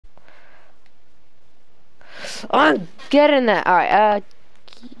I'm getting there. Alright,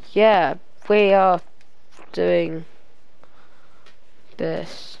 yeah, we are doing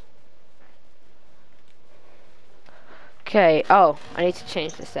this. Okay, oh, I need to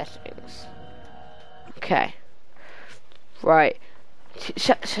change the settings. Okay. Right.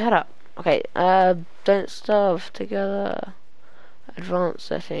 Shut up. Okay, don't starve together. Advanced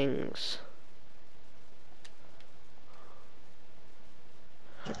settings.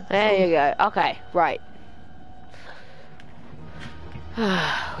 There you go. Okay, right.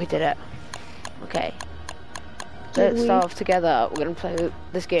 We did it. Okay. Don't starve together. We're gonna play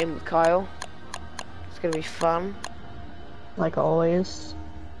this game with Kyle. It's gonna be fun. Like always.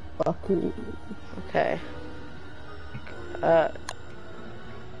 Fucking. Okay.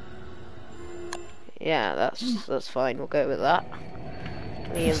 Yeah, that's fine. We'll go with that.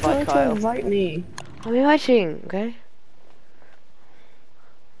 Let me invite Kyle. Invite me. I'm inviting. Okay.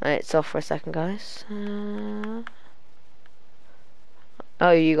 Right, it's off for a second, guys.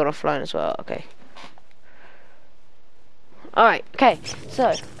 Oh, you got offline as well. Okay. All right. Okay.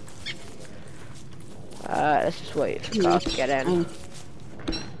 So, let's just wait for Kyle to get in.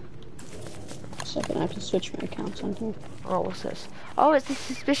 Second, I have to switch my accounts on here. Oh, what's this? Oh, it's the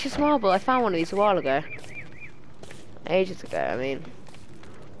suspicious marble. I found one of these a while ago. Ages ago, I mean.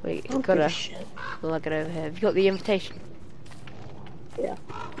 Wait, gotta lug it over here. Have you got the invitation? Yeah.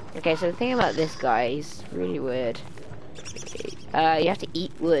 Okay, so the thing about this guy, he's really weird. You have to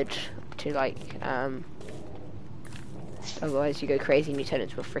eat wood to, like, otherwise you go crazy and you turn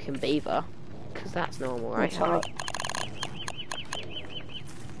into a freaking beaver. Because that's normal, right?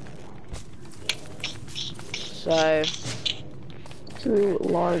 So... Too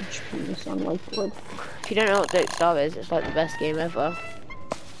large penis on whiteboard. If you don't know what Don't Starve is, it's like the best game ever.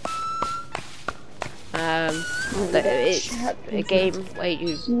 It's a game where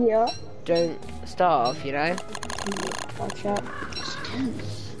you don't starve, you know? Watch out.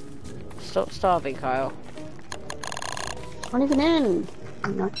 Stop starving, Kyle. Not even in.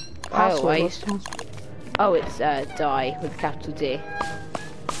 I'm not. Kyle, wait. Oh, it's die with a capital D.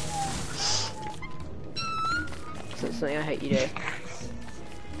 So it's something I hope you do.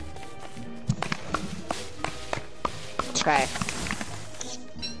 Okay.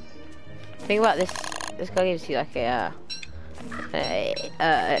 Think about this. This guy gives you like an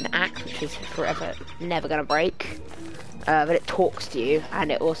axe which is forever never gonna break. But it talks to you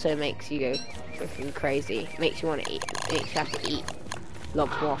and it also makes you go freaking crazy. Makes you want to eat. Makes you have to eat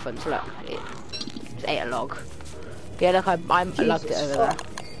logs more often. So look, it just ate a log. Yeah, look, I logged it over there.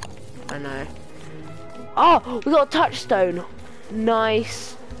 I know. Oh, we got a touchstone.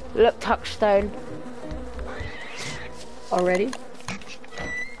 Nice. Look, touchstone. Already?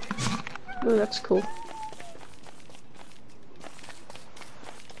 Oh, that's cool.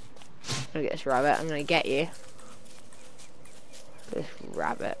 I'm gonna get this rabbit. I'm gonna get you. This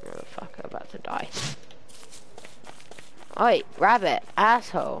rabbit, motherfucker, about to die. Oi, rabbit,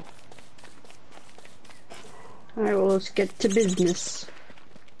 asshole. Alright, well, let's get to business.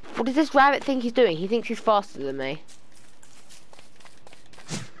 What does this rabbit think he's doing? He thinks he's faster than me.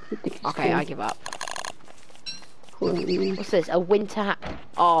 Okay, I give up. What's this? A winter hat?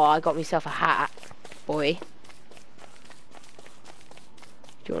 Oh, I got myself a hat, boy.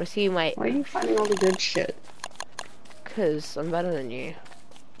 Do you want to see my... Why are you finding all the good shit? Cause I'm better than you.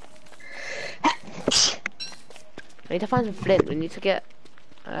 I need to find some flint. We need to get...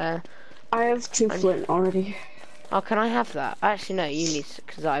 I have 2 flint already. Oh, can I have that? Actually, no, you need to,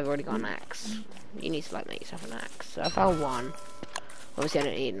 because I've already got an axe. You need to, like, make yourself an axe. So I found one. Obviously, I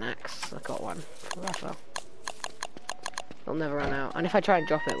don't need an axe. I got one forever. It'll never run out. And if I try and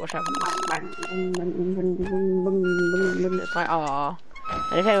drop it, what happens? It's like, ah.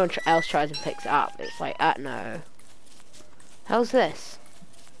 And if anyone else tries and picks it up, it's like, no. How's this?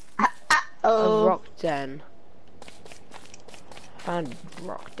 Oh. A rock den. Found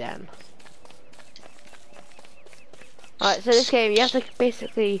rock den. Alright, so this game, you have to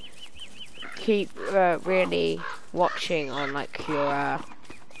basically keep really watching on like your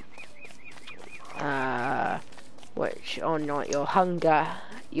on like your hunger,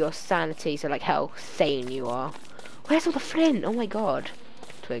 your sanity, so like how sane you are. Where's all the flint? Oh my god.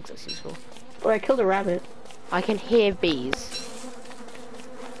 Twigs, that's useful. Oh, I killed a rabbit. I can hear bees.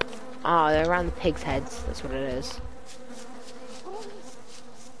 Ah, they're around the pigs' heads, that's what it is.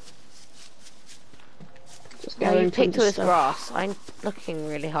 Oh, you picked all this grass. I'm looking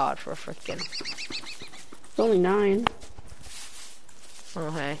really hard for a frickin'. It's only 9. Oh,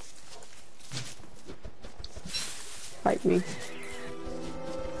 hey. Fight me.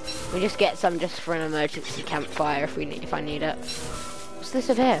 We just get some just for an emergency campfire if I need it. What's this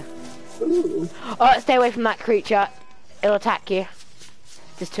over here? Ooh. Oh, stay away from that creature. It'll attack you.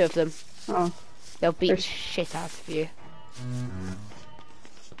 There's two of them. Oh. They'll beat the There's- shit out of you.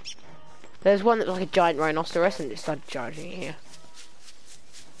 There's one that was like a giant rhinoceros and it started charging you.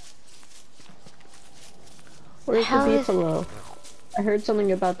 Where's the hell is- beefalo? I heard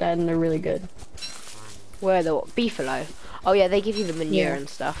something about that and they're really good. Where are the what? Beefalo? Oh yeah, they give you the manure Yeah. and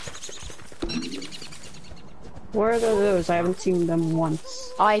stuff. Where are those? I haven't seen them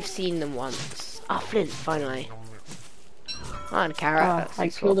once. I've seen them once. Ah, Flint, finally. Oh, and a carrot. That's I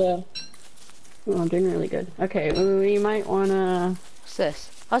useful. killed a... Oh, I'm doing really good. Okay, we might wanna... What's this?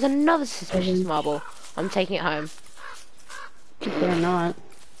 Oh, there's another suspicious marble. I'm taking it home. They're not.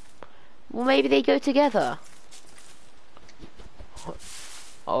 Well, maybe they go together.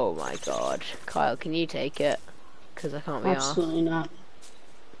 Oh my god. Kyle, can you take it? Because I can't be arsed. Absolutely not.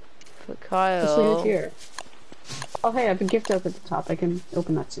 For Just leave Kyle. it here. Oh hey, I have a gift up at the top. I can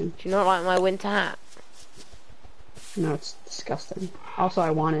open that soon. Do you not like my winter hat? No, it's disgusting. Also, I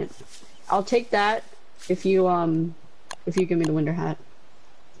want it. I'll take that if you give me the winter hat.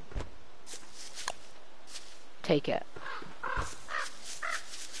 Take it.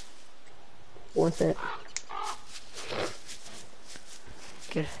 Worth it.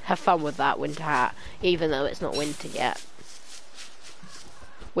 Good. Have fun with that winter hat, even though it's not winter yet.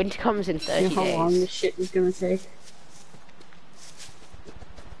 Winter comes in 30 You know how days. long this shit is gonna take?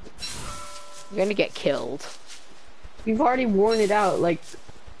 You're gonna get killed. You've already worn it out, like,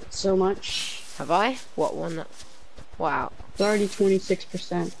 so much. Have I? What one? Wow. It's already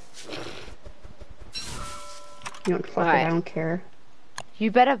 26%. You know what, fuck it, Right. I don't care. You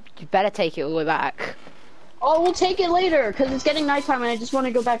better take it all the way back. Oh, we'll take it later, because it's getting nighttime and I just want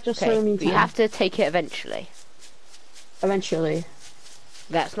to go back just for Okay, the but meantime. you have to take it eventually. Eventually.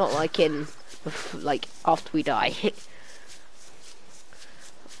 That's not like like after we die.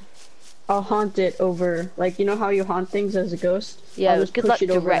 I'll haunt it over, like, you know how you haunt things as a ghost? Yeah, I'll just good push luck it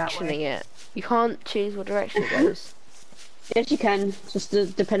over that directioning way. it. You can't choose what direction it goes. Yes, you can, just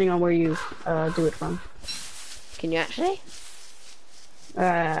depending on where you do it from. Can you actually?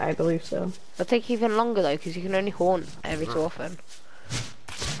 I believe so. It'll take even longer though, because you can only haunt every so often.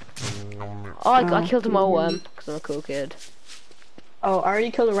 Oh, I killed a mole worm because I'm a cool kid. Oh, I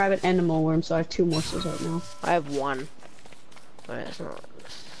already killed a rabbit and a mole worm, so I have 2 morsels right now. I have one. Wait, that's not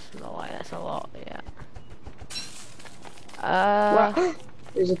like that's a lot. Yeah. Wow.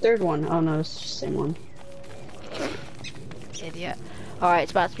 There's a third one. Oh no, it's just the same one. Idiot. All right,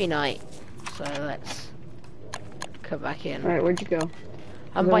 it's about to be night, so let's come back in. Alright, where'd you go?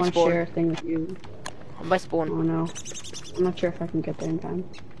 I'm I by want to share a spawn. thing with you. I'm by spawn. Oh no. I'm not sure if I can get there in time.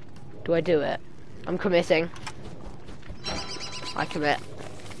 Do I do it? I'm committing. I commit.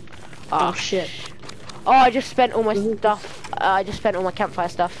 Oh shit. Oh, I just spent all my stuff. I just spent all my campfire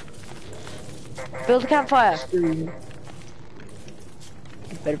stuff. Build a campfire. Screw you.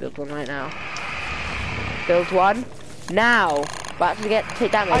 You better build one right now. Build one. Now. About to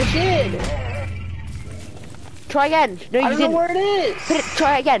take damage. I did! Try again. No, you I don't didn't. know where it is!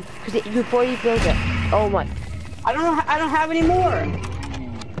 Try it again. Because before you build it. Oh my. I don't have any more!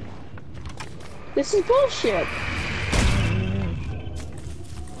 This is bullshit!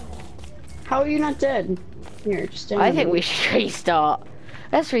 How are you not dead? Here, just stand I on think it. we should restart.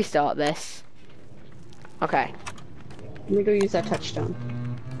 Let's restart this. Okay. Let me go use that touchstone.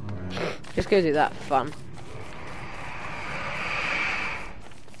 Just go do that for fun.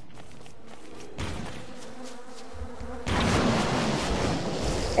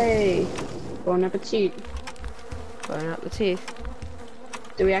 Hey! Bon appetit. Burn out the teeth.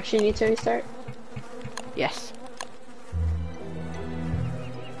 Do we actually need to restart? Yes.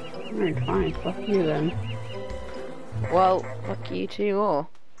 Alright, fine. Fuck you then. Well, fuck you too more.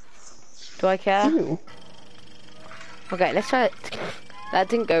 Do I care? Ew. Okay, let's try it. That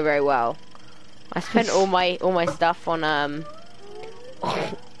didn't go very well. I spent all my stuff on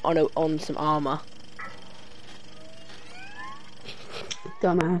on some armor.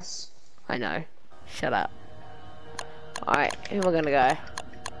 Dumbass. I know. Shut up. Alright, who am I gonna go?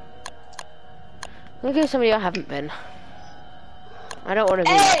 I'm gonna go somebody I haven't been. I don't want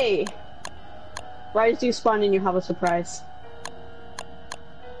to be. Hey! Right as you spawn in, you have a surprise.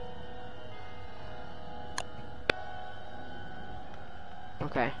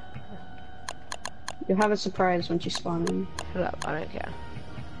 Okay. You have a surprise once you spawn in. Shut up, I don't care.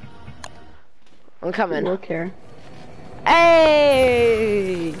 I'm coming. We'll care.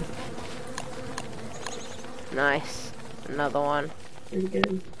 Hey! Nice. Another one. Pretty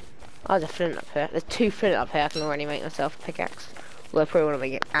good. Oh, there's a flint up here. There's 2 flint up here. I can already make myself a pickaxe. Well, I probably want to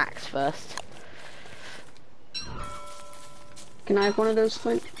make an axe first. Can I have one of those,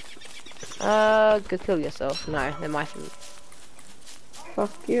 Flint? Go kill yourself. No, they mightn't.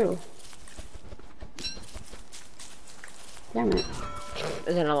 Fuck you. Damn it.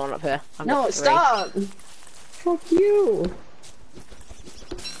 There's another one up here. I've No, got 3. stop! Fuck you!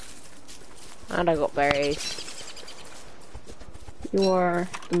 And I got berries. You are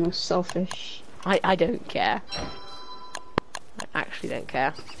the most selfish. I don't care. I actually don't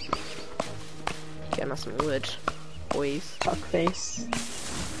care. Getting us some wood, boys. Fuckface.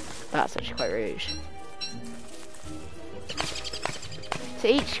 That's actually quite rude. So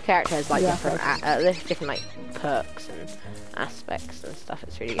each character has like Yeah, different like perks and aspects and stuff.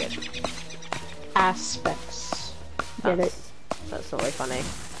 It's really good. Aspects. Get it? That's not very funny.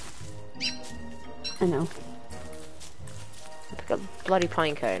 I know. Pick up bloody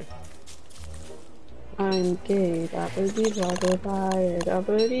pine cone. I'm gay.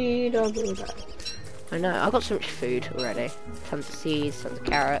 Da-ba-dee-da-ba-die-da-ba-dee-da-ba-da. I know, I've got so much food already. Tons of seeds, tons of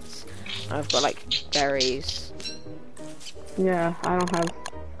carrots. And I've got like berries. Yeah, I don't have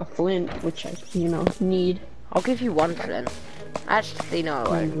a flint, which I, need. I'll give you 1 flint. Actually, no,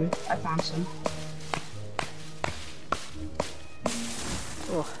 I won't. I found some.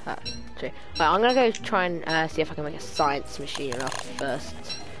 Oh, that's true. Right, I'm gonna go try and see if I can make a science machine off the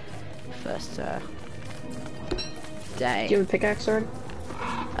first day. Do you have a pickaxe sword?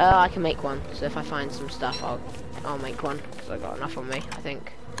 I can make one. So if I find some stuff, I'll make one because I got enough on me. I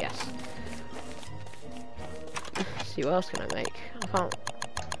think. Yes. Let's see what else can I make? I can't.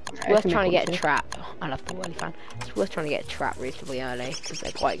 It's worth trying to get a trap. I love the whirly fan. It's worth trying to get a trap reasonably early because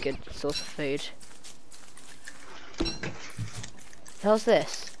they're quite a good source of food. How's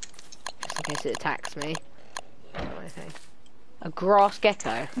this? Just in case it attacks me. Okay. A grass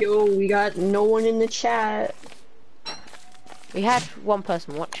gecko. Yo, we got no one in the chat. We had 1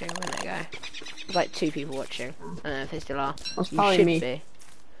 person watching a minute ago. There's like 2 people watching. I don't know if they still are. That's You probably should me. be.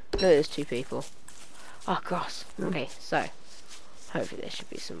 No, there's 2 people. Oh, grass. Okay, so hopefully there should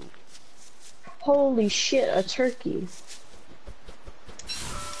be some. Holy shit, a turkey.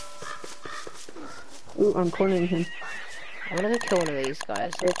 Ooh, I'm cornering him. I'm gonna go kill one of these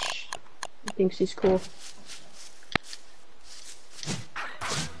guys. Bitch. He thinks he's cool.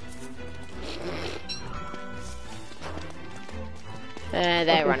 They're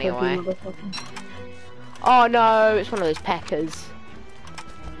Fucking running turkey, away. motherfucker. Oh no, it's one of those peckers.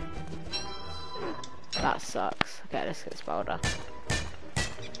 That sucks. Okay, let's get this boulder.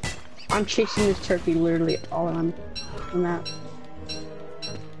 I'm chasing this turkey literally all around the map.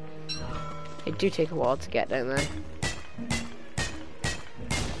 They do take a while to get, don't they?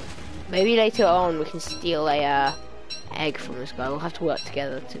 Maybe later on we can steal a egg from this guy. We'll have to work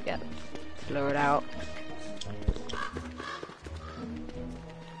together to lure it out.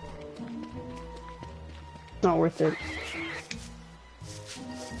 Not worth it.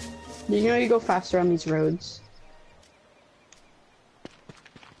 Did you know you go faster on these roads?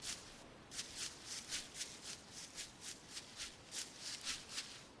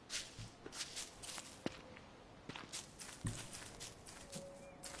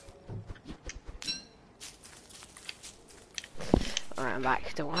 Alright, I'm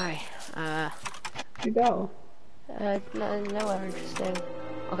back. Don't worry. You go. Nowhere interesting.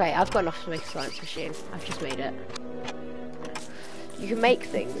 Okay, I've got enough to make a science machine. I've just made it. You can make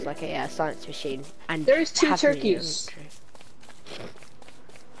things like a science machine and There's 2 have them in your turkeys. inventory.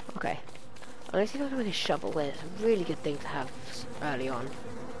 Okay. I'm gonna see if I can make a shovel. It's a really good thing to have early on.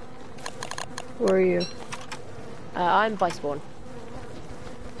 Where are you? I'm by spawn.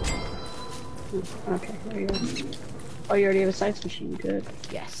 Okay, there you go. Oh, you already have a science machine. Good.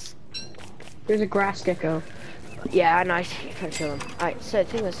 Yes. There's a grass gecko. Yeah, nice. You can kill them. Alright, so the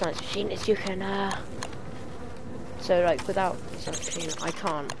thing with the science machine is you can, so like without the science machine, I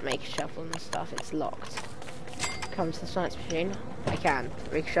can't make a shovel and stuff. It's locked. Come to the science machine, I can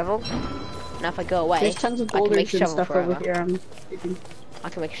make a shovel. Now if I go away, There's tons of I can make boulders a and shovel stuff forever. over here. I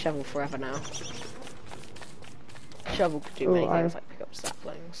can make a shovel forever now. Shovel could do Oh, many things like pick up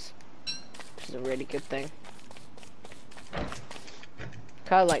saplings, which is a really good thing.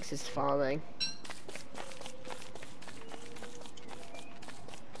 Kyle likes his farming.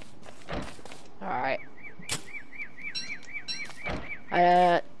 Alright.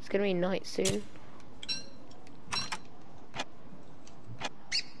 It's gonna be night soon.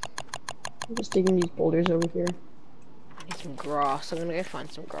 I'm just digging these boulders over here. I need some grass. I'm gonna go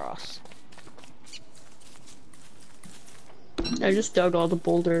find some grass. I just dug all the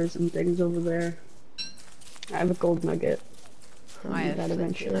boulders and things over there. I have a gold nugget. I have that plenty of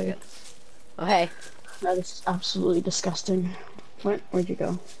eventually. nuggets. Oh hey, That is absolutely disgusting. What? Where'd you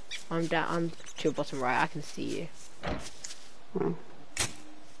go? I'm down. I'm to your bottom right. I can see you. Oh.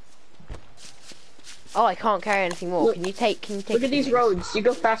 Oh, I can't carry anything more. Look- Can you take Look at these things? roads. You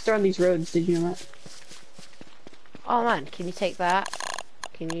go faster on these roads. Did you know that? Oh man, can you take that?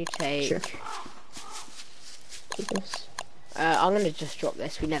 Can you take... Sure. Take this. I'm gonna just drop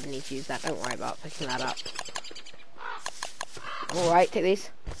this. We never need to use that. Don't worry about picking that up. Alright, take these.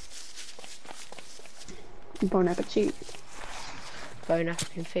 Bon appetit. Bone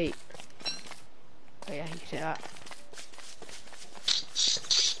African feet. Oh yeah, you can take that.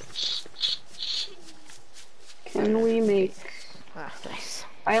 Can we make... Ah, nice.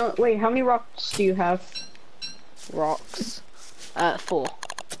 Wait, how many rocks do you have? Rocks. 4.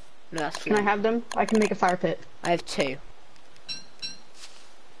 No, that's 4. Can I have them? I can make a fire pit. I have 2.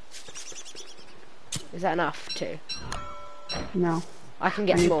 Is that enough? 2. No. I can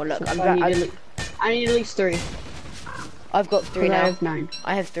get some more. Look, I need at least 3. I've got 3 'Cause now. I have 9.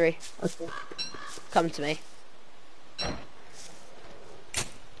 I have 3. Okay. Come to me.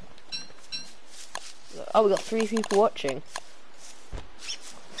 Oh, we got 3 people watching.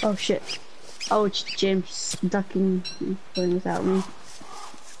 Oh shit. Oh, it's James ducking and playing without me.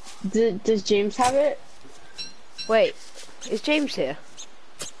 Does James have it? Wait, is James here?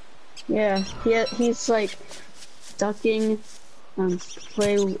 Yeah, he's like ducking and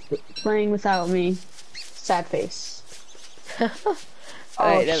playing without me. Sad face. Oh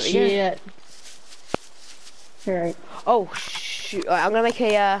Alright, there we go. shit. Alright. Oh shoot! Alright, I'm gonna make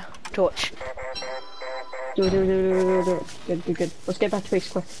a torch. Do it. Good. Let's get back to base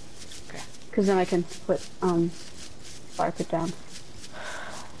quick. Okay. Cause then I can put fire pit down.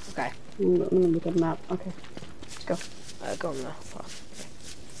 Okay. Let me look at the map. Okay. Let's go. Go on the path.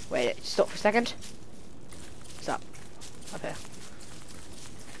 Okay. Wait, stop for a second. Stop. Up here.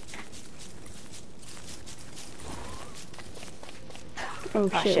 Oh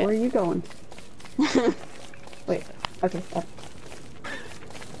Ah, shit, shit. where are you going? Wait. Okay.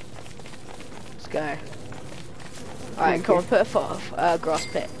 Let's go. Alright, come on, put a grass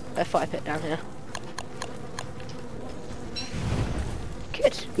pit, a fire pit down here.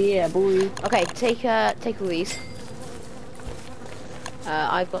 Good. Yeah, boy. Okay, take all these.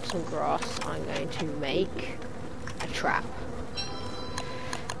 I've got some grass. I'm going to make a trap.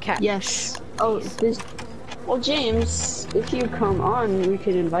 Catch. Yes. Oh, well, James, if you come on, we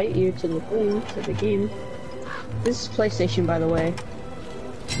could invite you to the thing, to the game. This is PlayStation, by the way.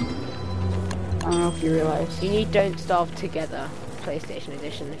 I don't know if you realize. You need Don't Starve Together PlayStation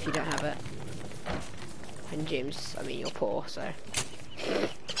Edition if you don't have it. And James, I mean, you're poor, so.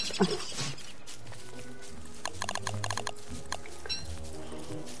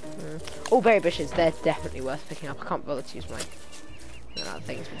 All berry bushes, they're definitely worth picking up. I can't bother to use my other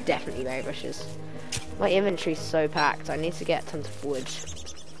things, but definitely berry bushes. My inventory's so packed, I need to get tons of wood.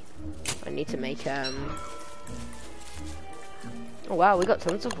 I need to make, oh wow, we got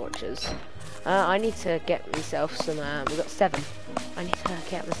tons of watches. I need to get myself some, we got 7. I need to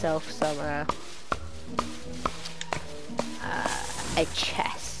get myself some, a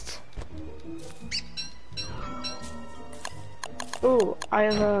chest. Oh, I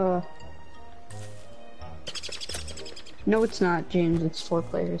have a... No, it's not, James. It's 4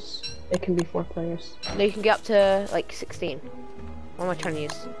 players. It can be 4 players. No, you can get up to, like, 16. What am I trying to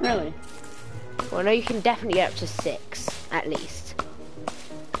use? Really? Well, no, you can definitely get up to 6, at least.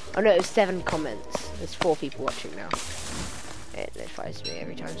 Oh no, it was 7 comments. There's 4 people watching now. It notifies me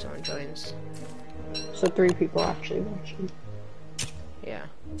every time someone joins. So 3 people actually watching. Yeah.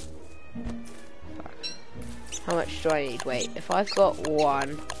 Fuck. How much do I need? Wait, if I've got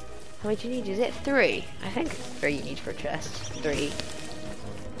 1... How many do you need? Is it 3? I think it's 3 you need for a chest. 3.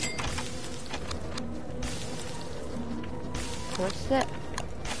 How much is it?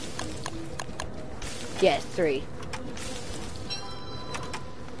 Yeah, it's 3.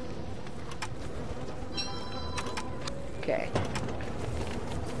 Okay.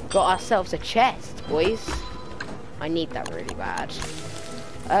 Got ourselves a chest, boys. I need that really bad.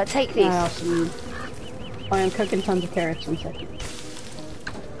 Take these. I also need... Oh, I'm cooking tons of carrots. 1 second.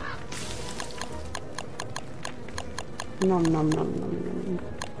 Nom nom nom nom nom.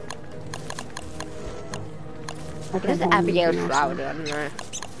 What is Abigail Shroud? I don't know.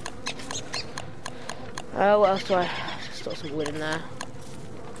 What else do I... Just got some wood in there.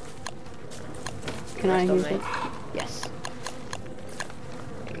 Can I use it? Yes.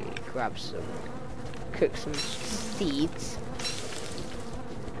 Grab some... Cook some seeds.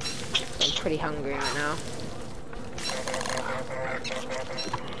 I'm pretty hungry right now.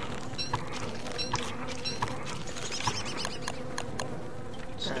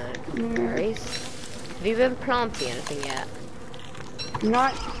 Berries. Have you been planting anything yet?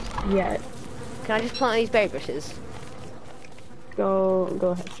 Not yet. Can I just plant these berry bushes? Go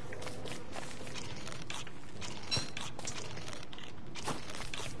ahead.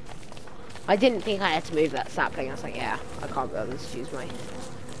 I didn't think I had to move that sapling. I was like, yeah, I can't be able to use my...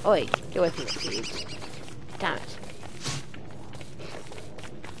 Oh wait, get away from the seeds. Damn it.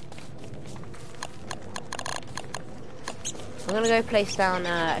 I'm gonna go place down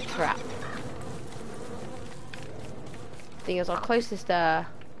a trap. Thing is, our closest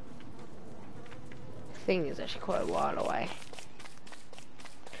thing is actually quite a while away.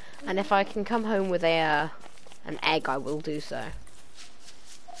 And if I can come home with a an egg, I will do so.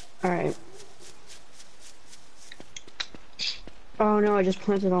 Alright. Oh no, I just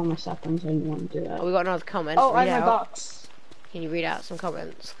planted all my saplings. I didn't want to do that. Oh, we got another comment. Oh, I Read have my out. box. Can you read out some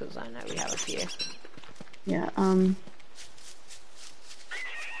comments? Because I know we have a few. Yeah,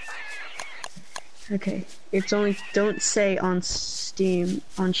 okay. It's only, don't say on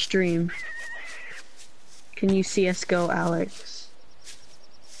stream. Can you CS:GO, Alex?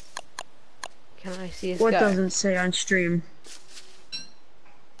 Can I see us What go? doesn't say on stream?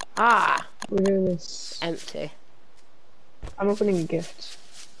 Ah, Look at this. empty. I'm opening a gift.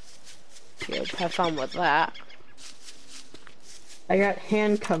 Good. Have fun with that. I got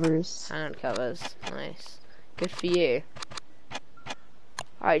hand covers. Hand covers. Nice. Good for you.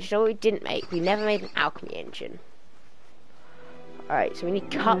 Alright, do you know what we didn't make? We never made an alchemy engine. Alright, so we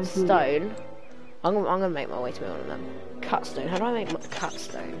need cut stone. I'm gonna make my way to one of them. Cut stone. How do I make cut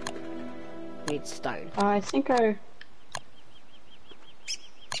stone? We need stone. I think I...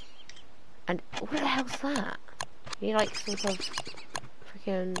 And what the hell's that? You need like some sort of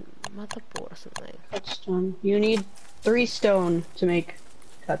freaking motherboard or something. Cut stone. You need 3 stone to make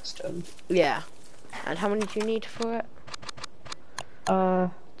cut stone. Yeah. And how many do you need for it?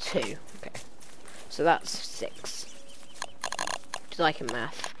 2. Okay. So that's 6. Just like in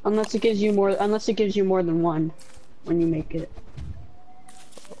math. Unless it gives you more than 1 when you make it.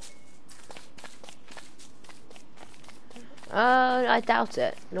 I doubt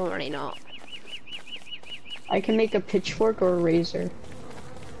it. Normally not. I can make a pitchfork or a razor.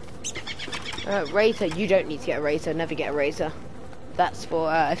 Razor, you don't need to get a razor. Never get a razor. That's for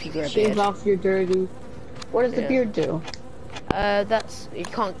if you grow a Shave beard. off your dirty. What does the beard do? That's, you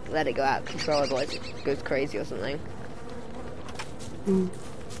can't let it go out of control, otherwise it goes crazy or something. You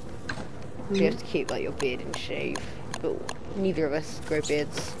have to keep like your beard in shave. But neither of us grow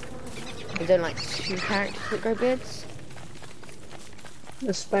beards. There's only like 2 characters that grow beards.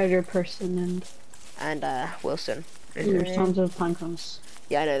 The spider person And Wilson. and tons of pinecone.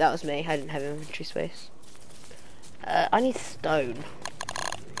 Yeah, I know, that was me. I didn't have inventory space. I need stone.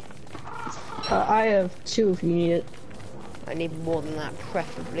 I have 2 if you need it. I need more than that,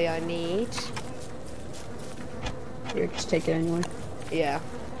 preferably I need. Here, just take it anyway. Yeah.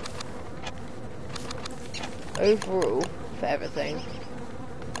 Overall, for everything,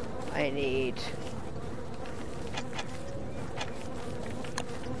 I need...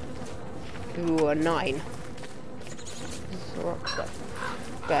 Ooh, a 9.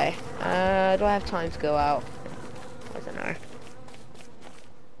 Okay, do I have time to go out? I don't know.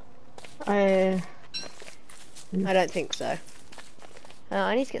 I don't think so.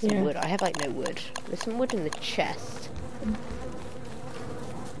 I need to get some wood. I have like no wood. There's some wood in the chest.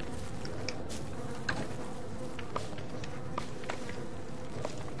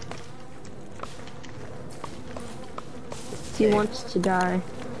 He wants to die.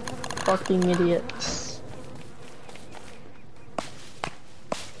 Fucking idiots.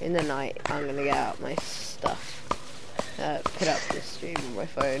 In the night, I'm gonna get out my stuff. Put up this stream on my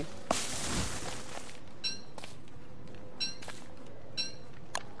phone.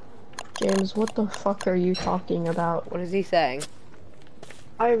 James, what the fuck are you talking about? What is he saying?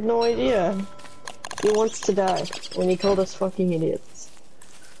 I have no idea. He wants to die when he called us fucking idiots.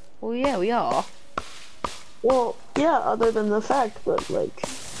 Well, yeah, we are. Well, yeah, other than the fact, but like...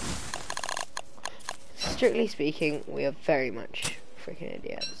 Strictly speaking, we are very much freaking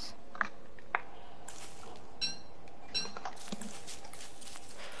idiots.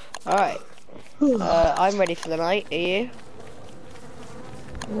 Alright. I'm ready for the night, are you?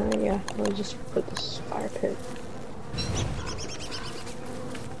 Yeah, I'll just put this fire pit.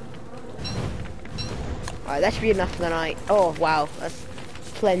 Alright, that should be enough for the night. Oh, wow, that's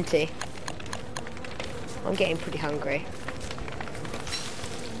plenty. I'm getting pretty hungry.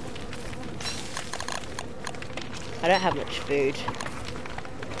 I don't have much food.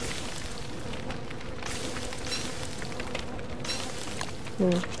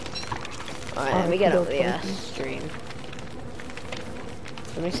 Alright, let me get up the stream.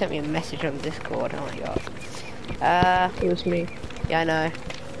 Somebody sent me a message on Discord. Oh my god. It was me. Yeah, I know.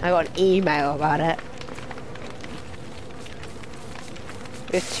 I got an email about it.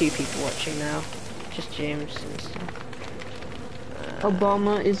 There's 2 people watching now. Just James and stuff.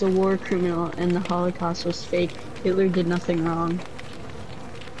 Obama is a war criminal and the Holocaust was fake. Hitler did nothing wrong.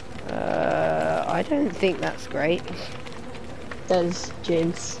 I don't think that's great. Says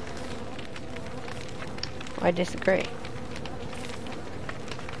James. I disagree.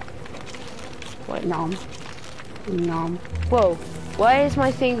 Wait. Nom. Nom. Whoa, why is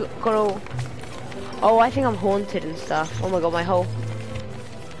my thing got all... Oh, I think I'm haunted and stuff. Oh my god, my whole...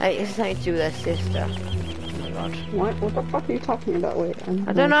 Hey, this is something to do with her sister. Oh my god. What? What the fuck are you talking about? Wait,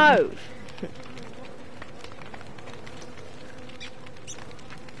 I don't know!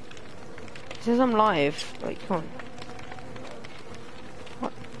 It says I'm live. Like, come on.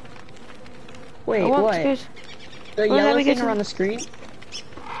 What? Wait, I want what? to go... The Well, yellow let me get thing to- around the screen?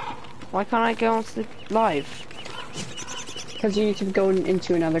 Why can't I go onto the live? Because you need to go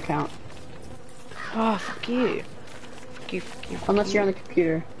into another account. Oh, fuck you. Fuck you, fuck you, fuck Unless you. you're on the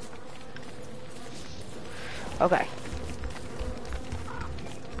computer. Okay.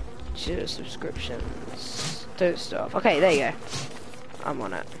 To subscriptions. Don't stop. Okay, there you go. I'm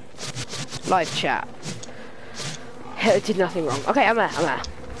on it. Live chat. It did nothing wrong. Okay, I'm there.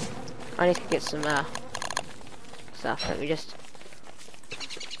 I need to get some stuff. Let me just...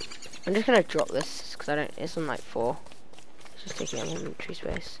 I'm just gonna drop this because I don't... It's on like 4. It's just taking up inventory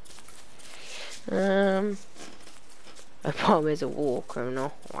space. Obama is a war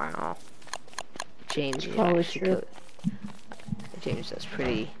criminal. Wow. James, you Probably actually true. James, that's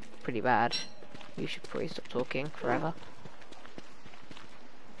pretty bad. You should probably stop talking forever.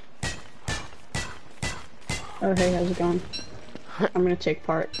 Oh, hey, how's it going? I'm gonna take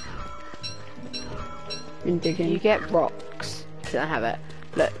part in digging. You get rocks. I don't have it.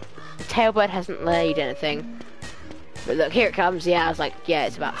 Look, the tailbird hasn't laid anything. But look, here it comes. Yeah, I was like, yeah,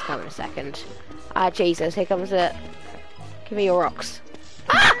 it's about to come in a second. Ah, Jesus, here comes it. Give me your rocks.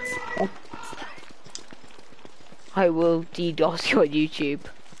 Ah! I will DDoS your YouTube.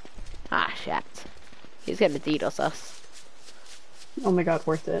 Ah, shit. He's gonna DDoS us. Oh my god,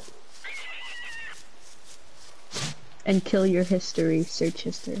 worth it. And kill your history, search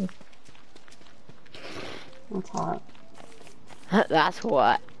history. That's hot. That's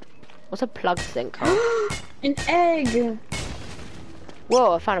what. What's a plug sinkhole? An egg!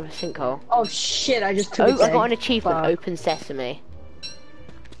 Whoa, I found a sinkhole. Oh shit, I just took Oh, its I got egg. an achievement. Fuck. Open sesame.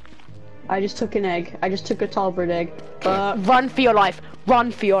 I just took an egg. I just took a tall bird egg. Fuck. Run for your life.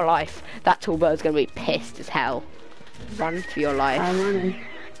 Run for your life. That tall bird's gonna be pissed as hell. Run for your life. I'm running.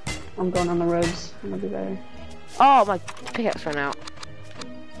 I'm going on the roads. I'm gonna be better. Oh, my pickaxe ran out.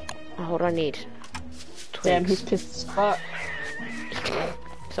 Oh, what do I need? Damn, Twigs. he's pissed as fuck.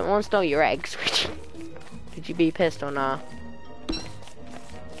 Someone stole your eggs. Would you be pissed or not?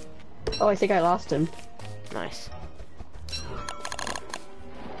 Oh, I think I lost him. Nice.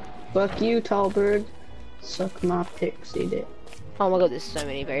 Fuck you, tall bird. Suck my pixie dick. Oh my god, there's so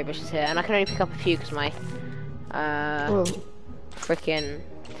many berry bushes here, and I can only pick up a few because my Whoa. freaking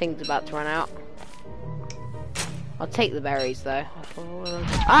thing's about to run out. I'll take the berries though.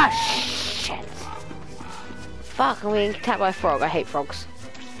 Ah, shit! Fuck, I'm being attacked by a frog. I hate frogs.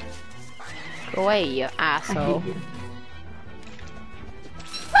 Go away, you asshole.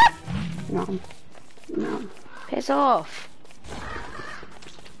 No. No. Piss off.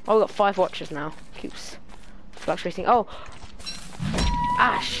 Oh, we got 5 watchers now. Keeps fluctuating. Oh!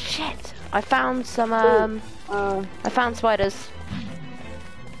 Ah, shit! I found some, I found spiders.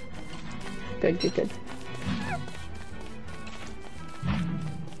 Good, good, good.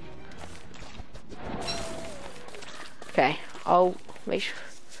 Okay, I'll make sure.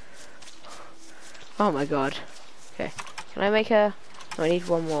 Oh my god. Okay, can I make a... Oh, I need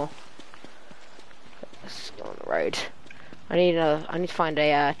one more. Let's go on the road. I need to find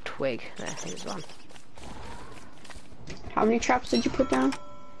a twig. There, here's one. How many traps did you put down?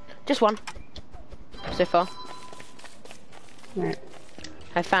 Just one. So far. Alright.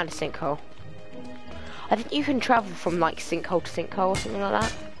 I found a sinkhole. I think you can travel from like sinkhole to sinkhole or something like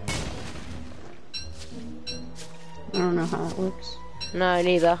that. I don't know how that works. No,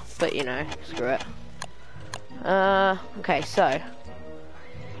 neither. But you know, screw it. Okay, so.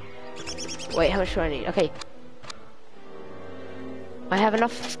 Wait, how much do I need? Okay. I have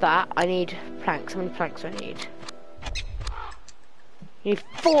enough for that. I need planks. How many planks do I need? You need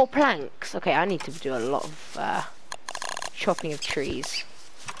 4 planks. Okay, I need to do a lot of chopping of trees.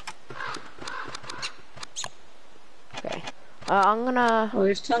 Okay. I'm gonna Oh,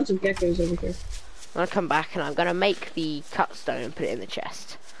 there's tons of geckos over here. come back and I'm gonna make the cut stone and put it in the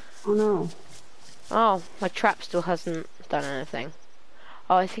chest. Oh no. Oh, my trap still hasn't done anything.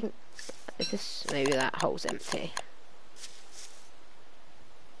 Oh, I think is this maybe that hole's empty.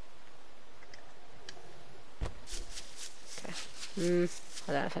 Okay. I don't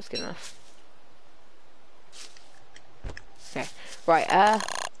know if that's good enough. Okay, right, I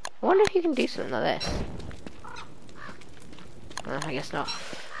wonder if you can do something like this. I guess not.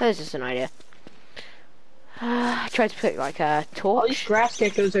 That's just an idea. I tried to put like a All these torch. grass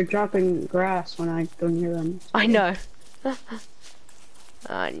geckos are dropping grass when I go near them. I know.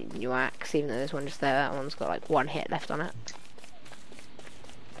 New axe, even though there's one just there, that one's got like 1 hit left on it.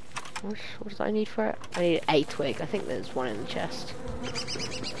 What does I need for it? I need a twig. I think there's one in the chest.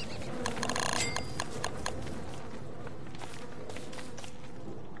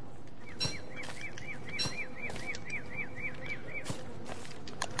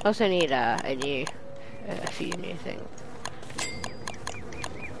 I also need a few new things.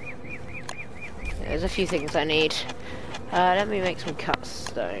 There's a few things I need. Let me make some cut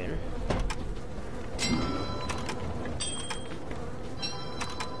stone.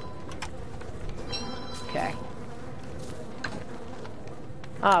 Okay.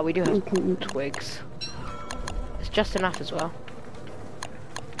 Ah, we do have twigs. It's just enough as well.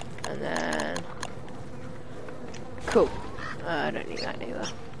 And then... Cool. I don't need that either.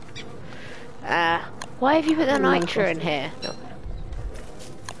 Why have you put the nitro in here?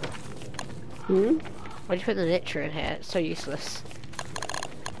 No. Why'd you put the nitro in here? It's so useless.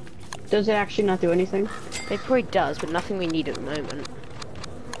 Does it actually not do anything? It probably does, but nothing we need at the moment.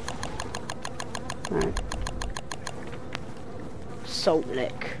 Alright. Salt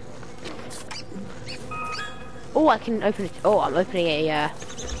lick. Oh, I can open it. Oh, I'm opening a, I'm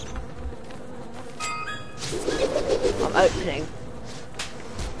opening.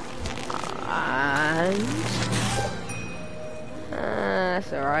 And...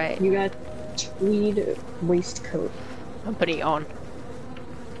 that's alright. You got tweed waistcoat. I'm putting it on.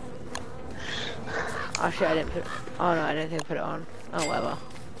 Actually, I didn't put. Oh no, I don't think I put it on. Oh, whatever.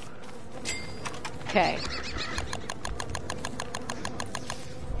 Okay.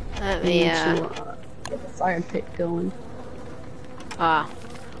 Let me. Get the fire pit going. I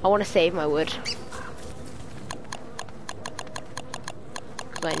want to save my wood.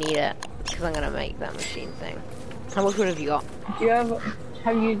 Cause I need it. Cause I'm gonna make that machine thing. How much wood have you got? Do you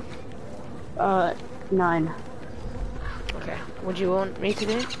have you? 9. Okay. What do you want me to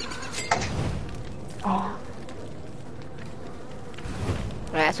do? Oh.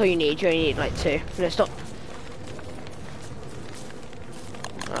 Right, that's all you need. You only need like 2. No, stop.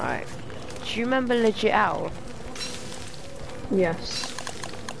 Alright. Do you remember Legit Owl? Yes.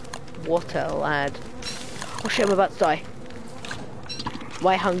 What a lad. Oh shit, I'm about to die.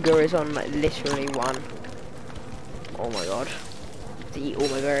 My hunger is on like literally 1. Oh my god. To eat all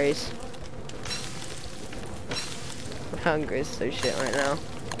my berries. My hunger is so shit right now.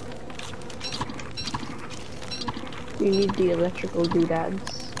 You need the electrical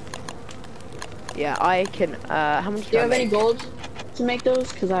doodads. Yeah, I can, how much Do you have any gold to make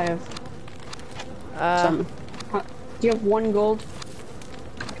those? Cause I have some. Do you have 1 gold?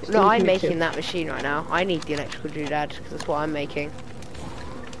 No, I'm making that machine right now. I need the electrical doodad, because that's what I'm making.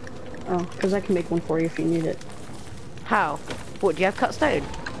 Oh, cause I can make one for you if you need it. How? What, do you have cut stone?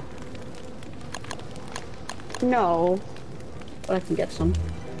 No, but I can get some.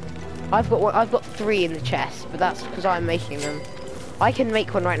 I've got 3 in the chest, but that's because I'm making them. I can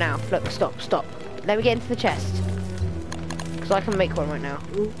make one right now. Look, stop. Let me get into the chest. Because I can make one right now.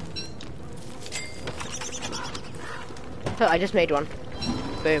 Look, I just made one.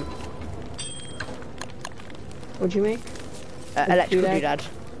 Boom. What'd you make? Electrical doodad.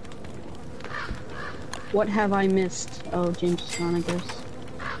 What have I missed? Oh, James is gone, I guess.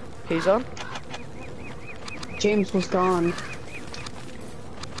 Who's on? James was gone.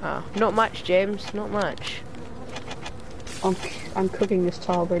 Oh, not much, James. Not much. I'm cooking this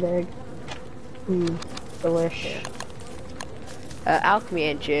Talbot egg. Delish. Alchemy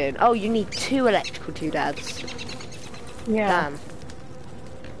engine. Oh, you need 2 electrical doodads. Yeah. Damn.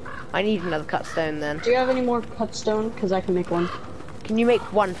 I need another cut stone then. Do you have any more cut stone? Because I can make one. Can you make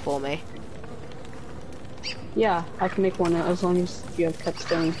 1 for me? Yeah, I can make one as long as you have cut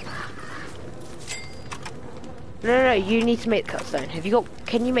stone. No, you need to make the cut stone. Have you got?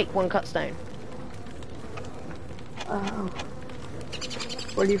 Can you make 1 cut stone? Oh.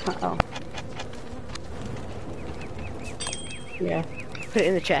 Where do you find? Oh. Yeah. Put it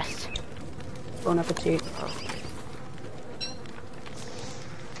in the chest. Bon appetit. Oh.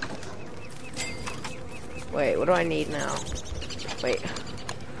 Wait, what do I need now? Wait.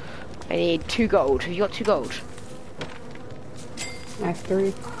 I need 2 gold. Have you got 2 gold? I have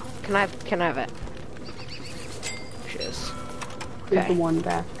 3. Can I have it? Cheers. Give the 1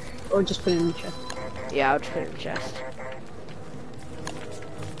 back. Or just put it in the chest. Yeah, I'll just put it in the chest.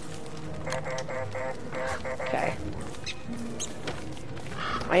 Okay.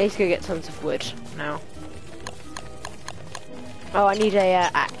 I need to go get tons of wood now. Oh, I need a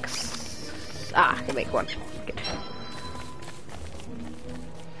axe. Ah, I can make one. Good.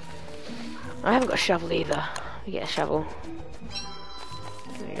 I haven't got a shovel either. We get a shovel.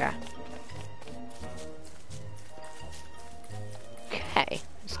 There we go. Okay,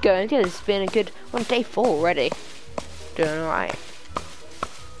 let's go. Yeah, this has been a good on day 4 already. Doing alright.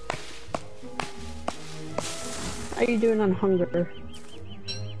 How are you doing on hunger?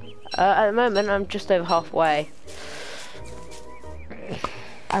 At the moment, I'm just over halfway.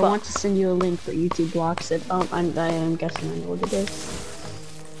 I want to send you a link, but YouTube blocks it. I am guessing I know what it is.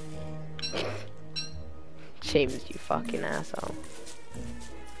 James, you fucking asshole.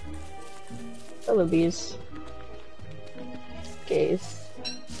 Hello, bees. Gaze.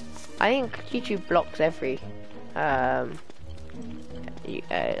 I think YouTube blocks every like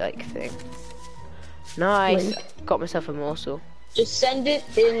thing. Nice. Link. Got myself a morsel. Just send it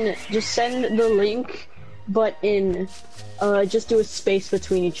in. Just send the link, but in. Just do a space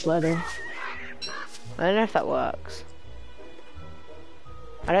between each letter. I don't know if that works.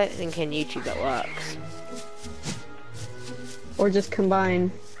 I don't think in YouTube that works. Or just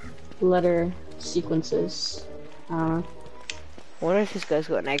combine letter sequences. I wonder if this guy's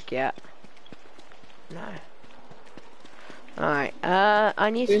got an egg yet. No. Alright, I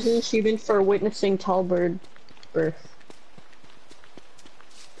need There's an to... achievement for witnessing Tallbird birth.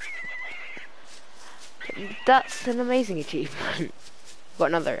 That's an amazing achievement. Got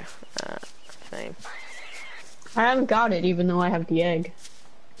another thing. I haven't got it, even though I have the egg.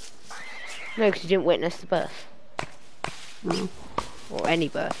 No, because you didn't witness the birth. No. Or any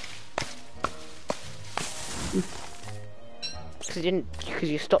birth. Because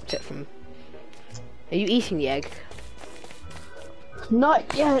you stopped it from... Are you eating the egg? Not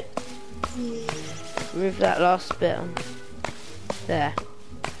yet. Remove that last bit. There.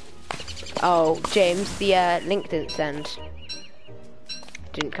 Oh, James, the link didn't send.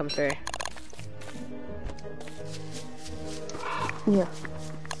 Didn't come through. Yeah.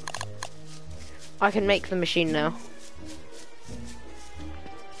 I can make the machine now.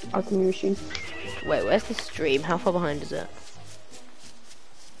 Alchemy machine. Wait, where's the stream? How far behind is it?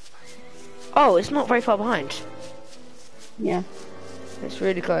 Oh, it's not very far behind. Yeah. It's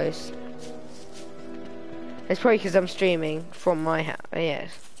really close. It's probably because I'm streaming from my house.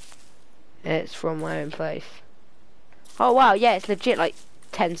 Yes. It's from my own place. Oh wow, yeah, it's legit like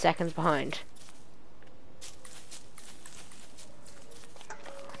 10 seconds behind.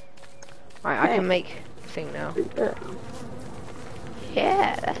 Right, I can make the thing now.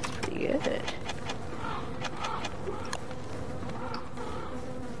 Yeah, that's pretty good.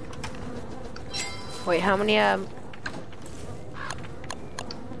 Wait, how many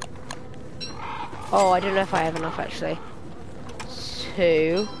Oh, I don't know if I have enough actually.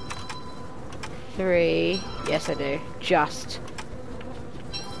 2, 3. Yes, I do. Just.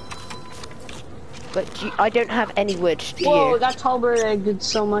 But I don't have any wood. Do Whoa, you? that Tallbird egg did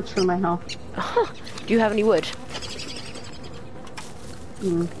so much for my health. Do you have any wood?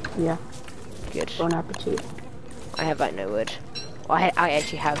 Yeah. Good. Bon appetit. I have like no wood. I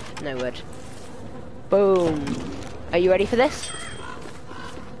actually have no wood. Boom. Are you ready for this?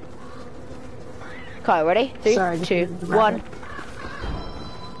 Kyle, ready? 3, Sorry, 2, 1.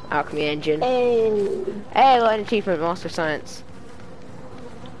 Alchemy engine. Hey. Hey, got an achievement, Master of Science.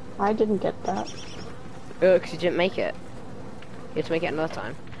 I didn't get that. Oh, because you didn't make it. You have to make it another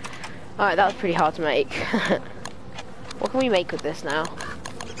time. Alright, that was pretty hard to make. What can we make with this now?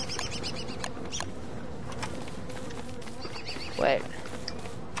 Wait.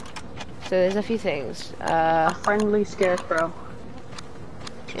 So there's a few things. A friendly scarecrow.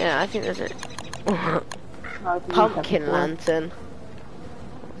 Yeah, I think there's a How do you pumpkin have it for? lantern.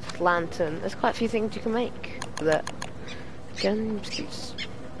 Lantern. There's quite a few things you can make with it. Guns.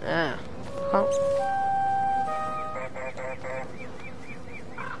 Ah. Oh.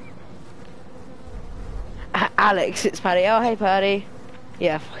 Alex, it's Paddy. Oh, hey, Paddy.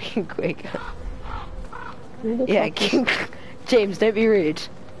 Yeah, fucking quick. Who the Yeah, fuck is- James, don't be rude.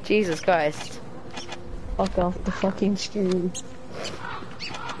 Jesus Christ. Fuck off the fucking stream.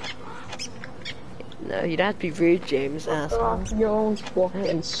 No, you don't have to be rude, James. Asshole. Off your own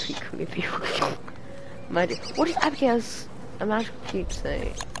fucking stream. Creepy people. What is Abigail's a magical cube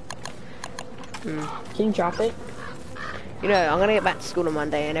say? Can you drop it? You know, I'm gonna get back to school on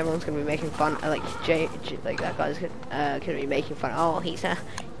Monday, and everyone's gonna be making fun. Like like that guy's gonna be making fun. Oh, he's a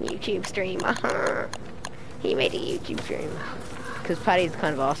YouTube streamer. He made a YouTube stream. Because Paddy's the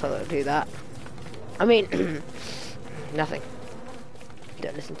kind of arsehole that would do that. I mean, nothing.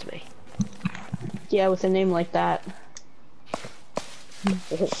 Don't listen to me. Yeah, with a name like that.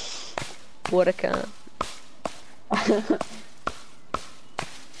 What a cunt.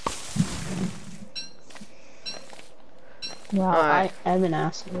 Wow, Alright. I am an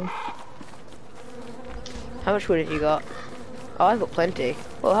asshole. How much wood have you got? Oh, I've got plenty.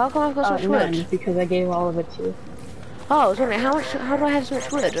 Well, how come I've got so much wood? None, because I gave all of it to you. Oh, I was wondering, how do I have so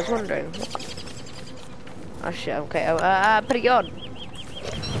much wood? I was wondering. Oh shit, okay, put it on.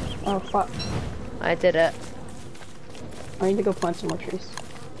 Oh fuck. I did it. I need to go plant some more trees.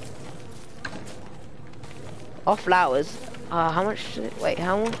 Oh, flowers. How much, wait,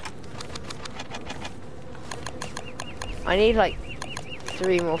 how much? I need like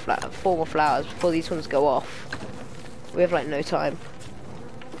 4 more flowers before these ones go off. We have like no time.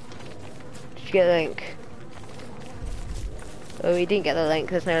 Did you get the link? Oh, we didn't get the link,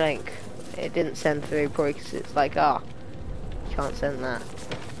 there's no link. It didn't send through probably because it's like, you can't send that.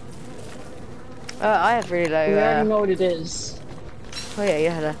 I have really low, We already know what it is. oh yeah, you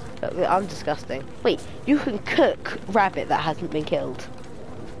had I'm disgusting. Wait, you can cook rabbit that hasn't been killed.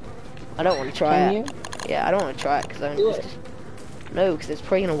 I don't want to try Can it. you? Yeah, I don't want to try it because I'm Do it. no, because it's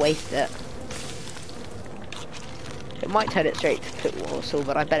probably gonna waste it. It might turn it straight to pit morsel,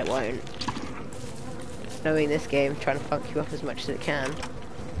 but I bet it won't. Knowing this game, trying to funk you up as much as it can.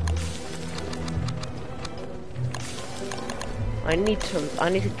 I need to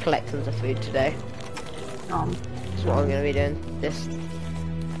collect tons of food today. That's what I'm gonna be doing this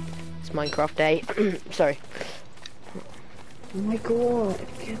Minecraft day. Sorry. Oh my god,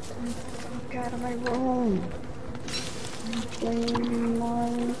 get the fuck out of my room. I'm playing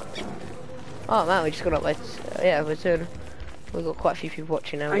Minecraft. Oh man, we just got up like, yeah, we've got quite a few people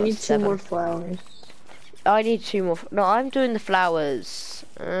watching now. I need 2 more flowers. I need 2 more, no, I'm doing the flowers.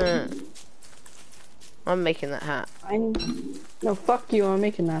 I'm making that hat. No, fuck you, I'm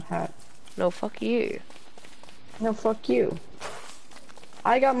making that hat. No, fuck you. No, fuck you.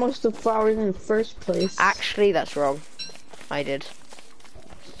 I got most of the flowers in the first place. Actually, that's wrong. I did.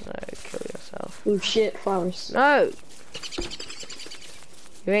 So, kill yourself. Oh shit, flowers. No!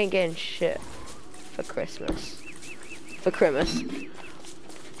 You ain't getting shit for Christmas. For Christmas.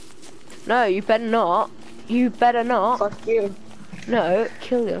 No, you better not. You better not. Fuck you. No,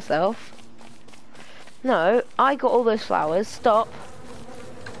 kill yourself. No, I got all those flowers. Stop.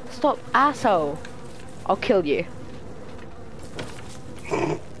 Stop, asshole. I'll kill you.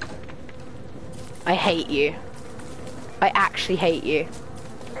 I hate you. I actually hate you.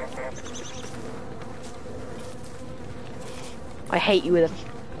 I hate you with a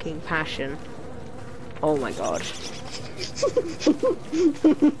fucking passion. Oh my god.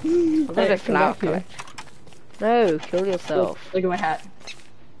 I'm gonna go flower collect. No, kill yourself. Look at my hat.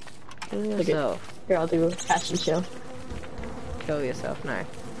 Kill yourself. Here, I'll do a fashion show. Kill yourself, no.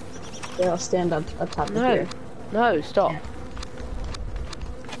 Here, I'll stand on top of No. here. No, stop. Yeah.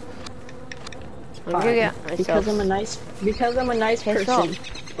 I'm gonna get myself Because I'm a nice Piss person.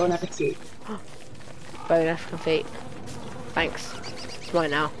 Bon appetit. bonus complete. Thanks. It's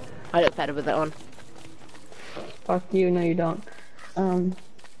mine now. I look better with it on. Fuck you, no you don't. I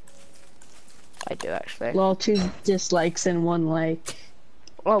do actually. Lol, 2 dislikes and 1 like.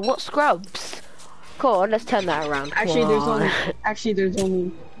 Oh, what scrubs? Come on, let's turn that around. Come Actually, on. there's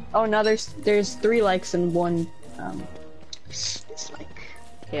only. Oh, now there's 3 likes and 1 dislike.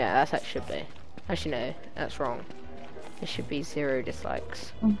 Yeah, that's how it should be. Actually, no, that's wrong. It should be 0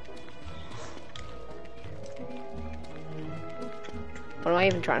 dislikes. What am I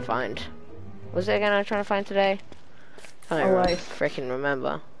even trying to find? What was it again I was trying to find today? I don't freaking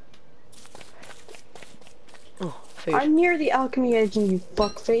remember. Oh, food. I'm near the alchemy engine, you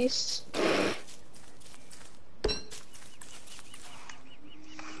fuckface.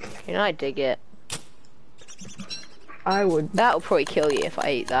 You know, I dig it. I would. That will probably kill you if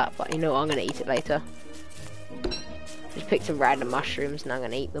I eat that, but you know what, I'm gonna eat it later. Just pick some random mushrooms and I'm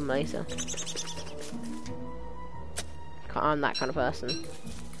gonna eat them later. I'm that kind of person.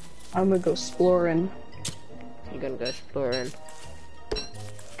 I'm gonna go exploring. You're gonna go exploring.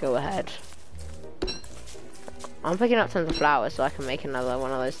 Go ahead. I'm picking up tons of flowers so I can make another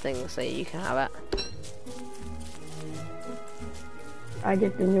one of those things so you can have it. I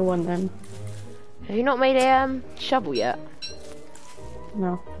get the new one then. Have you not made a shovel yet?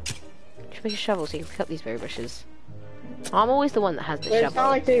 No. You should make a shovel so you can pick up these berry bushes. I'm always the one that has the But shovel. it's not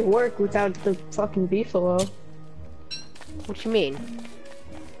like they work without the fucking beefalo. What do you mean?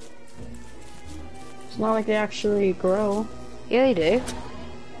 It's not like they actually grow. Yeah, they do.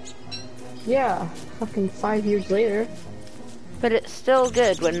 Yeah, fucking 5 years later. But it's still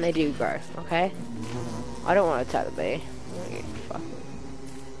good when they do grow, okay? I don't want to attack the bee. Fuck.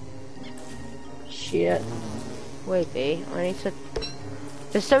 Shit. Wait, bee. I need to...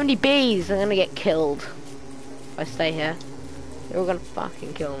 There's so many bees, I'm gonna get killed. If I stay here. They're all gonna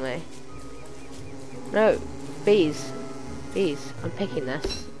fucking kill me. No, bees. Bees, I'm picking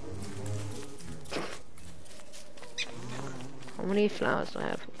this. How many flowers do I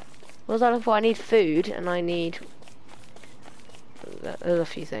have? What was I looking for? I need food and I need... There's a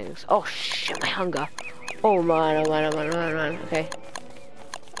few things. Oh shit, my hunger. Oh man, oh man, oh man, oh man, oh man. Okay.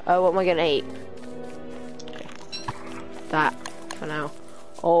 Oh, what am I gonna eat? Okay. That, for now.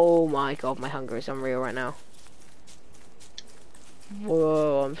 Oh my god, my hunger is unreal right now.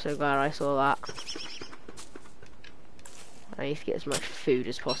 Whoa, I'm so glad I saw that. I need to get as much food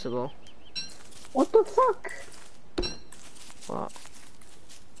as possible. What the fuck? What?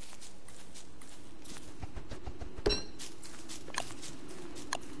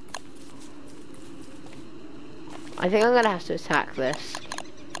 I think I'm gonna have to attack this.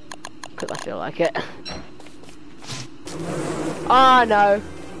 Because I feel like it. Ah, no.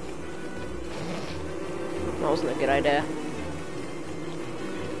 That wasn't a good idea.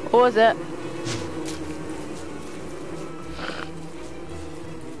 Or was it?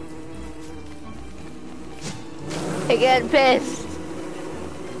 I'm getting pissed.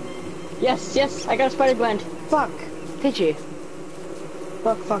 Yes, yes, I got a spider gland. Fuck. Did you?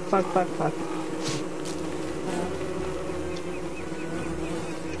 Fuck, fuck, fuck, fuck, fuck.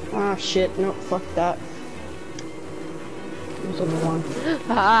 Ah, shit, no, fuck that. There's only one.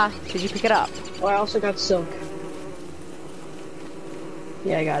 Ah, did you pick it up? Oh, I also got silk.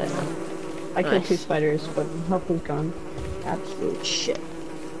 Yeah, I got it. I killed 2 spiders, but health is gone. Absolute shit.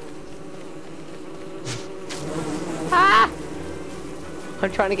 Ah!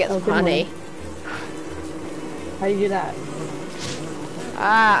 I'm trying to get some honey. How do you do that?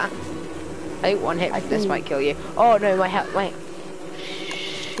 Ah! I think one hit from this might kill you. Oh no, my health, wait.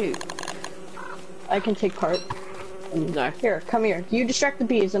 Shoot. I can take part. No. Here, come here. You distract the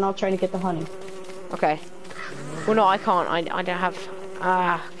bees and I'll try to get the honey. Okay. Well no, I can't. I don't have...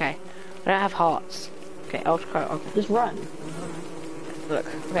 Ah, okay. I don't have hearts. Okay, I'll try. Okay. Just run. Look.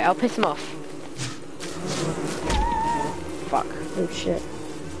 Okay, I'll piss him off. Fuck. Oh shit.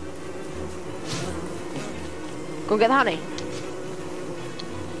 Go get the honey.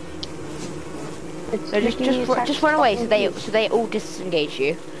 It's No, just run away so they all disengage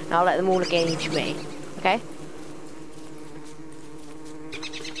you. And I'll let them all engage me. Okay?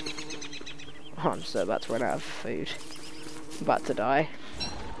 Oh, I'm so about to run out of food. I'm about to die.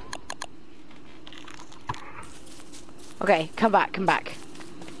 Okay, come back, come back.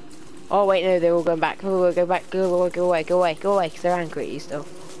 Oh wait, no, they're all going back. Oh, go back, go away, go away, go away, go away, because they're angry at you still.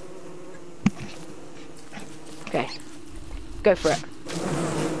 Okay. Go for it.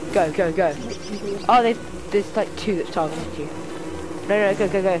 Go, go, go. Oh, there's like 2 that targeted you. No, no, go,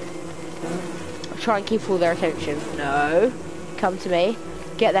 go, go. I'll try and keep all their attention. No. Come to me.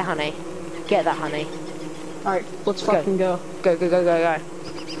 Get their honey. Get that honey. Alright, let's fucking go. Go, go, go, go, go.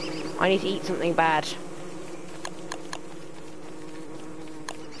 I need to eat something bad.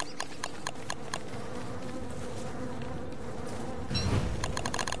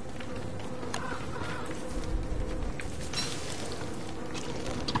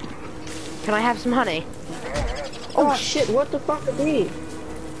 Can I have some honey? Oh shit, what the fuck are these?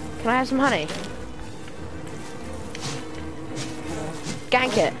 Can I have some honey?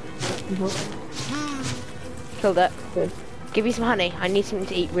 Gank it. Killed it. Good. Give me some honey. I need something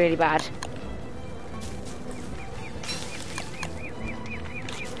to eat really bad.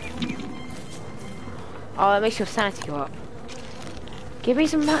 Oh, that makes your sanity go up. Give me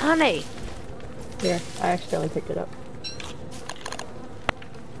some honey. Here, I accidentally picked it up.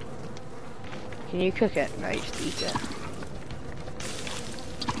 Can you cook it? No, you just eat it.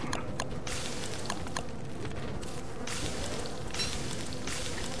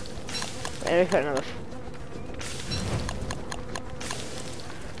 Let me put another.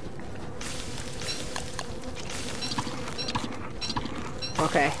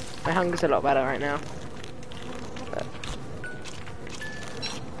 Okay, my hunger's a lot better right now. But...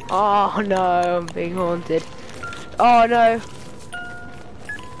 Oh no, I'm being haunted. Oh no.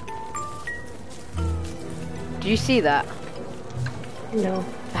 Do you see that? No.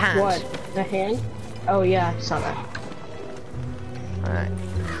 The hand. What? The hand? Oh yeah, I saw that. Alright.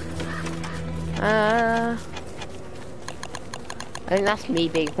 I think that's me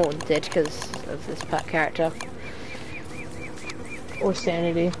being haunted because of this pet character. Or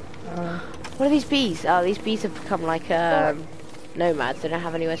sanity. What are these bees? Oh, these bees have become like nomads. They don't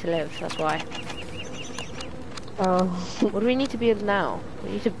have anywhere to live. That's why. Oh. What do we need to build now?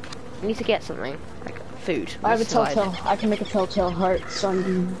 We need to get something like food. I have a telltale. I can make a telltale heart, so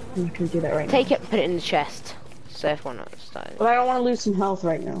I'm gonna do that right now. Take it and put it in the chest. safe one at the start. But I don't want to lose some health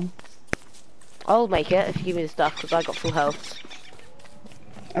right now. I'll make it if you give me the stuff, because I got full health.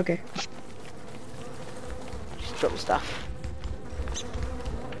 Okay. Just drop the stuff.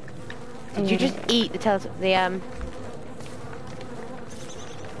 Did you just eat the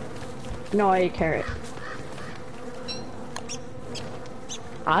No, I ate carrot.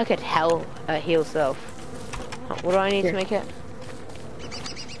 I could heal self. What do I need to make it?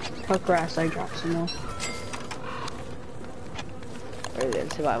 Cut grass, I dropped some more.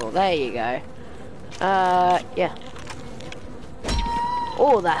 Brilliant survival. There you go. Yeah.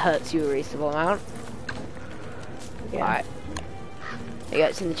 Oh, that hurts you a reasonable amount. Yeah. Alright. There you go,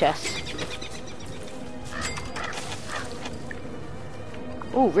 it's in the chest.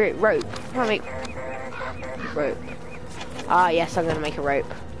 Oh, rope. How do I make rope? Ah, yes, I'm gonna make a rope.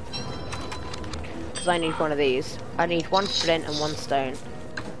 Because I need one of these. I need one flint and one stone.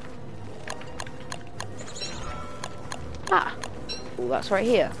 Ah. Oh, that's right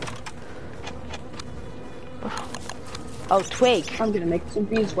here. Oh, twig. I'm gonna make some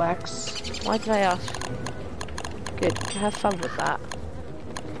beeswax. Why did I ask? Good. Have fun with that.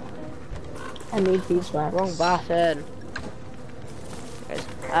 I made beeswax. Wrong button.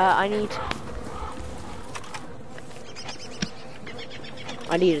 I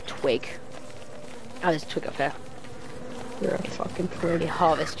need a twig. Oh, there's a twig up there. You're a fucking twig. You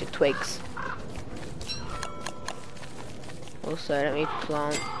harvest your twigs. Also, let me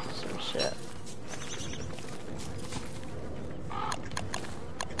plant some shit.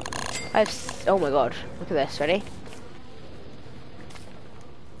 Oh my god, look at this, ready?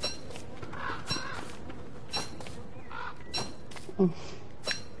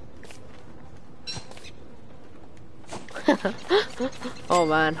 Oh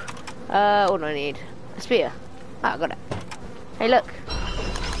man. What do I need? A spear. Ah, I got it. Hey look.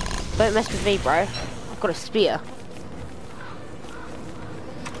 Don't mess with me, bro. I've got a spear.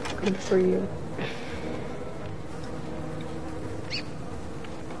 Good for you.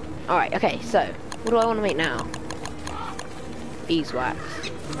 Alright, okay, so, what do I want to make now? Beeswax.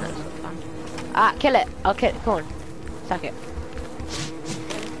 That's not fun. Ah, kill it! I'll kill it, come on. Sack it.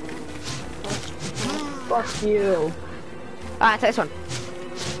 Fuck you. Ah, take this one.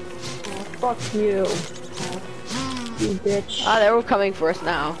 Fuck you. You bitch. Ah, they're all coming for us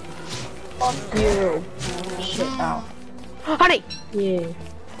now. Fuck you. Shit, ow. Honey! Yeah.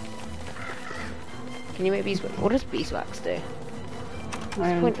 Can you make beeswax? What does beeswax do?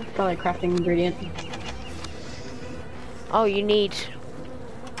 Probably a crafting ingredient. Oh, you need...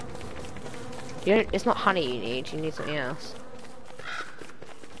 It's not honey you need something else.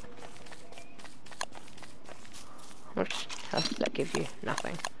 How much health does that give you?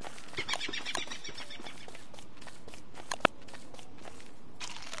 Nothing.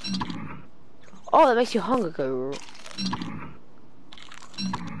 Oh, that makes your hunger go...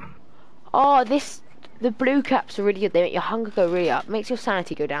 Oh, the blue caps are really good. They make your hunger go really up. Makes your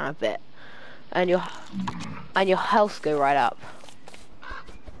sanity go down a bit. And your health go right up.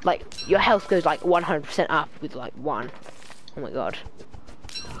 Like, your health goes like 100% up with like 1. Oh my god.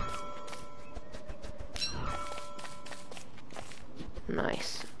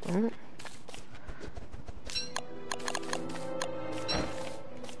 Nice. Oh.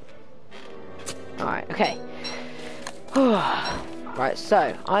 Alright, okay. Right,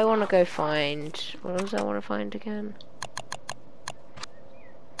 so, I want to go find... What else I want to find again?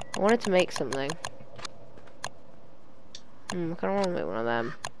 I wanted to make something. I kind of want to make one of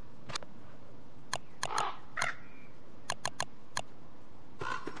them.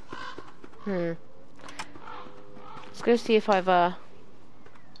 Let's go see if I've,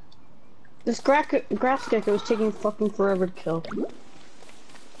 This grass gecko is taking fucking forever to kill.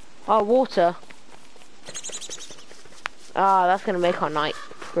 Oh, water. Ah, that's gonna make our night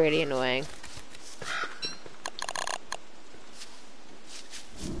pretty annoying.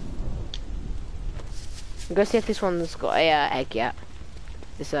 Go see if this one's got a egg yet.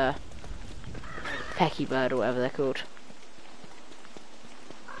 This pecky bird or whatever they're called.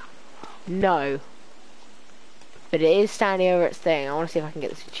 No. But it is standing over its thing. I want to see if I can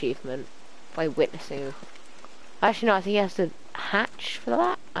get this achievement by witnessing. Actually, no, I think he has to hatch for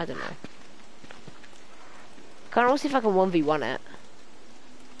that. I don't know. Can I also see if I can 1v1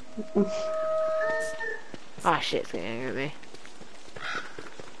 it? Ah, shit, it's getting angry at me.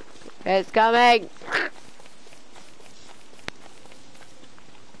 It's coming!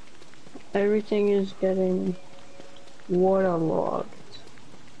 Everything is getting waterlogged.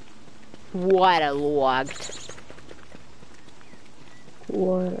 Waterlogged.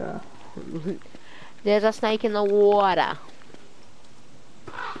 Water. There's a snake in the water.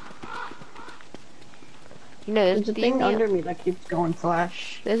 You know, There's a thing under me that keeps going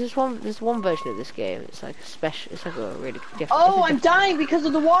flash. There's one version of this game. It's like a special. It's like a really different. Oh, I'm dying because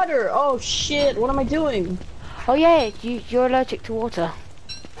of the water. Oh shit! What am I doing? Oh yeah, you're allergic to water.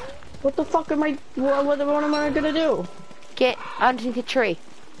 What the fuck am I? What am I gonna do? Get underneath a tree.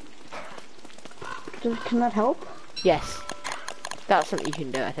 Can that help? Yes, that's something you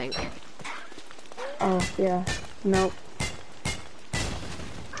can do. I think. Oh yeah. Nope.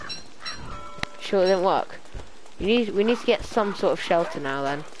 Sure, it didn't work. We need to get some sort of shelter now.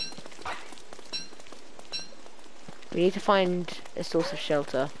 Then we need to find a source of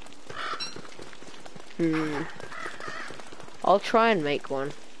shelter. I'll try and make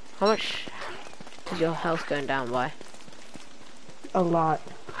one. How much is your health going down by? A lot.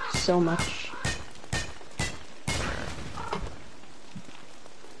 So much.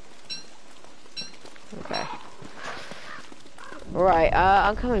 Okay. Right,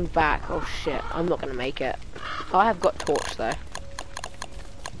 I'm coming back. Oh shit, I'm not gonna make it. I have got torch though.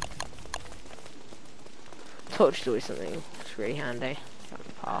 Torch is always something that's really handy. Found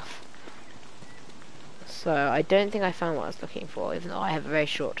the path. So I don't think I found what I was looking for, even though I have a very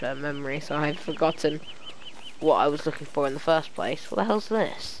short-term memory, so I've forgotten what I was looking for in the first place. What the hell's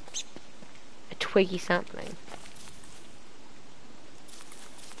this? A twiggy sapling.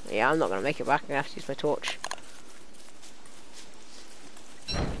 Yeah, I'm not gonna make it back. I'm gonna have to use my torch.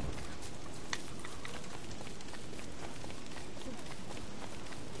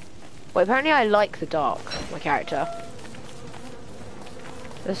 Well, apparently I like the dark, my character.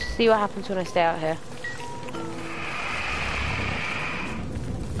 Let's see what happens when I stay out here.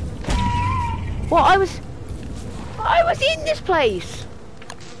 What? I was in this place!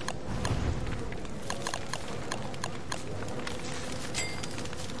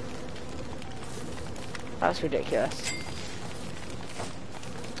 That's ridiculous.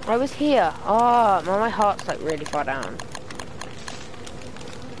 I was here. Oh, my heart's like really far down.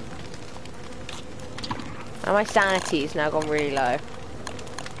 And my sanity's now gone really low.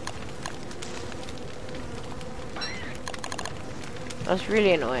 That's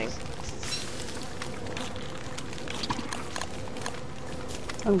really annoying.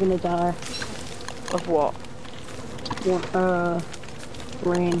 I'm gonna die. Of what?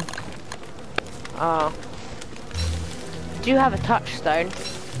 Rain. Oh. Do you have a touchstone?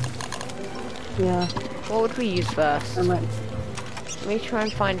 Yeah. What would we use first? I might. Let me try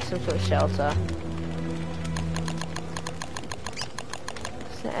and find some sort of shelter.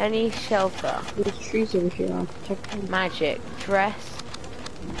 Is there any shelter? There's trees over here. I'll protect them. Magic. Dress.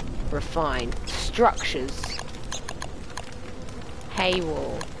 Refine. Structures. Hay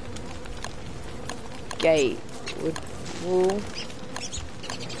wall. Gate. Wood. Wall.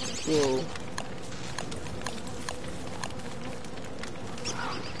 Wall.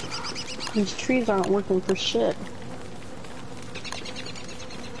 These trees aren't working for shit.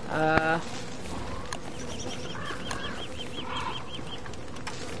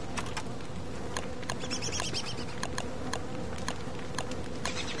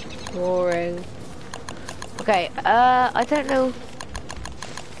 Boring. Okay, I don't know.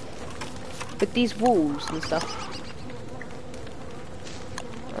 With these walls and stuff.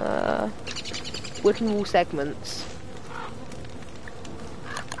 Wooden wall segments.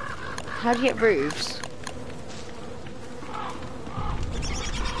 How do you get roofs?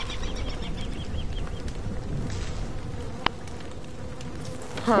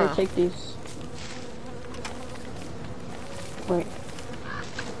 Huh. Here, take these. Wait.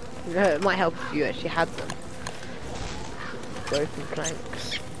 No, it might help if you actually had them. Broken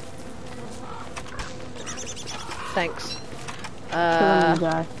planks. Thanks. I'm gonna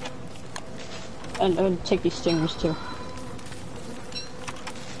die. And take these stingers too.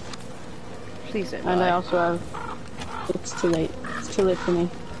 Please don't And die. I also have... It's too late. It's too late for me.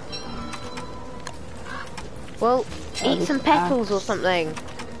 Well, eat this some petals or something.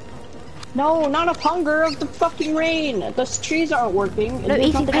 No, not of hunger, of the fucking rain! The trees aren't working. No, There's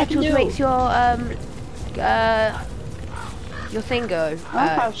eating nothing I can petals do. makes your thing go. I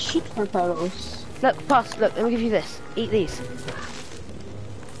don't have shit for petals. Look, pass, look, let me give you this. Eat these.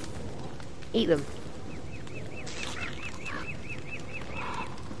 Eat them.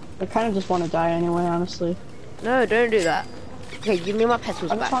 I kind of just want to die anyway, honestly. No, don't do that. Okay, give me my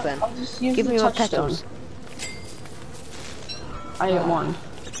petals back then. I'll just use Give the me my touchstone. petals. I get one.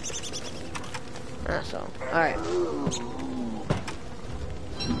 That's all. Alright.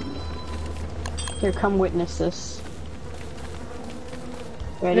 Here, come witness this.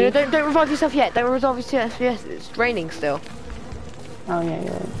 Ready? No, don't revive yourself yet. Don't revive yourself yet. It's raining still. Oh yeah,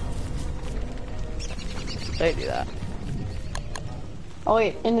 you're right. Don't do that. Oh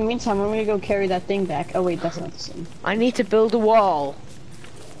wait, in the meantime, I'm gonna go carry that thing back. Oh wait, that's not the same. I need to build a wall.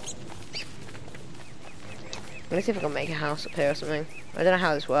 Let's see if I can make a house up here or something. I don't know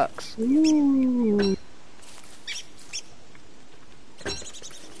how this works. Ooh.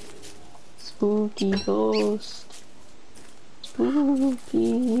 Spooky ghost.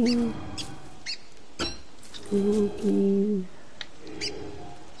 Spooky. Spooky.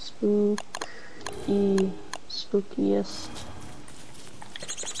 Spooky. Spookiest.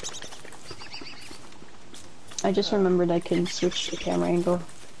 I just remembered I can switch the camera angle.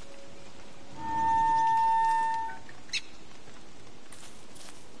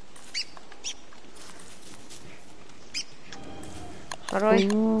 How do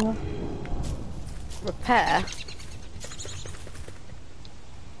I repair?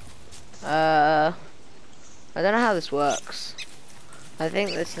 I don't know how this works. I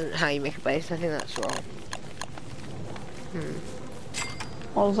think this isn't how you make a base. I think that's wrong.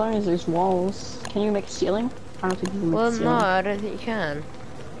 Well, as long as there's walls. Can you make a ceiling? I don't think you can make Well, a no, ceiling. I don't think you can.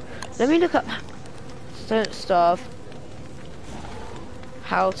 Let me look up. Don't starve.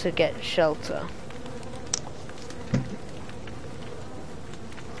 How to get shelter.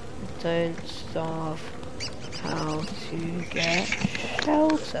 Don't starve. How to get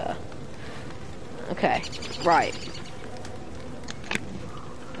shelter. Okay, right.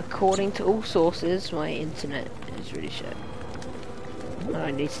 According to all sources, my internet is really shit. And I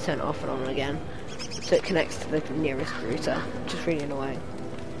need to turn it off and on again. So it connects to the nearest router, which is really annoying.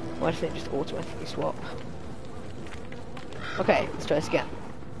 Why doesn't it just automatically swap? Okay, let's try this again.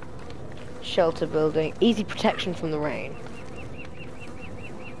 Shelter building. Easy protection from the rain.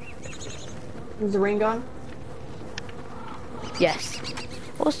 Is the rain gone? Yes.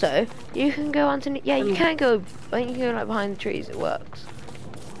 Also, you can go underneath. Yeah, you can go. I think you can go like behind the trees. It works.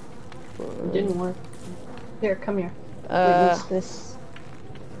 It didn't work. Here, come here. Wait, what's this?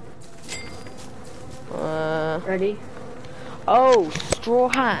 Ready? Oh, straw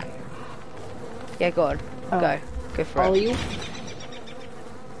hat. Yeah, go on. Oh. Go for Follow it. you?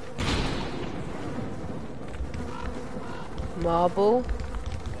 Marble.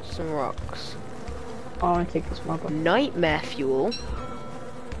 Some rocks. Oh, I want to take this marble. Nightmare fuel.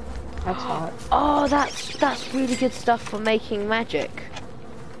 That's hot. Oh, that's really good stuff for making magic.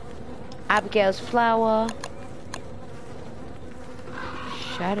 Abigail's flower.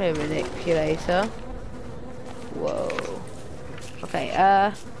 Shadow manipulator. Whoa.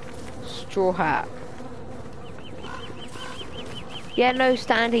 Okay, straw hat. Yeah, no,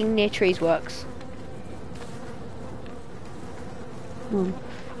 standing near trees works.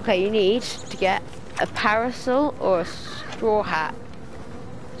 Okay, you need to get a parasol or a straw hat.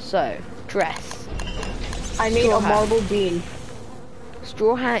 So, dress. I made Straw a hat. marble bean.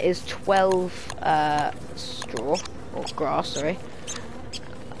 Straw hat is 12 straw or grass, sorry.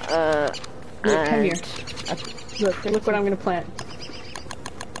 Look, come here. Look what I'm gonna plant.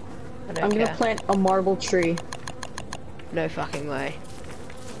 I don't I'm care. gonna plant a marble tree. No fucking way.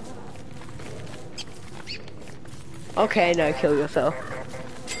 Okay, no, kill yourself.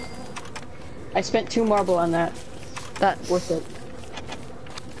 I spent 2 marble on that. That's Worth it.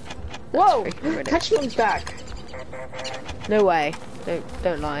 Whoa! freaking ridiculous. Touchstone's back. No way.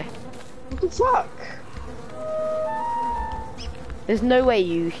 Don't lie. What the fuck? There's no way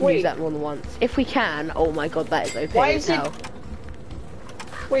you can Wait. use that more than once. If we can, oh my god, that is OP Why as is it- hell.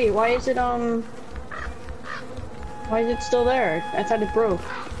 Wait, why is it still there? I thought it broke.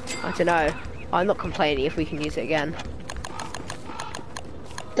 I don't know. I'm not complaining if we can use it again.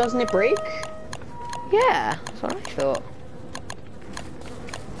 Doesn't it break? Yeah, that's what I thought.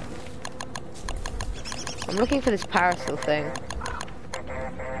 I'm looking for this parasol thing.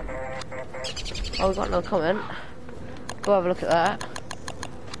 Oh, we got another comment. Go have a look at that.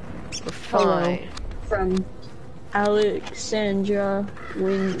 We're Hello. fine. From Alexandra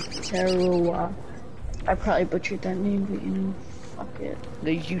Winterowa. I probably butchered that name, but you know, fuck it.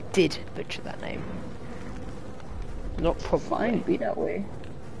 No, you did butcher that name. Not probably. Fine, be that way.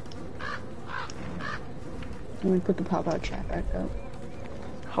 Let me put the pop-out chat back up.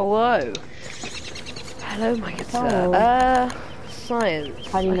 Hello. Hello, my good Hello. sir. Science.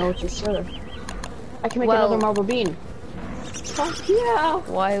 How do you know it's your sir? I can make Well- another marble bean. Fuck yeah!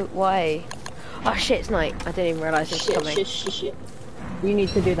 Why? Oh shit, it's night. I didn't even realise it was coming. Shit. You need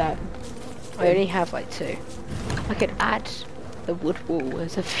to do that. I only have like 2. I could add the wood wool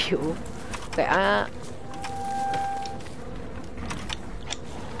as a fuel. Okay,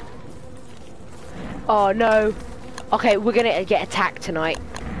 oh no. Okay, we're gonna get attacked tonight.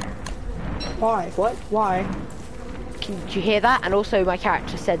 Why? What? Why? Did you hear that? And also my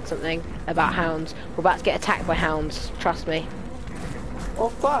character said something about hounds. We're about to get attacked by hounds, trust me. Oh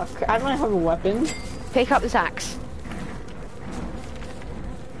fuck, I don't have a weapon. Pick up this axe.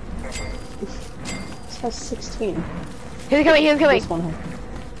 This has 16. Here they coming, here they coming. This one has.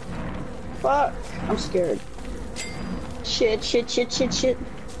 Fuck, I'm scared. Shit, shit, shit, shit, shit.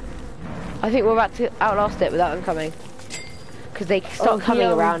 I think we're about to outlast it without them coming. Because they start coming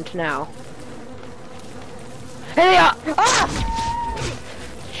around now. Here they are! Ah!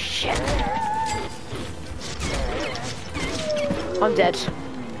 Shit. I'm dead.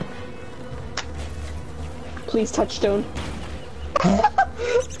 Please touchstone.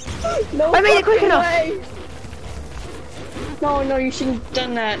 No, I made it quick enough! way. No, no, you shouldn't have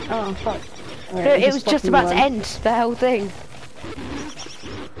done that. Oh, fuck. Right, No, it was just about to end, the whole thing.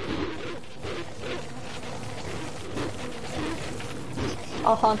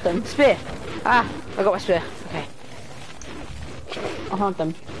 I'll haunt them. Spear! Ah, I got my spear. Okay. I'll haunt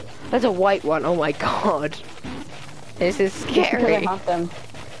them. There's a white one, oh my god. This is Just because I scary. haunt them.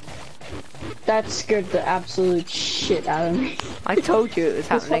 That scared the absolute shit out of me. I told you it was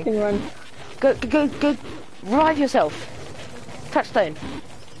Just happening. fucking run. Go, revive yourself. Touchstone.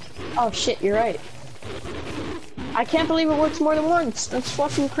 Oh shit, you're right. I can't believe it works more than once. That's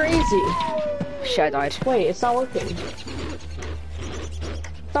fucking crazy. Shit, I died. Wait, it's not working.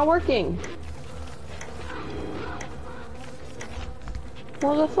 It's not working.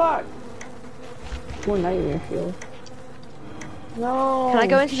 What the fuck? More nightmare fuel. No. Can I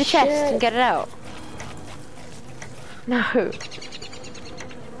go into the chest shit. and get it out? No.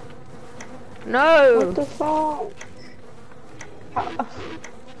 No. What the fuck?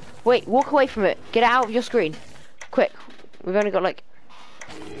 Wait, walk away from it. Get it out of your screen. Quick. We've only got like...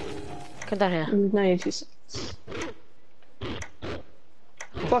 Come down here. 92 seconds.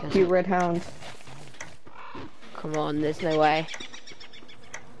 Fuck you, Red Hound. Come on, there's no way.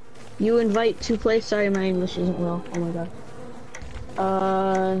 You invite to play. Sorry, my English isn't well. Oh my god.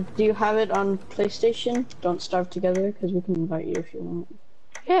 Do you have it on PlayStation? Don't Starve Together, because we can invite you if you want.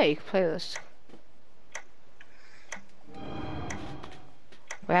 Yeah, you can play this.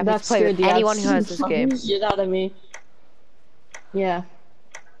 We're happy to play with anyone who has this game. Shit out of me. Yeah.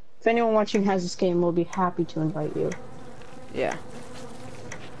 If anyone watching has this game, we'll be happy to invite you. Yeah.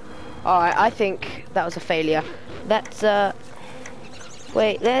 Alright, I think that was a failure. Let's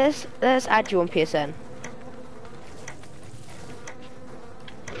wait, let's add you on PSN.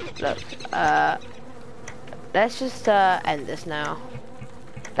 Look, let's just end this now.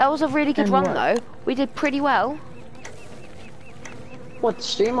 That was a really good run though. We did pretty well. What, the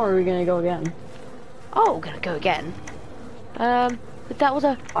stream, or are we gonna go again? Oh, we're gonna go again. But that was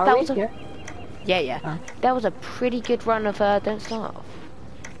a yeah. Oh. That was a pretty good run of Don't Starve.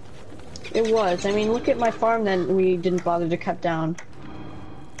 It was. I mean, look at my farm that we didn't bother to cut down.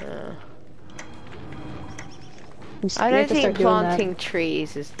 I don't think planting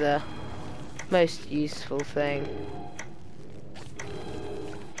trees is the most useful thing.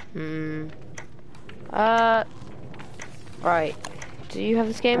 Right. Do you have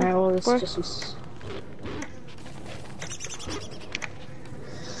this game? Alright, well, it's just...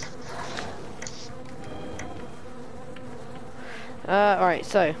 Alright,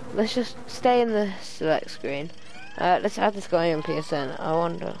 so, let's just stay in the select screen. Let's add this guy on PSN. I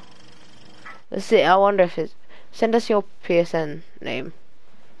wonder... Let's see, I wonder if it's... Send us your PSN name.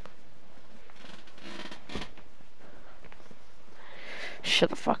 Shut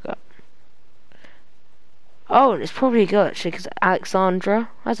the fuck up. Oh, it's probably good actually, because Alexandra.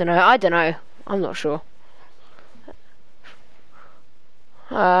 I don't know. I'm not sure.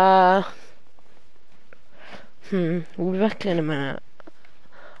 We'll be back in a minute.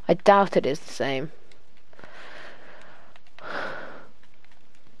 I doubt it is the same.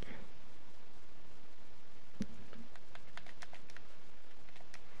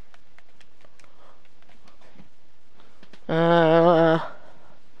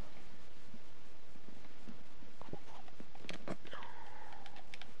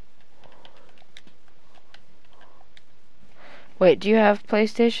 Wait, do you have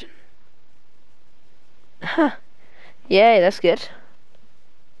PlayStation? Huh. Yay, that's good.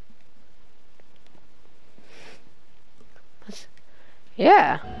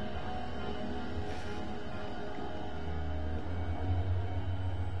 Yeah.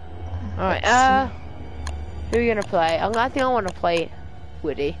 Alright, who are you gonna play? I think I want to play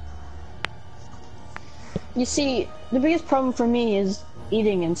Woody. You see, the biggest problem for me is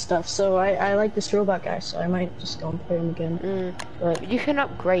eating and stuff, so I like this robot guy, so I might just go and play him again. But you can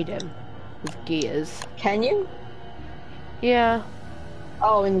upgrade him with gears. Can you? Yeah.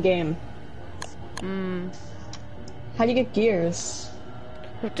 Oh, in game. How do you get gears?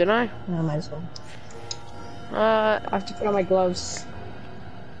 I don't know. I might as well. I have to put on my gloves.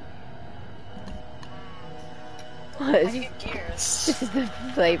 I need gears. This is the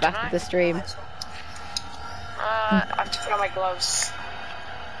playback of the stream. I have to put on my gloves.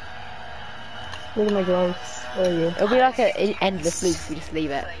 Look at my gloves. Where are you? It'll be like an endless loop if we just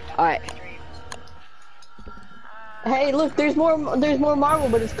leave it. Alright. Hey, look, there's more marble,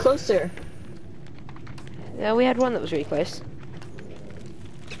 but it's closer. Yeah, we had one that was really close.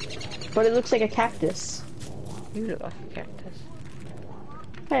 But it looks like a cactus. You look like a cactus.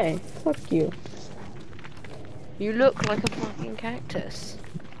 Hey, fuck you. You look like a fucking cactus.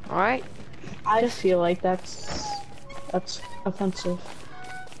 Alright? I just feel like that's offensive.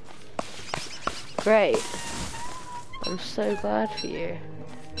 Great. I'm so glad for you.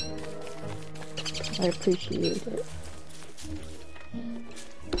 I appreciate it.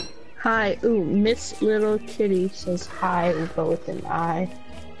 Hi, ooh, Miss Little Kitty says hi, but with an I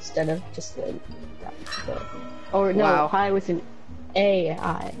instead of just the or no, Wow. hi with an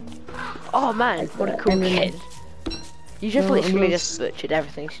AI. Oh man, what a cool And then- kid. You just No, literally I'm just butchered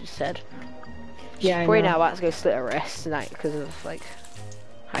everything she said. Yeah, I Probably know. now about to go slit her wrist tonight because of like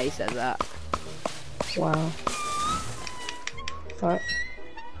how you said that. Wow. What?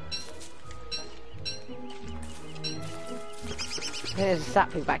 There's a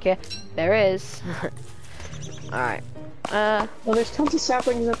sapling back here. There is. Alright. Well, there's tons of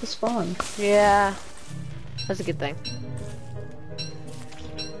saplings at the spawn. Yeah. That's a good thing.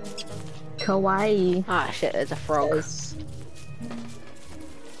 Kawaii. Ah shit, there's a frog. Says,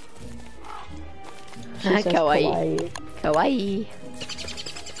 she says Kawaii. Kawaii.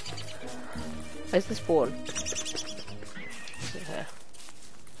 Where's the spawn? Here.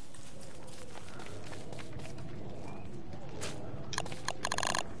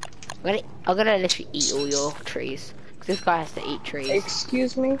 I'm gonna literally eat all your trees. Cause this guy has to eat trees.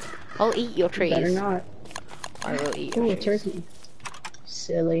 Excuse me? I'll eat your trees. Better not. I will eat Ooh, your a trees. turkey.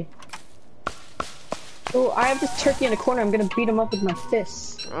 Silly. Oh, I have this turkey in a corner. I'm gonna beat him up with my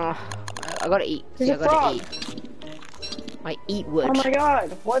fists. Oh, I gotta eat. There's See, a I gotta frog. eat. I eat wood. Oh my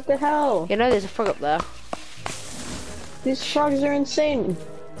god, what the hell? You know there's a frog up there. These frogs are insane.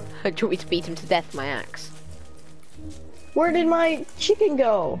 Do you want me to beat him to death with my axe? Where did my chicken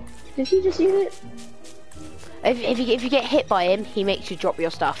go? Did he just eat it? If you get hit by him, he makes you drop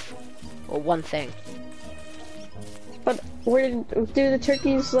your stuff. Or one thing. But where do the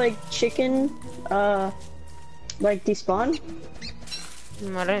turkeys like chicken, like despawn?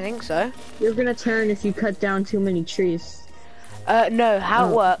 I don't think so. You're gonna turn if you cut down too many trees. No, how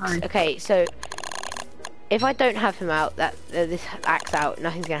it Oh, works, fine. okay, so if I don't have him out, this axe out,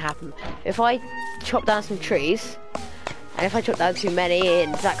 nothing's gonna happen. If I chop down some trees, and if I chop down too many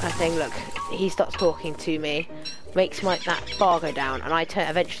and that kind of thing, look, he stops talking to me, makes that bar go down, and I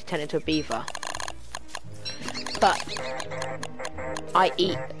eventually turn into a beaver. But I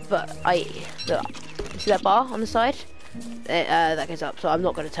look, you see that bar on the side? That goes up, so I'm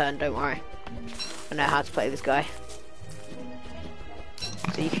not gonna turn, don't worry. I know how to play this guy.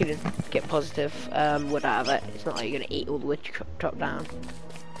 So you can get positive wood out of it. It's not like you're gonna eat all the wood you chop down.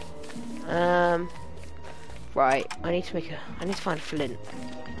 Right, I need to find flint.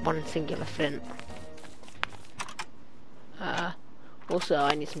 One singular flint. Also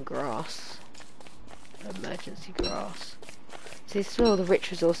I need some grass. Emergency grass. See, this is where all the rich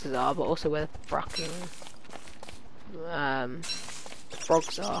resources are, but also where the fucking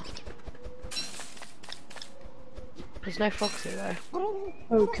frogs are. There's no frogs here though.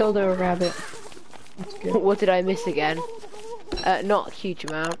 Oh, killed a rabbit. That's good. What did I miss again? Not a huge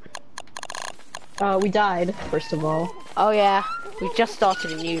amount. We died, first of all. Oh yeah, we just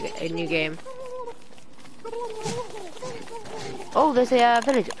started a new game. Oh, there's a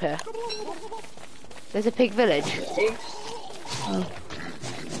village up here. There's a pig village. Pigs? Oh.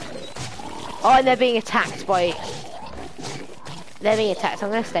 Oh, and they're being attacked by... They're being attacked, so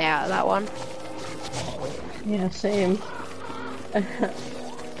I'm gonna stay out of that one. Yeah, same.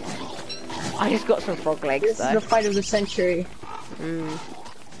 I just got some frog legs This is though. the fight of the century.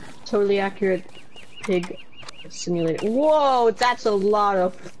 Totally accurate pig simulator. Whoa, that's a lot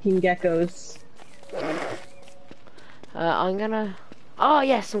of fucking geckos. I'm gonna... Oh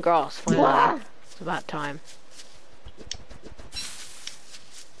yes, some grass, finally. Wah! It's about time.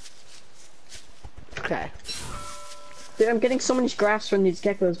 Okay. Dude, I'm getting so much grass from these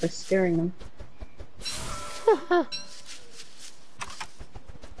geckos by scaring them.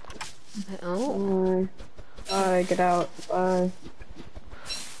 Oh. Bye, get out. Bye.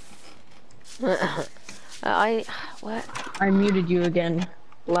 What? I muted you again.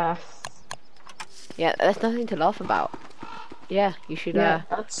 Laugh. Yeah, there's nothing to laugh about. Yeah, you should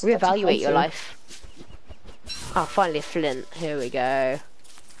that's reevaluate your offensive. life. Oh, finally a flint. Here we go.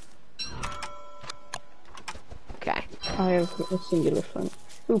 Okay. I have a singular flint.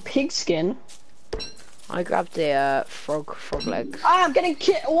 Ooh, pigskin. I grabbed the frog legs. Ah, I'm getting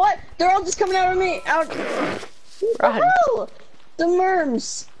what? They're all just coming out of me. Out. What Run. the hell? The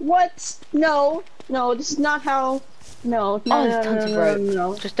merms. What? No, no, this is not how. No, no, Oh, no, there's tons of no, rope.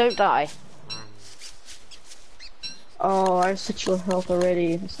 no. Just don't die. Oh, I have such low health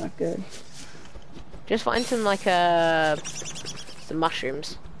already. That's not good. Just find some like some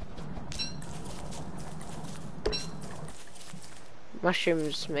mushrooms.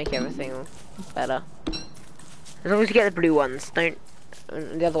 Mushrooms make everything better. As long as you get the blue ones, don't.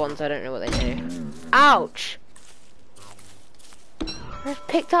 The other ones, I don't know what they do. Ouch! I just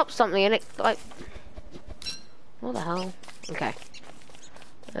picked up something and it like. What the hell? Okay.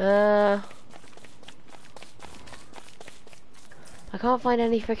 I can't find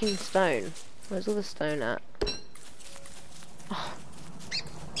any freaking stone. Where's all the stone at? Oh.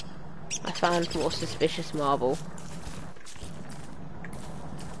 I found more suspicious marble.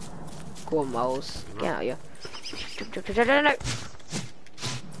 Go on, moles. Get out of here. No.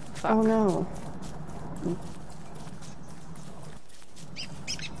 Fuck. Oh no.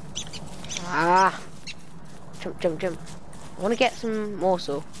 Ah. Jump. I want to get some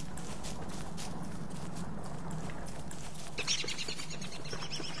morsel.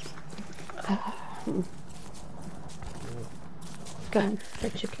 Go.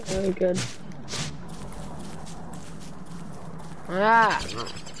 Particularly good. Ah.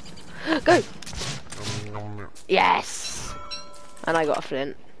 Go. Yes. And I got a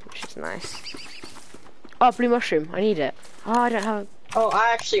flint, which is nice. Oh, blue mushroom. I need it. Oh, I don't have. Oh,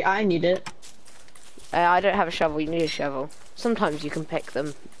 I need it. I don't have a shovel. You need a shovel. Sometimes you can pick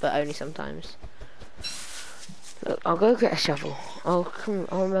them, but only sometimes. Look, I'll go get a shovel. I'll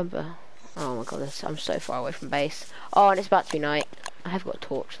remember. Oh my god, I'm so far away from base. Oh, and it's about to be night. I have got a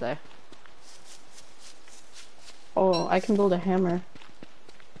torch though. Oh, I can build a hammer.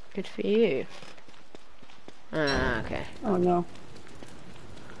 Good for you. Ah, okay. Oh no.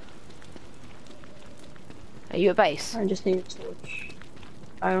 Are you at base? I just need a torch.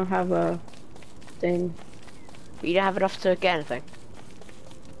 I don't have a thing. But you don't have enough to get anything.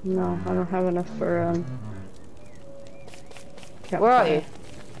 No, I don't have enough for Where are you?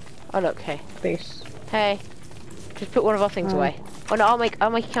 Oh look, hey. Base. Hey. Just put one of our things away. Oh no, I'll make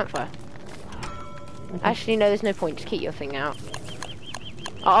a campfire. Okay. Actually no, there's no point, just keep your thing out.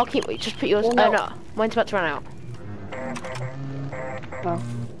 Oh, I'll keep just put yours. Well, no. Oh no. Mine's about to run out. Oh.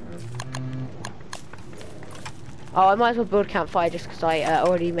 Oh, I might as well build a campfire just because I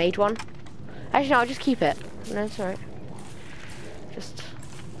already made one. Actually, no, I'll just keep it. No, it's alright. Just...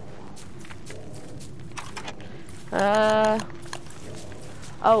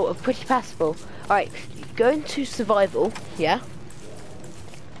 Oh, pretty passable. Alright, go into survival, yeah?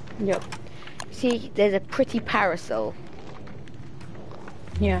 Yep. See, there's a pretty parasol.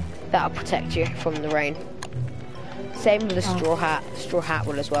 Yeah. That'll protect you from the rain. Same with the straw hat. Straw hat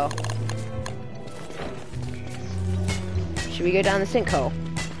will as well. Should we go down the sinkhole?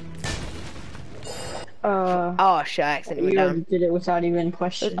 Oh shit, I accidentally You went down. did it without even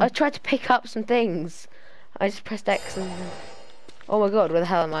question. I tried to pick up some things. I just pressed X and... Oh my god, where the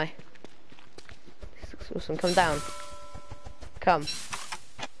hell am I? This looks awesome. Come down. Come.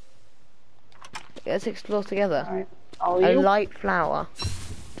 Let's explore together. Alright. A light flower.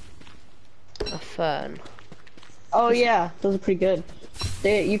 A fern. Oh yeah, those are pretty good.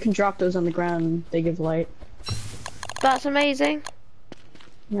 You can drop those on the ground and they give light. That's amazing.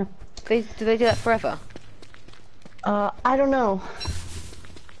 Yeah. Do they do that forever? I don't know.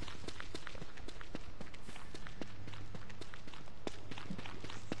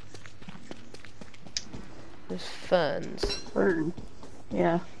 There's ferns. Fern.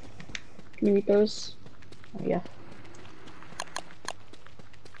 Yeah. Can you eat those? Oh yeah.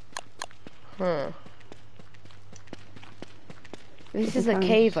 Huh. This is a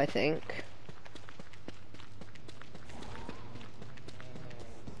cave, I think.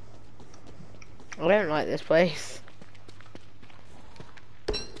 I don't like this place.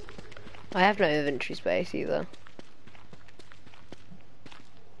 I have no inventory space either.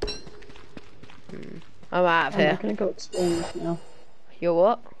 I'm out of I'm here. not gonna go exploring now. You're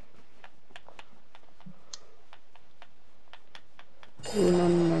what? Ooh,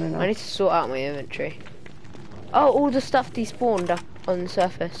 no. I need to sort out my inventory. Oh, all the stuff despawned up on the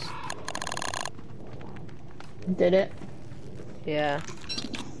surface. Did it? Yeah.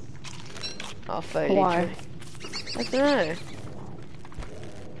 Oh, foliage. Why? I don't know.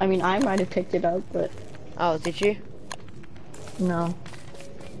 I mean, I might have picked it up, but Oh, did you? no.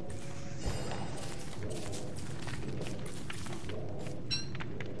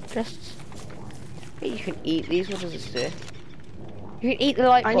 Just... Hey, you can eat these. What does this do? You can eat the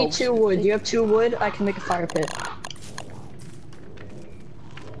light bulbs. I need 2 wood. You have 2 wood? I can make a fire pit.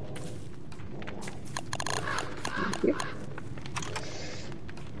 Here.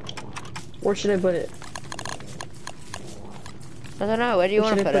 Where should I put it? I don't know. Where do you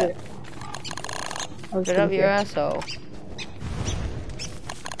want to put it? Put it up your asshole.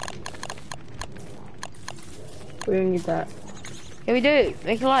 We don't need that. Yeah, we do.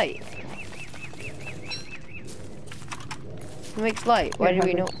 Make a light. It makes light. Why do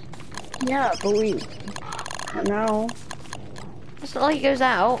we not? Yeah, but we... Not now. It's not like it goes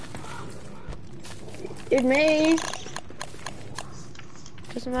out. It may.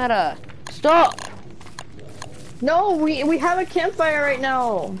 Doesn't matter. Stop! No, we have a campfire right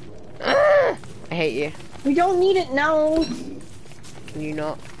now. I hate you. We don't need it now. Can you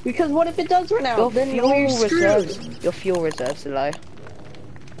not? Because what if it does run out? Your Then fuel we're screwed. reserves. Your fuel reserves are low.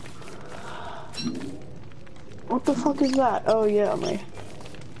 What the fuck is that? Oh yeah, my.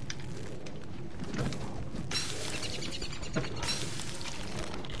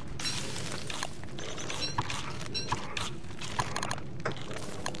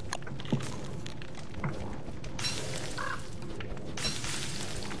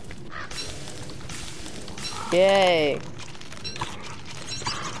 Yay!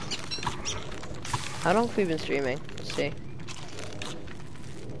 How long have we been streaming? Let's see.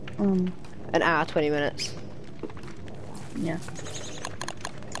 An hour, 20 minutes. Yeah.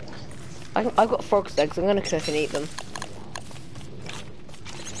 I've got frog's eggs. I'm gonna cook and eat them.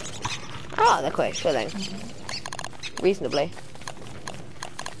 Ah, they're quite filling. Reasonably.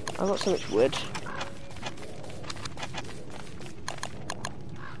 I've got so much wood.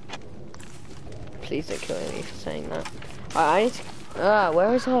 Please don't kill me for saying that. I need to...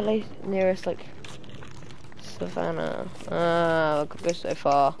 where is our nearest, like... savannah? I could go so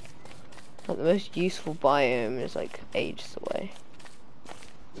far. Like, the most useful biome is, like, ages away.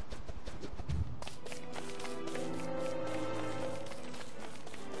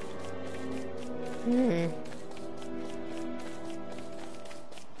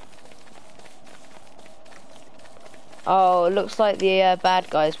 Oh, it looks like the bad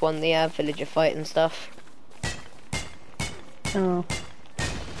guys won the villager fight and stuff. Oh.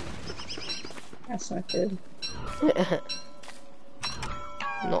 That's not good.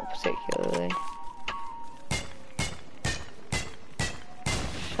 Not particularly.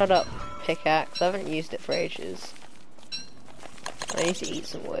 Shut up, pickaxe. I haven't used it for ages. I need to eat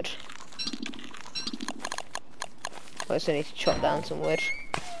some wood. I also need to chop down some wood.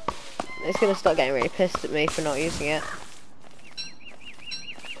 It's gonna start getting really pissed at me for not using it.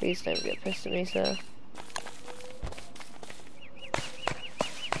 Please don't get pissed at me, sir.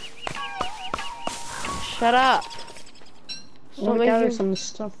 Shut up! Stop gather some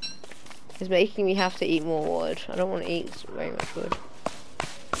stuff. It's making me have to eat more wood. I don't want to eat very much wood.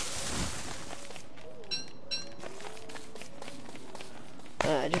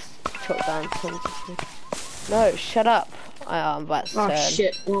 Just chop down tons of food. No, shut up! I'm about to turn. Oh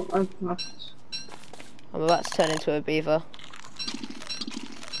shit! Well, I'm about to turn into a beaver.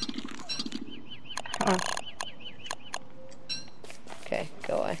 Okay,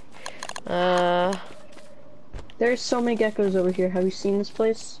 go away. There's so many geckos over here. Have you seen this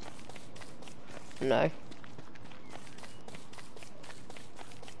place? No.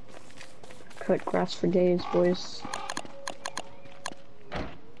 Cut grass for days, boys.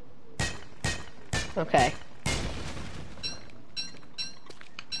 Okay.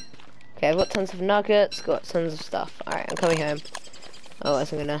 Okay, I've got tons of nuggets, got tons of stuff. Alright, I'm coming home.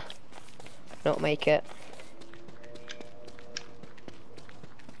 Otherwise I'm gonna not make it.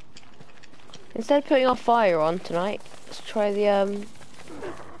 Instead of putting our fire on tonight, let's try the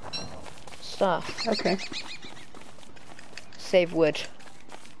stuff. Okay. Save wood.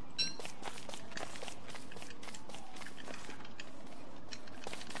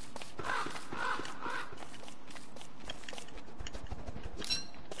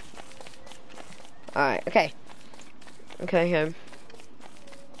 Alright, okay. I'm coming home.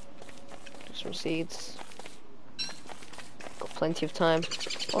 Get some seeds. Got plenty of time.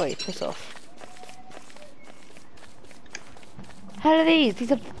 Oh, you piss off. How are these?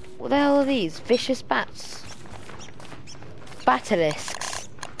 These are... What the hell are these? Vicious bats. Basilisks.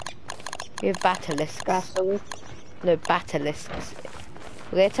 We have basilisks. No, basilisks.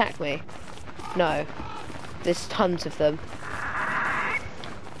 Will they attack me? No. There's tons of them.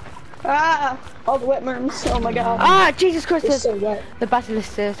 Ah! All the wet worms. Oh my god. Ah, Jesus Christ! It's so wet. The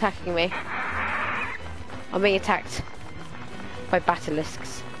basilisks are attacking me. I'm being attacked by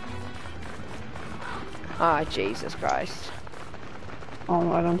basilisks. Ah, Jesus Christ. Oh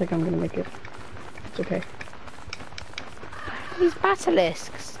no, I don't think I'm gonna make it. It's okay. These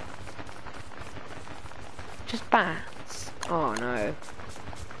basilisks. Just bats. Oh no.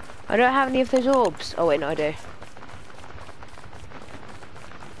 I don't have any of those orbs. Oh wait, no I do.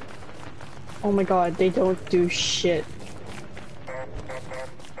 Oh my god, they don't do shit.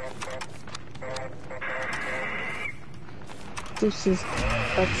 That's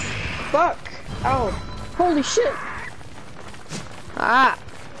fuck! Ow! Holy shit! Ah!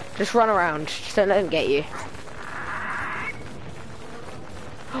 Just run around. Just don't let them get you.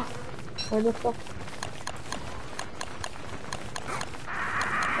 Where the fuck?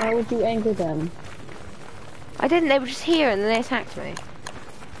 Why would you anger them? I didn't, they were just here and then they attacked me.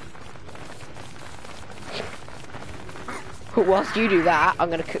 But whilst you do that, I'm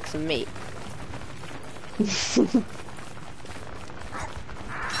gonna cook some meat.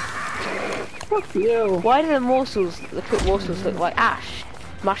 Fuck you! Why do the cooked morsels look like ash?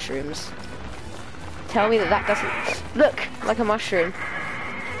 Mushrooms. Tell me that doesn't look like a mushroom.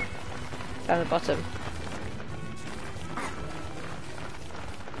 Down the bottom.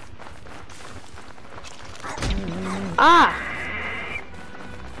 Ah!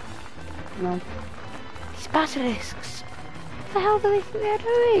 No. These basilisks. What the hell do they think they're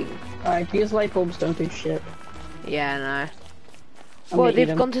doing? Alright, these light bulbs don't do shit. Yeah, no. I'm Well, gonna eat they've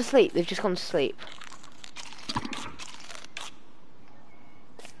 'em. gone to sleep. They've just gone to sleep.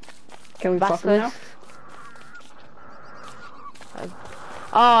 Can we fuck them now? Basilisks.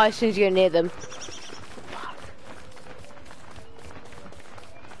 Oh, as soon as you go near them.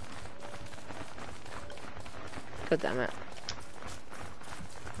 God damn it.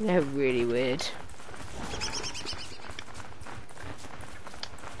 They're really weird.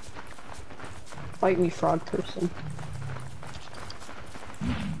 Fight me, frog person.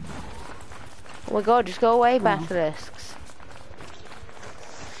 Oh my god, just go away, basilisks.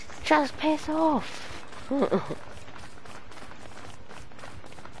 Just piss off.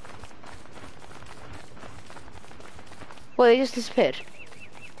 Well, they just disappeared.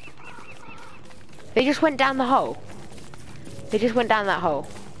 They just went down the hole. They just went down that hole.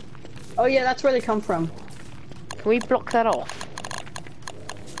 Oh yeah, that's where they come from. Can we block that off?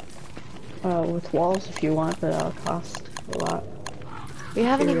 With walls if you want, but that'll cost a lot. We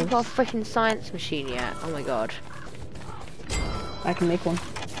haven't even Serious? got a freaking science machine yet. Oh my god. I can make one.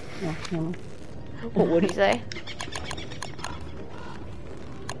 No, never mind. What would he say?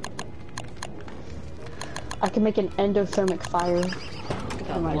 I can make an endothermic fire.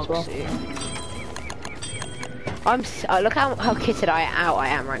 I might as well. Look how kitted out I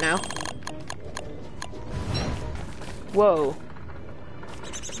am right now. Whoa.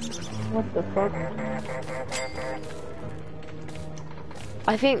 What the fuck?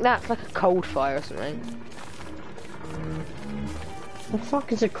 I think that's like a cold fire or something. The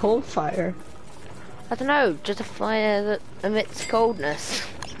fuck is a cold fire? I don't know, just a fire that emits coldness.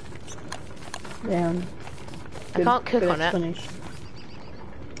 Damn. I can't cook on it.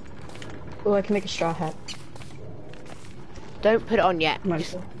 Oh, I can make a straw hat. Don't put it on yet. Might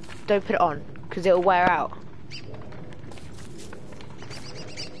Just as well. don't put it on, because it'll wear out.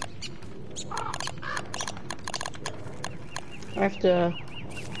 I have to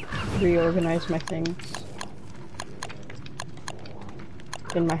reorganize my things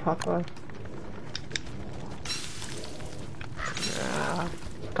in my hotbar.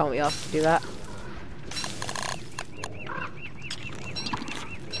 Can't be asked to do that.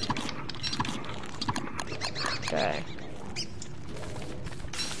 Okay.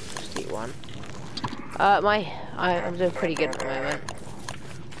 Just eat one. I'm doing pretty good at the moment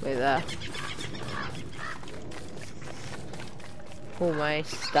with all my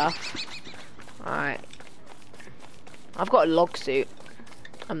stuff. Alright. I've got a log suit.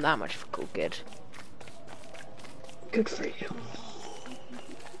 I'm that much good. Good for you.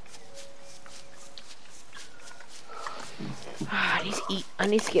 I need to eat. I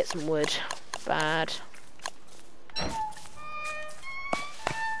need to get some wood. Bad.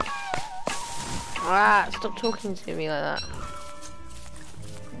 Ah, stop talking to me like that.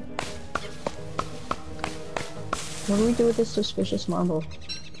 What do we do with this suspicious marble?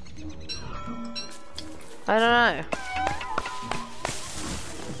 I don't know.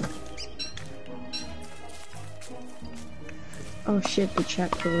 Oh shit, the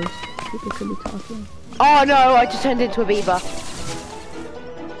chat closed. People could be talking. Oh no, I just turned into a beaver.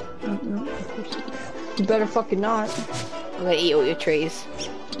 Oh, no, of course. You better fucking not. I'm gonna eat all your trees.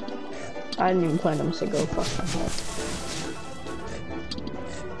 I didn't even plant them, so go fuck myself.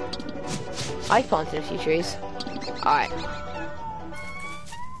 I planted a few trees. Alright.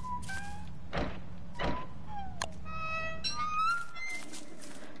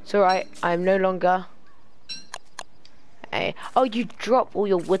 It's alright, I'm no longer... Oh, you drop all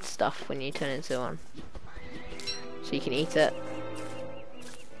your wood stuff when you turn into one. So you can eat it.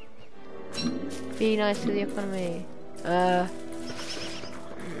 Be nice to the economy.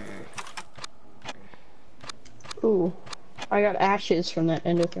 Ooh. I got ashes from that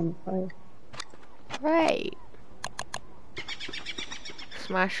endothermic fire. Great.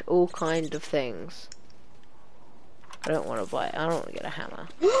 Smash all kind of things. I don't want to buy it. I don't want to get a hammer.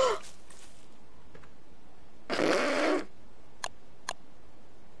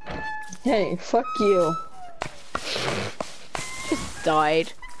 Hey, fuck you. Just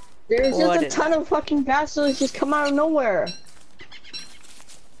died. There's just a ton of fucking basilisks just come out of nowhere.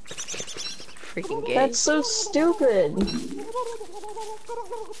 Freaking gay. That's so stupid.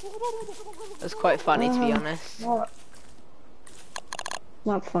 That's quite funny, to be honest.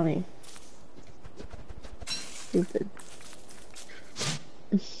 Not funny. Stupid.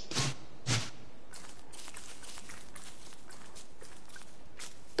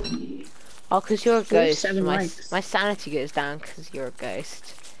 Oh, because you're a ghost. 7 likes. My sanity goes down because you're a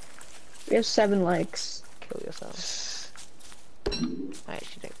ghost. We have 7 likes. Kill yourself. I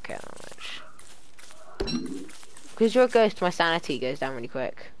actually don't care that much. Because you're a ghost, my sanity goes down really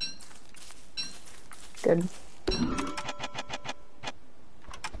quick. Good.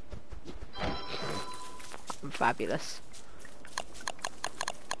 I'm fabulous.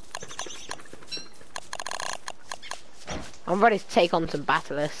 I'm ready to take on some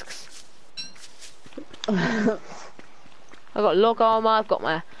basilisks. I've got log armor, I've got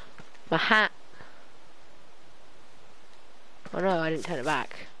my hat. Oh no, I didn't turn it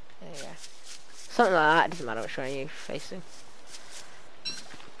back. There you go. Something like that, it doesn't matter which one you're facing.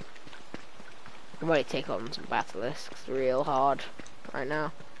 I'm ready to take on some basilisks real hard right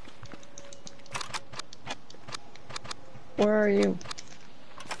now. Where are you?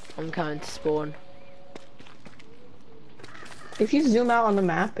 I'm coming to spawn. If you zoom out on the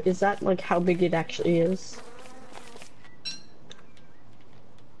map, is that like how big it actually is?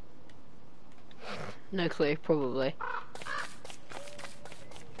 No clue, probably.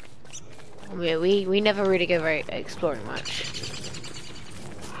 We never really go very exploring much.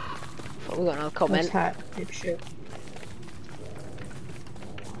 But we got another comment. Hat, shit.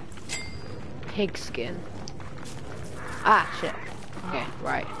 Pigskin. Ah, shit. Okay,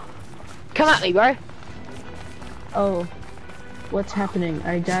 right. Come at me, bro. Oh, what's happening?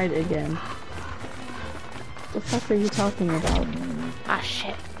 I died again. The fuck are you talking about? Ah,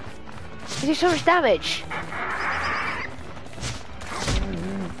 shit. You do so much damage.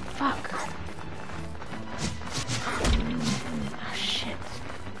 Fuck. Ah, shit.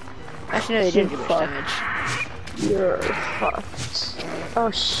 Actually, no, they didn't do much damage. You're fucked.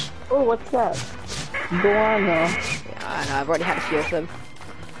 Oh oh, what's that? Guano. Yeah, I know, I've already had a few of them.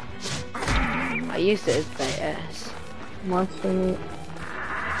 I used it as bait. Monster meat.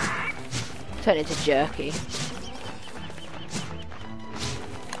 Turn it into jerky.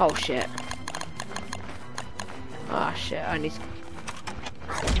 Oh shit. Oh shit, I need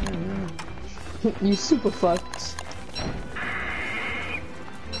to... You super fucked.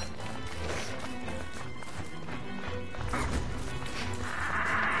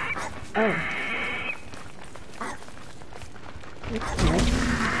 Oh.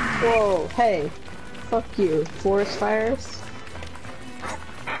 Whoa, hey. Fuck you. Forest fires?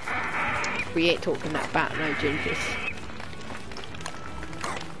 We ain't talking that bad, no gingers.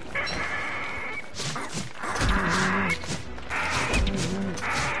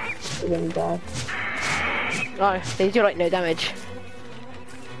 You're gonna die. No, they do like no damage.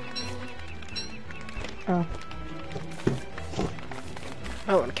 Oh. I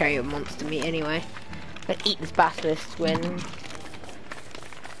don't want to carry a monster meat anyway. I'm gonna eat this basilisk when...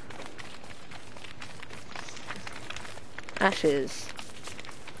 Ashes.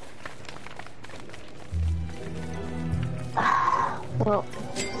 Well,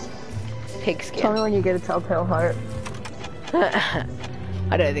 Pigskin. tell me when you get a telltale heart. I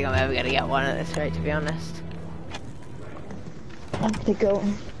don't think I'm ever gonna get one at this rate, to be honest. I'm gonna go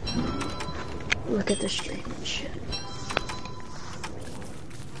look at the stream and shit.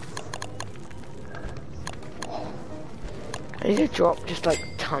 I need to drop just like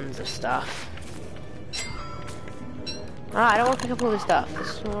tons of stuff. Ah, I don't want to pick up all this stuff. This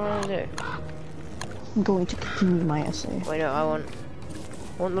is what I want to do. I'm going to continue my essay. Wait, no, I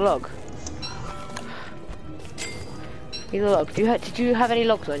want the log. Need the log. Did you have any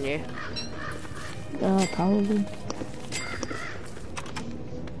logs on you? Probably.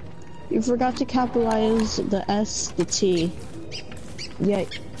 You forgot to capitalize the S, the T. Yeah.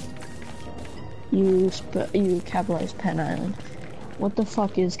 You capitalized Penn Island. What the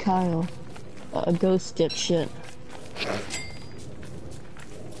fuck is Kyle? A ghost dipshit.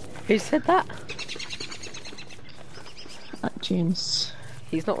 Who said that? James.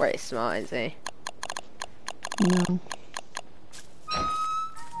 He's not very smart, is he? No.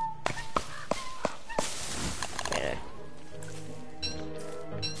 Yeah.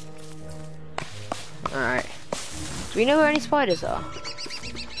 Alright. Do we know where any spiders are?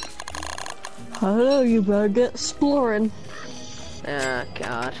 I don't know, you better get exploring. Oh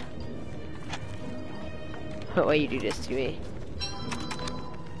god. What way you do this to me?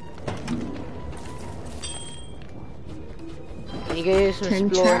 Can you go do some Turn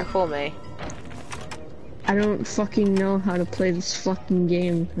exploring trap. for me? I don't fucking know how to play this fucking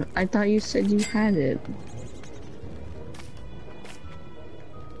game. I thought you said you had it.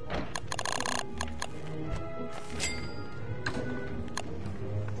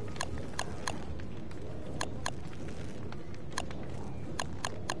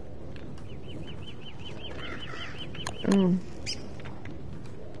 Oh.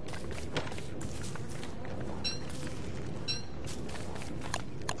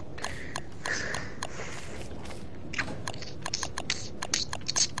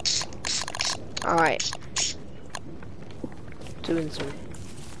 Alright. Doing some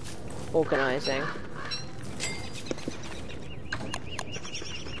organising.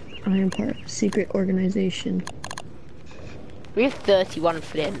 I am part of a secret organization. We have 31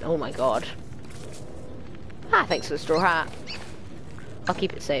 flint, oh my god. Ah, thanks for the straw hat. I'll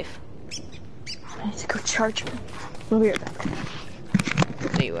keep it safe. I need to go charge me. We'll be right back.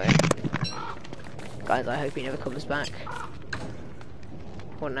 Anyway. Guys, I hope he never comes back.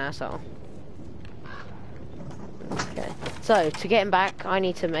 What an asshole. Okay. So, to get him back, I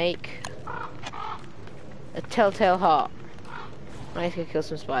need to make a telltale heart. I need to go kill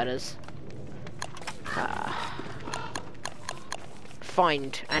some spiders.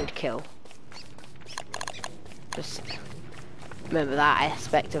 Find and kill. Just remember that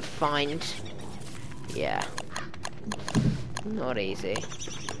aspect of find. Yeah. Not easy.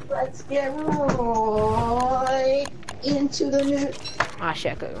 Let's get right into the new. Ah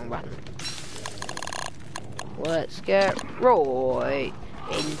shit, I got the wrong button. Let's get right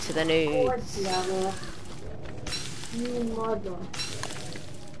into the nudes.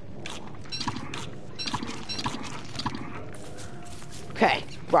 Okay,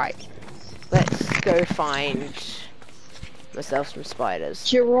 right. Let's go find myself some spiders.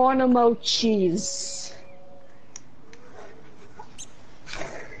 Geronimo cheese.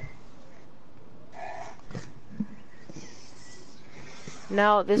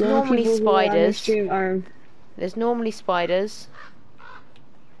 Now, there's The only normally people who are on the spiders. stream are There's normally spiders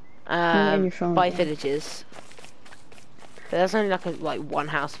in your phone, by yeah. villages. But there's only like one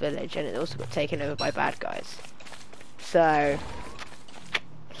house village, and it also got taken over by bad guys. So,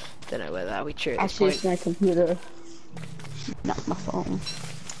 don't know whether that'll be true at this Actually, point. it's my computer, not my phone.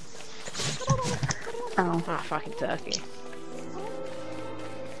 Ow. Ah, fucking turkey.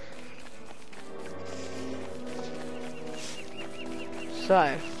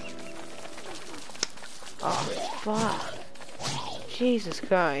 So. Oh, fuck. Jesus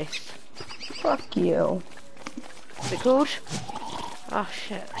Christ. Fuck you. What's it called? Oh,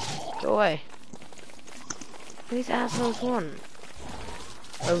 shit. Go away. What do these assholes want?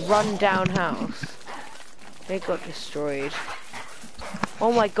 A run-down house. They got destroyed.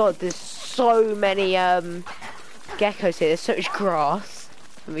 Oh my god, there's so many, geckos here. There's so much grass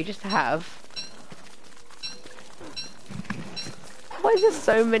for me just to have. Why is there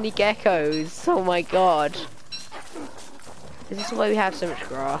so many geckos? Oh my god. Is this why we have so much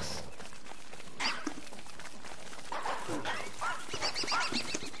grass?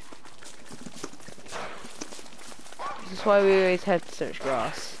 Is this why we always had so much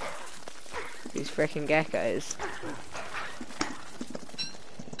grass? These freaking geckos.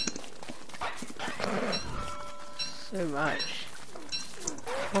 So much.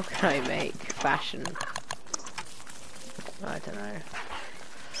 What can I make? Fashion. I don't know.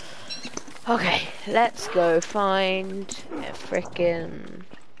 Okay, let's go find a frickin'.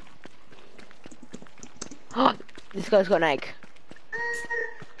 Oh, this guy's got an egg.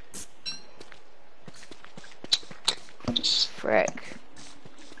 Frick.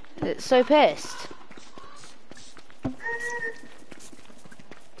 It's so pissed.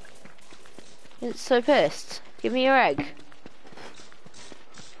 It's so pissed. Give me your egg.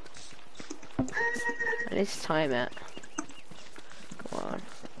 I need to time it. Come on.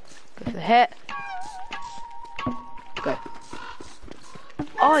 Go for the hit. Go.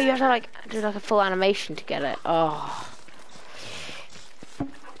 Oh, you have to like do like a full animation to get it. Oh.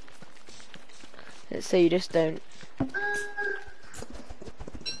 So you just don't.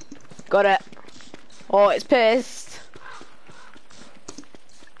 Got it. Oh, it's pissed.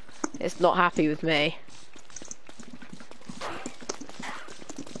 It's not happy with me.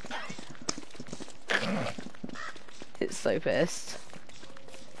 It's so pissed.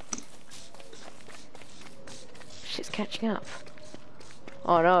 Shit's catching up.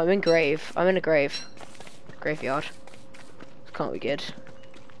 Oh no, I'm in grave. I'm in a grave. Graveyard. This can't be good.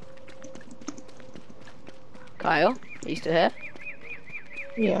 Kyle, are you still here?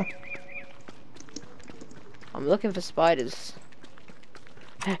 Yeah. I'm looking for spiders.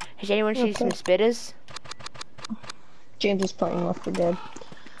 Has anyone seen some Okay. spiders? James is playing Left 4 Dead.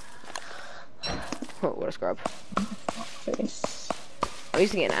 Oh, what a scrub. Face. I'm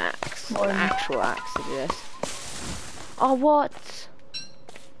using an axe. An One. actual axe to do this. Oh, what?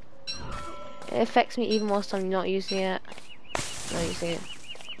 It affects me even whilst I'm not using it. Not using it.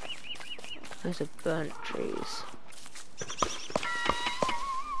 Those are burnt trees.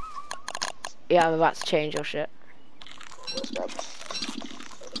 Yeah, I'm about to change your shit.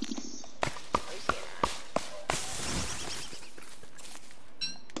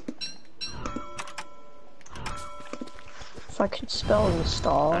 If I could spell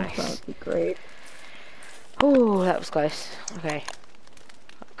install, Nice. that would be great. Ooh, that was close. Okay.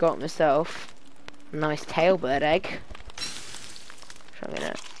 Got myself a nice tailbird egg. So I'm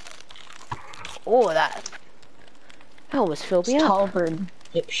gonna... Oh, that almost filled me It's up. Talbert,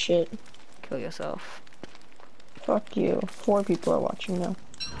 dipshit. Kill yourself. Fuck you. 4 people are watching now.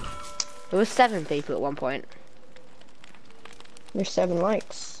 There was 7 people at one point. There's 7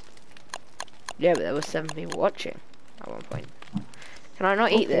 likes. Yeah, but there was 7 people watching at one point. Can I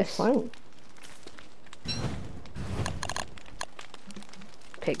not eat Okay, this? Fine.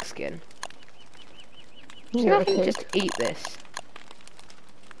 Pig skin. You're See, I a can pig. just eat this.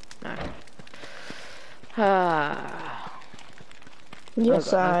 No. Ah. Yes,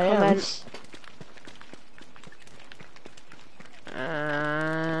 I've got no I am. comment.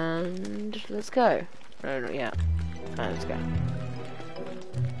 And let's go. No, not yet. Alright, let's go.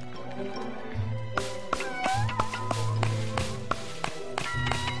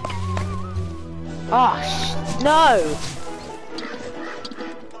 Oh, no!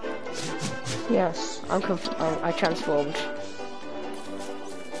 Yes. I transformed.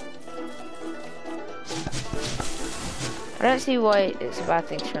 I don't see why it's a bad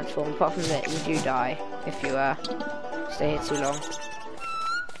thing to transform, apart from that you do die if you stay here too long.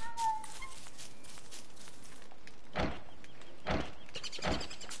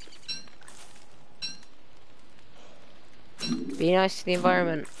 Be nice to the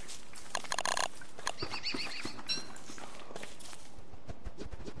environment.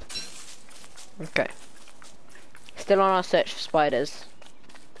 Okay. Still on our search for spiders.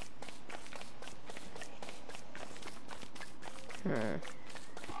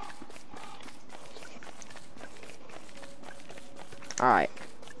 Alright.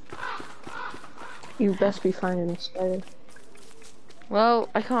 You best be finding a spider. Well,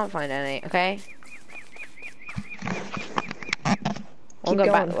 I can't find any, okay? I'll Keep go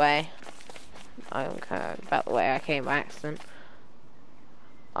back going. the way. I'll go back the way I came by accident.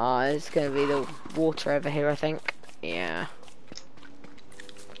 It's gonna be the water over here, I think. Yeah.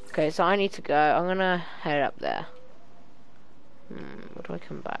 Okay, so I need to go. I'm gonna head up there. Where do I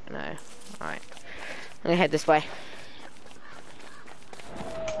come back? No. Alright. I'm gonna head this way.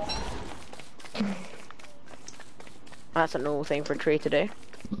 That's a normal thing for a tree to do.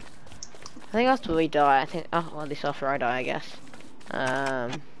 I think after we die, well, at least after I die, I guess. Well,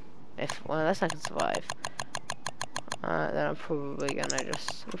 unless I can survive. Then I'm probably gonna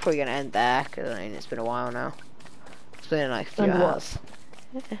end there, because I mean, it's been a while now. It's been like a few And what? hours.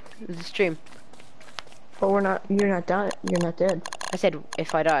 Yeah, the stream. But you're not done. You're not dead. I said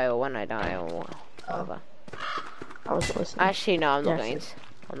if I die, or when I die, or whatever. I was listening. Actually, no, I'm not Yeah, going to.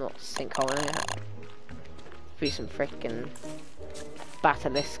 I'm not sinkholing it. Be some freaking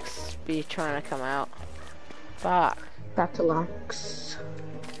basilisks be trying to come out. Fuck. Back to locks.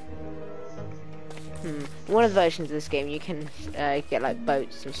 One of the versions of this game, you can get like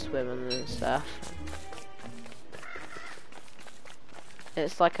boats and swim on them and stuff.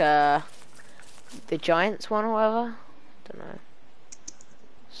 It's like the Giants one or whatever. Don't know.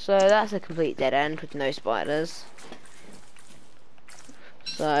 So that's a complete dead end with no spiders.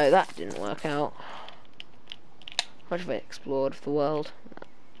 So that didn't work out. How much have I explored the world?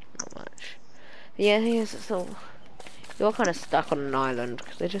 Not much. But yeah, the thing is, you're kind of stuck on an island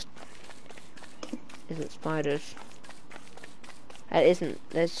because there just isn't spiders. It isn't.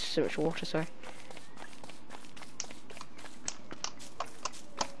 There's so much water. Sorry.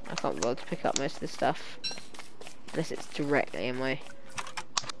 I can't bother to pick up most of this stuff unless it's directly in my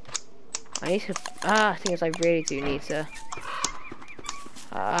I need to. Thing is, I really do need to.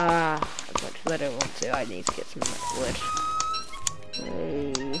 As much as I don't want to, I need to get some wood.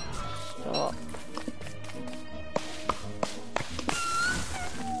 Stop.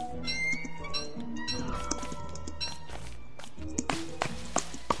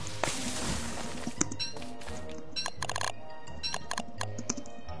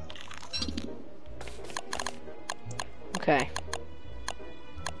 Okay.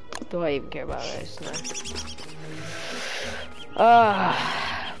 Do I even care about those? No.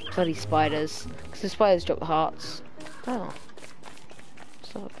 Bloody spiders. Because the spiders drop the hearts. Oh.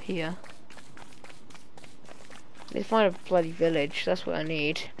 What's up here? Let's find a bloody village. That's what I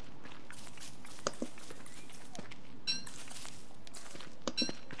need.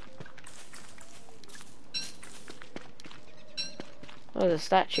 Oh, there's a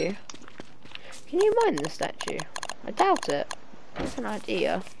statue. Can you mine the statue? I doubt it. That's an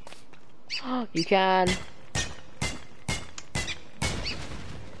idea. Oh, you can.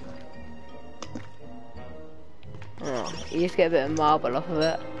 Oh, you just get a bit of marble off of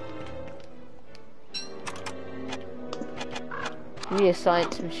it. You need a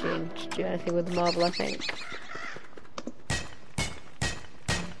science machine to do anything with the marble, I think.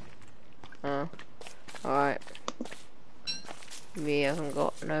 Oh. Alright. Me hasn't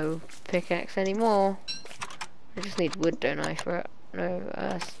got no pickaxe anymore. I just need wood, don't I, for it?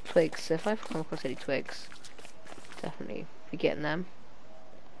 No, twigs. So if I come across any twigs, definitely be getting them.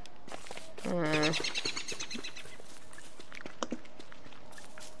 I'm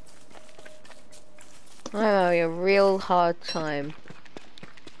having a real hard time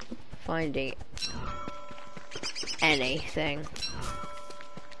finding anything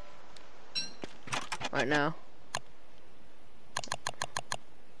right now.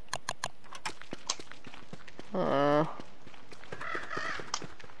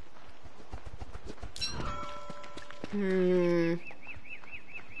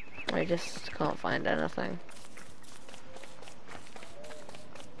 I just can't find anything.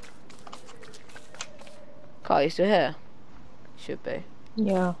 Carl, you still here? Should be.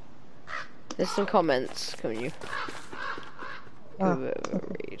 Yeah. There's some comments. Can you give a bit of a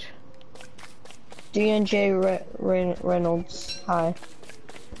read? D&J Reynolds, hi.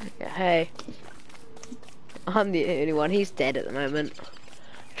 Yeah, hey. I'm the only one. He's dead at the moment.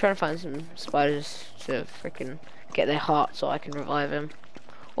 I'm trying to find some spiders to freaking get their heart so I can revive him.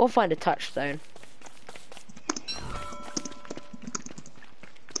 Or find a touchstone.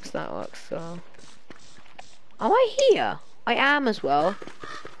 So that works, so... Am I here? I am as well.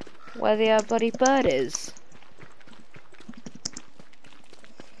 Where the bloody bird is.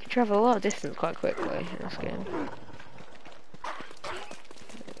 You travel a lot of distance quite quickly in this game.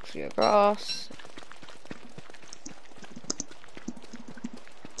 Let's go across.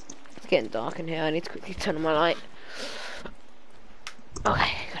 It's getting dark in here. I need to quickly turn on my light.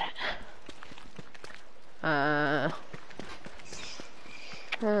 Okay, got it.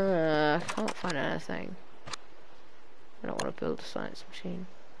 Can't find anything. I don't want to build a science machine.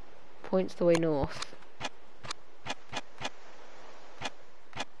 Points the way north.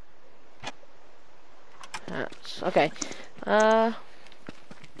 That's okay. Well,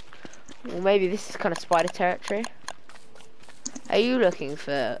 maybe this is kind of spider territory. Are you looking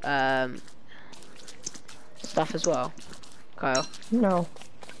for stuff as well, Kyle? No.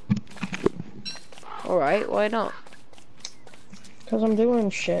 Alright, why not? Because I'm doing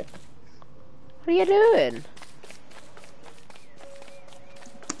shit. What are you doing?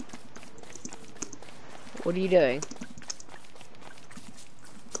 What are you doing?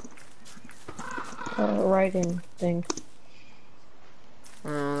 Writing thing.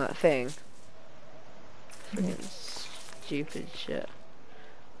 Oh, that thing. Freaking stupid shit.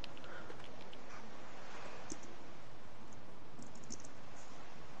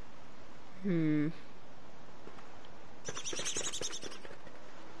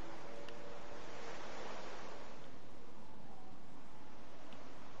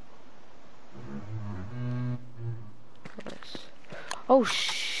 Oh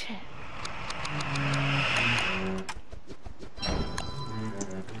shit.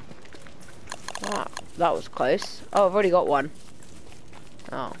 That was close. Oh, I've already got one.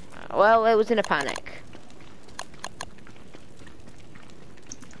 Oh, well, it was in a panic.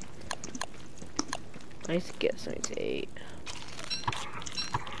 I need to get something to eat.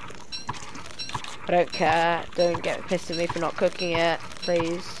 I don't care. Don't get pissed at me for not cooking it,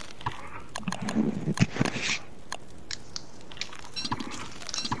 please.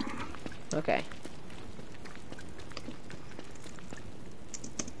 Okay.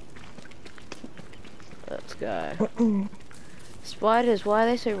 Let's go. Spiders, why are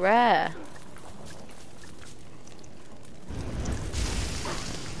they so rare?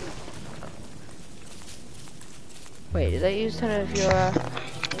 Wait, did I use 10 of your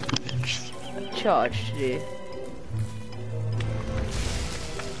charge to do?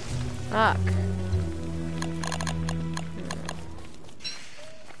 Fuck.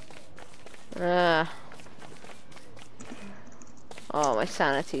 Ah. Oh, my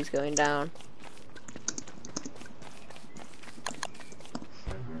sanity's going down.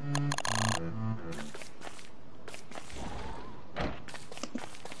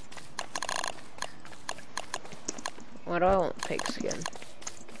 Why do I want pigskin?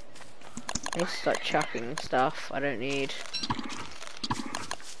 I need to start chucking stuff I don't need.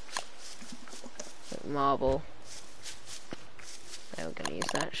 Like marble. Yeah, we're gonna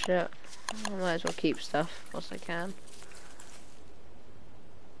use that shit. I might as well keep stuff whilst I can.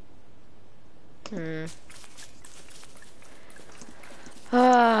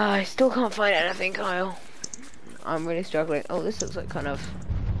 I still can't find anything, Kyle. I'm really struggling. Oh, this looks like kind of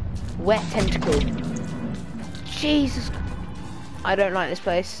wet tentacle. Jesus. I don't like this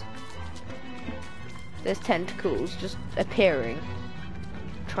place. There's tentacles just appearing,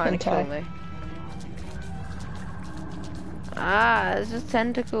 trying to kill me. Ah, there's just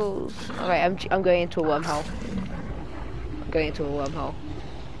tentacles. Alright, I'm going into a wormhole. I'm going into a wormhole.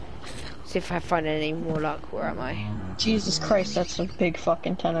 See if I find any more luck. Where am I? Jesus Christ, that's a big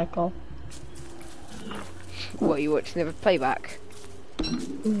fucking tentacle. What, are you watching the playback?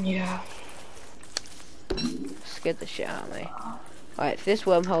 Yeah. Scared the shit out of me. Alright, for this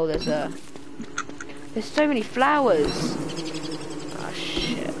wormhole there's so many flowers. Oh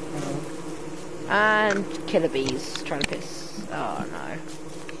shit. And killer bees trying to piss. Oh no.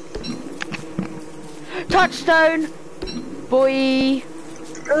 Touchstone! Boy!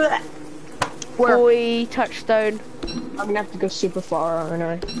 Where? Boy, touchstone. I'm gonna have to go super far, aren't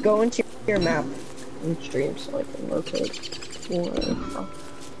I? Go into your map and stream so I can locate.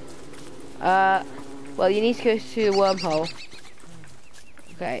 Well, you need to go to the wormhole.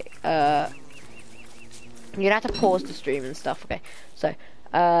 Okay, you're gonna have to pause the stream and stuff, okay? So,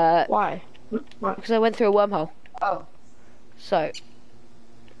 Why? Why? because I went through a wormhole. Oh. So,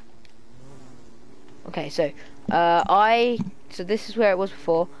 okay, so, so this is where it was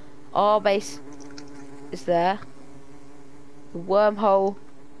before. Our base is there. The wormhole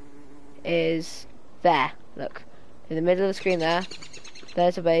is there. Look, in the middle of the screen there.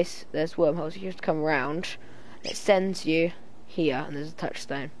 There's a base, there's wormholes. You have to come around. It sends you here, and there's a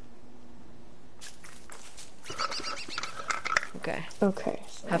touchstone. Okay. Okay.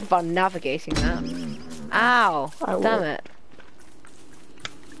 So Have fun navigating that. Ow! Damn it.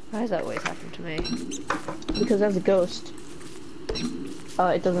 Why does that always happen to me? because as a ghost,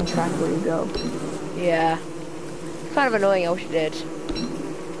 it doesn't track where you go. Yeah. It's kind of annoying, I wish it did.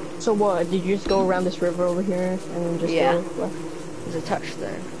 So what? Did you just go around this river over here and then just Yeah. go left? There's a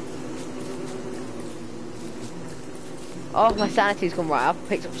touchstone. Oh, my sanity's gone right up. I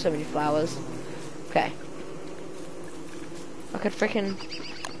picked up so many flowers. Okay. I could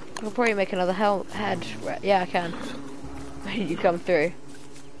probably make another head. Right. Yeah, I can. You come through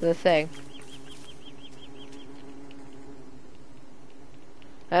the thing.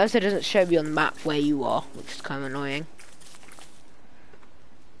 It also doesn't show me on the map where you are, which is kind of annoying.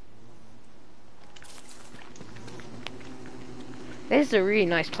 This is a really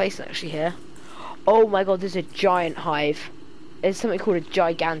nice place actually here. Oh my god, there's a giant hive. There's something called a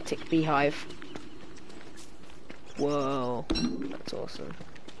gigantic beehive. Whoa, that's awesome.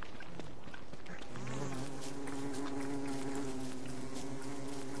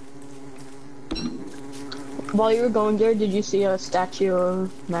 While you were going there, did you see a statue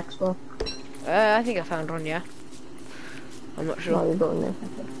of Maxwell? I think I found one, yeah. I'm not sure. While you're going there.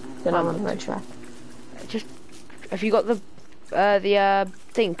 Then I'm on the right track. Just, have you got the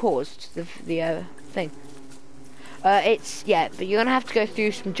thing paused? The thing. It's, yeah, but you're gonna have to go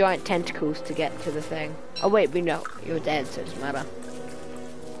through some giant tentacles to get to the thing. Oh wait, we know, you're dead, so it doesn't matter.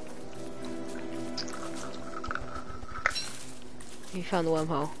 You found the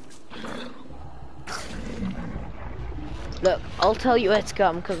wormhole. Look, I'll tell you where to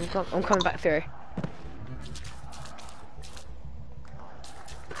come, because I'm coming back through.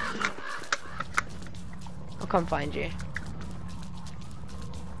 I'll come find you.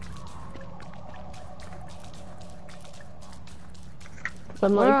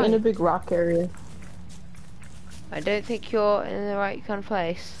 I'm like in a big rock area. I don't think you're in the right kind of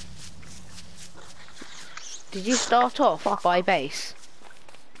place. Did you start off by base?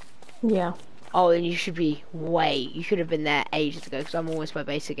 Yeah. Oh, then you should be you should have been there ages ago, because I'm almost by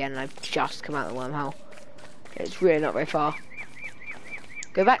base again and I've just come out of the wormhole. It's really not very far.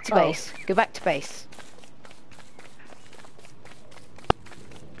 Go back to base. Go back to base.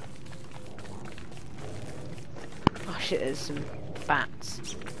 shit, there's some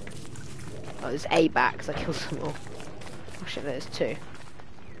bats. Oh, there's a bat, because I killed them all. Oh shit, there's two.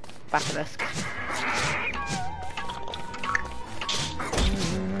 Basilisk.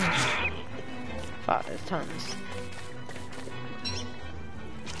 Fuck, there's tons.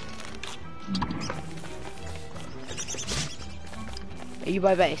 Are you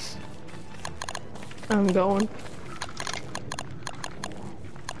by base? I'm going.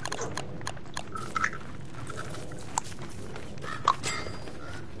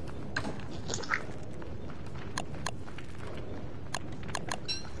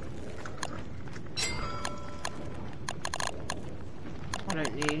 I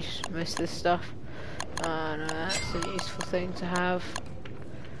don't need most of this stuff. No, that's a useful thing to have.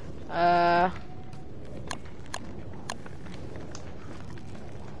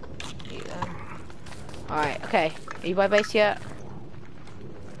 Alright, okay. Are you by base yet?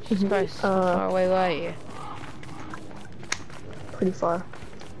 Jesus Christ, how far away were you? Pretty far.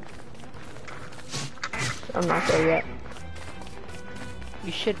 I'm not there yet.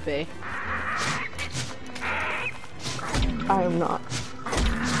 You should be. I am not.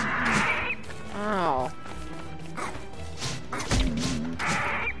 Ow.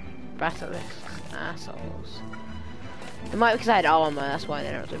 Basilisks, assholes. It might be because I had armor, that's why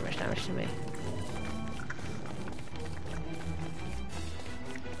they don't do much damage to me.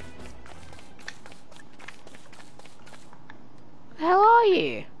 Where the hell are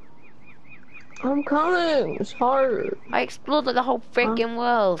you? I'm coming. It's hard. I explored like the whole freaking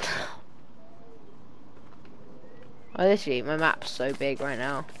world. Oh, literally, my map's so big right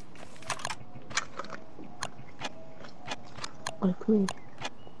now. Like me.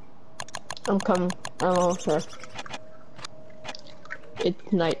 I'm coming. I'm almost there.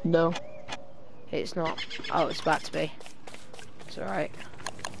 It's night though. It's not. Oh, it's about to be. It's alright.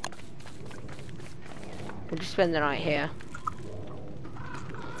 We'll just spend the night here.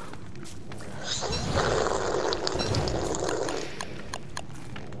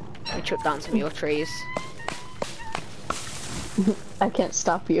 I chopped down some of your trees. I can't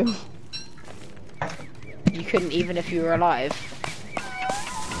stop you. You couldn't even if you were alive.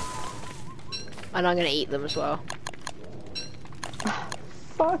 And I'm gonna eat them as well.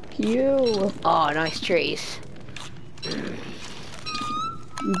 Fuck you. Oh, nice trees.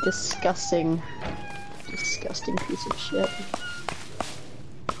 You disgusting piece of shit.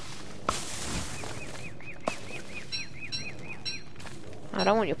 I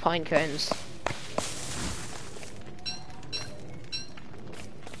don't want your pine cones.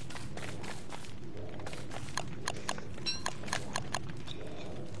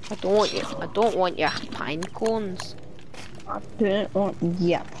 I don't want your pine cones. I didn't want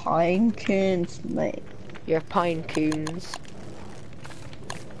pine cones, mate. Your pine cones.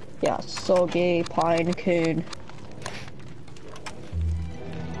 Yeah, soggy pine coon.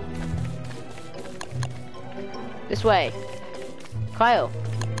 This way. Kyle.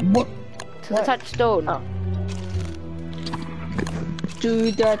 What? To the touchstone. Oh.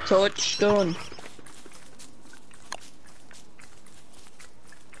 To the touchstone.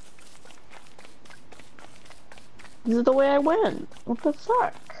 This is the way I went. What the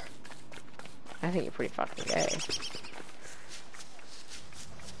fuck? I think you're pretty fucking gay.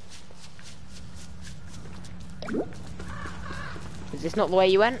 Is this not the way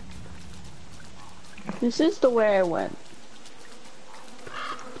you went? This is the way I went.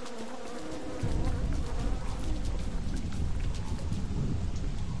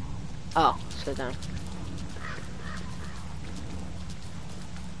 Oh, slow down.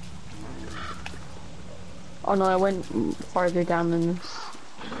 Oh no, I went farther down than this.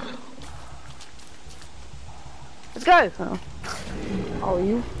 Let's go! Oh. Oh,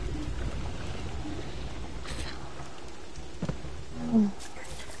 you?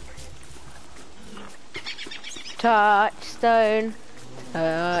 Touchstone.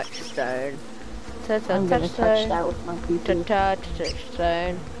 Touchstone. I'm gonna touch that with my PP.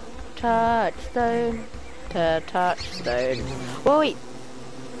 Touchstone. Touchstone. Touchstone. Whoa, wait.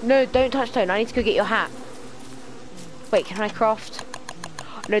 No, don't touch stone. I need to go get your hat. Wait, can I craft?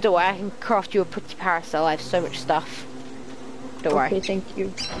 No, don't worry. I can craft you a pretty parasol. I have so much stuff. Don't worry. Okay, thank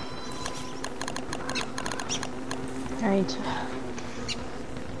you. Alright.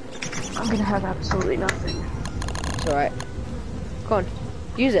 I'm gonna have absolutely nothing. It's alright. Come on.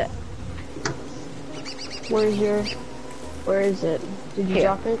 Use it. Where is it? Did you Here.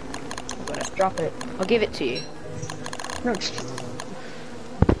 drop it? I got it. Drop it. I'll give it to you. No, just...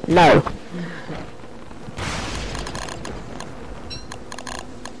 No.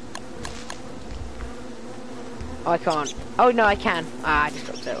 Oh, I can't. Oh, no, I can. Ah, I just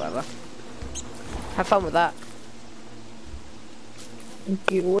dropped it, whatever. Have fun with that.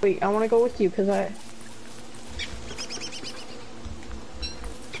 Thank you. Wait, I want to go with you because I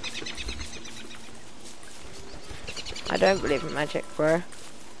don't believe in magic, bro.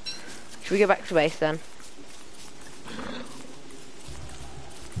 Should we go back to base then?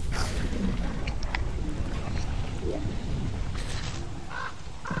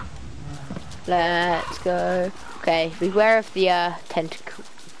 Let's go. Okay, beware of the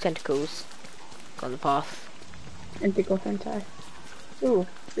tentacles on the path. Tentacle hentai. Ooh,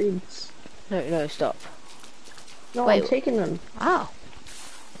 reeds. No, stop. No, Wait. I'm taking them. Oh.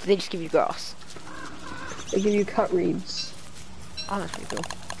 Did they just give you grass? They give you cut reeds. Oh, that's pretty cool.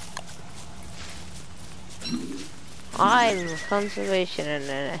 I'm a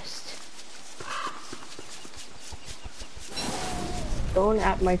conservationist. Bone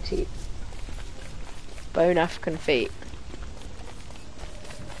at my teeth. Bone African feet.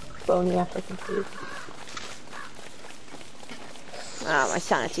 Bony African feet. Ah, my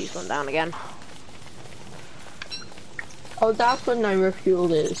sanity's gone down again. Oh, that's what my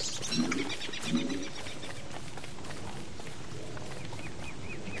refuel is.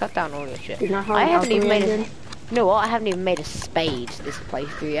 Cut down all your shit. You know how I an haven't even made alchemy a... engine? You know what? I haven't even made a spade this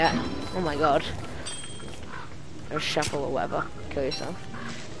playthrough yet. Oh my god. Or a shovel or whatever. Kill yourself.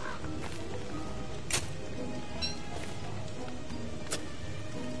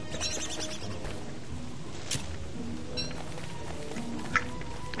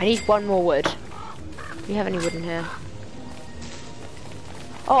 I need one more wood. Do you have any wood in here?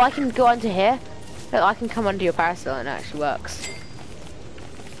 Oh, I can go under here. Look, I can come under your parasol and it actually works.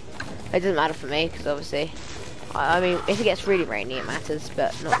 It doesn't matter for me, because obviously... I mean, if it gets really rainy, it matters,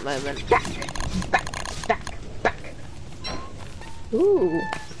 but not at the moment. Back. Ooh,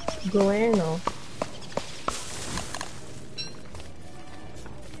 Guano.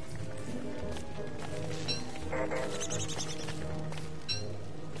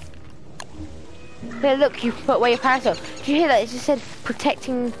 Here, look, you put away your parasol. Did you hear that? It just said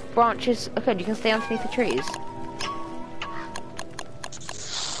protecting branches. Okay, you can stay underneath the trees.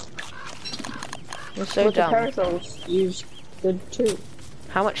 You're so But the dumb. parasols use good too.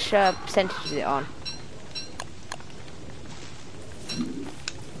 How much percentage is it on?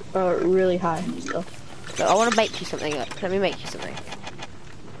 Really high still. So I want to make you something. Let me make you something.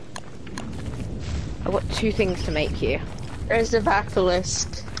 I've got 2 things to make you. There's the Bacillus.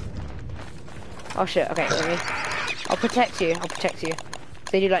 Oh shit, okay, let me... I'll protect you.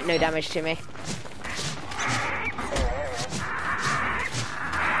 They do like no damage to me.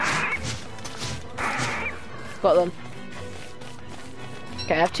 Got them.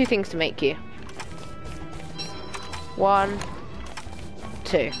 Okay, I have 2 things to make you. 1,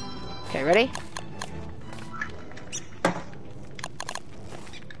 2. Okay, ready?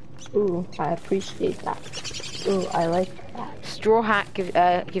 Ooh, I appreciate that. Ooh, I like that. Straw hat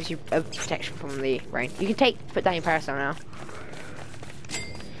gives you a protection from the rain. You can put down your parasol now.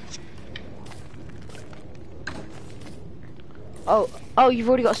 Oh, you've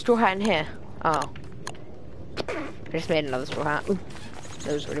already got a straw hat in here. Oh. I just made another straw hat.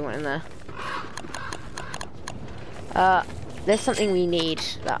 There was already one in there. There's something we need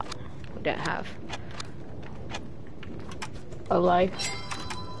that we don't have. A life.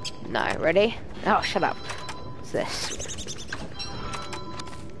 No, ready? Oh, shut up. What's this?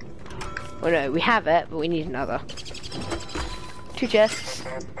 Well, no, we have it, but we need another. 2 chests.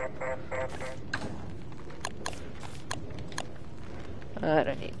 I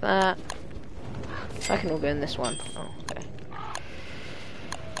don't need that. I can all go in this one. Oh, okay.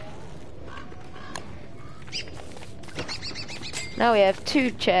 Now we have 2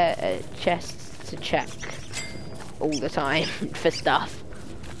 chests to check all the time for stuff.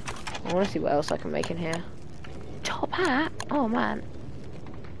 I want to see what else I can make in here. Top hat? Oh man.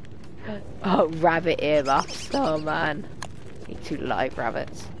 Oh, rabbit earmuffs. Oh man. Need 2 live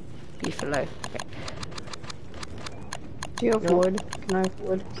rabbits. Beefalo. Okay. Do you have wood? Can I have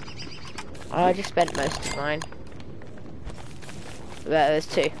wood? I just spent most of mine. There's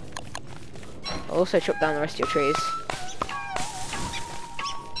 2. I'll also chop down the rest of your trees.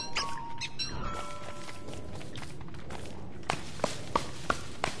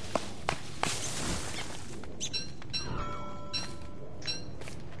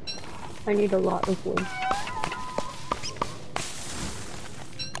 I need a lot of wood.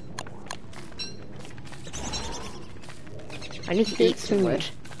 I need to eat some wood.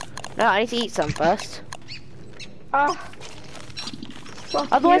 No, I need to eat some first. Ah! Fuck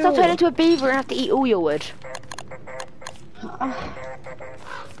Otherwise you. I'll turn into a beaver and have to eat all your wood. Ah,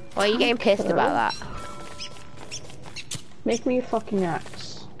 Why are you getting pissed about that? make me a fucking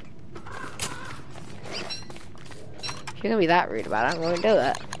axe. If you're gonna be that rude about it, I'm gonna do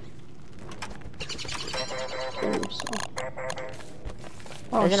it.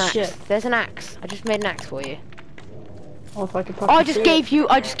 Oh There's an shit. axe. There's an axe. I just made an axe for you. Oh, if I could Oh, fucking I just see gave it. you.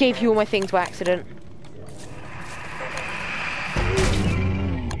 I just gave you all my things by accident.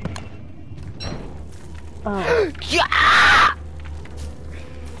 Oh. Yeah!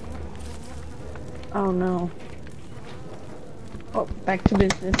 Oh no. Oh, back to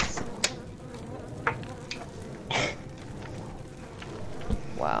business.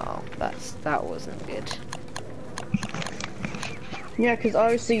 Wow, that wasn't good. Yeah, because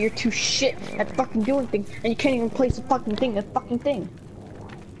obviously you're too shit at fucking doing things, and you can't even place a fucking thing.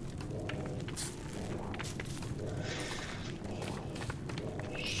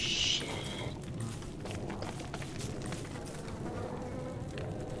 Shit.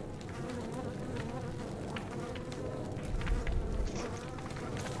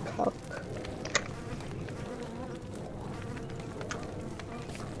 Cock.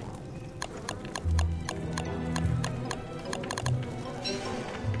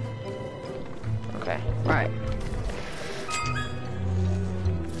 Okay, right.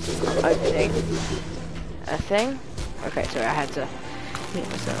 Opening a thing. Okay, sorry, I had to mute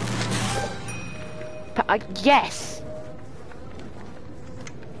myself. Yes!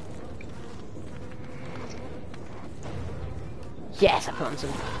 Yes, I put on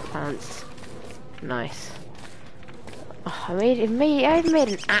some pants. Nice. Oh, I even made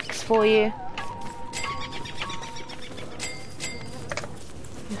an axe for you.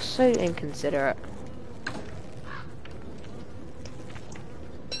 You're so inconsiderate.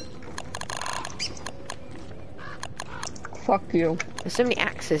 Fuck you. There's so many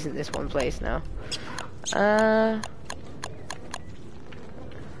axes in this one place now.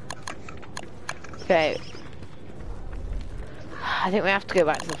 Okay. I think we have to go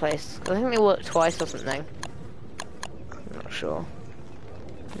back to the place. I think they worked twice or something. I'm not sure.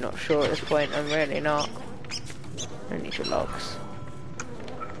 I'm not sure at this point. I'm really not. I don't need your logs.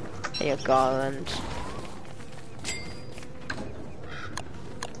 And your garland.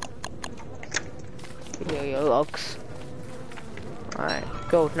 Your logs. Alright,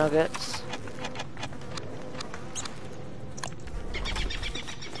 gold nuggets.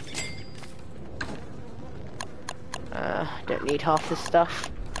 Don't need half this stuff.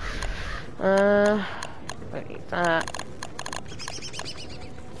 Don't need that.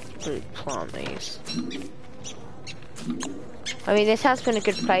 Really plant these. I mean, this has been a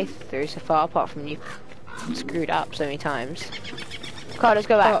good playthrough so far, apart from you screwed up so many times. Carl, let's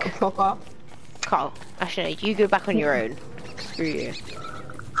go back. Fuck off. Carl, actually, no, you go back on your own. Screw you.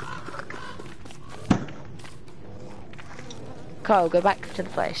 Carl, go back to the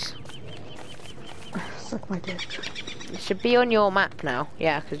place. Suck my dick. It should be on your map now.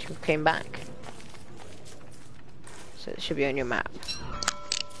 Yeah, because you came back. So it should be on your map.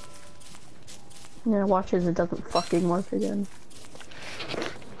 Yeah, watch as it doesn't fucking work again.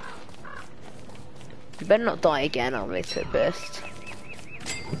 You better not die again, I'll be so pissed.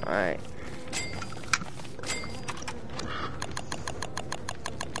 Alright.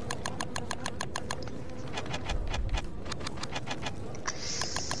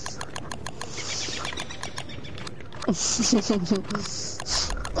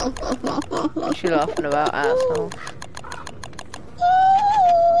 What you laughing about, asshole?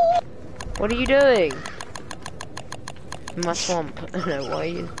 What are you doing? In my swamp. I don't know,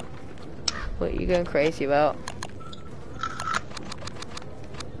 what are you going crazy about?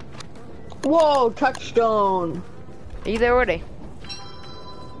 Whoa, touchstone! Are you there already?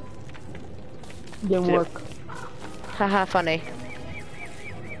 Didn't Did it- work. Haha, funny.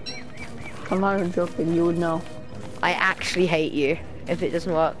 I'm not even joking, you would know. I actually hate you if it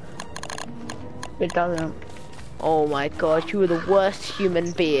doesn't work. It doesn't. Oh my god, you are the worst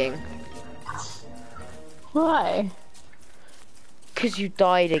human being. Why? Because you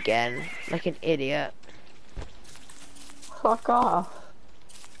died again, like an idiot. Fuck off.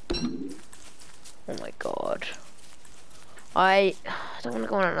 Oh my god. I don't want to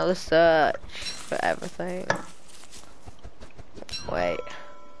go on another search for everything. Wait.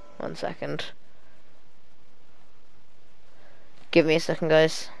 1 second. Give me a second,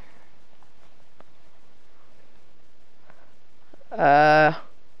 guys.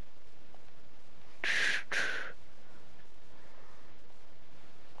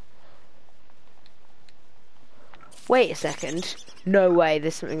 Wait a second. No way,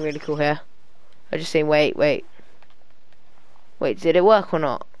 there's something really cool here. I just seen, wait. Wait, did it work or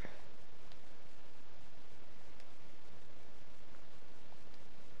not?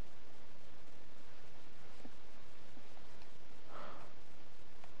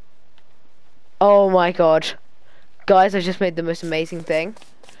 Oh my god. Guys, I just made the most amazing thing.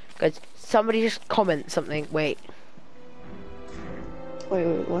 Guys, somebody just comment something. Wait, Wait,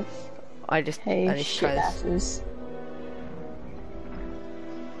 what? I Hey, need to try shit this. asses.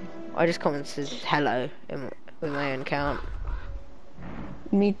 I just commented hello with my own account.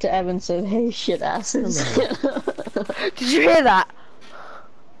 Meet to Evan said, hey, shit asses. Did you hear that?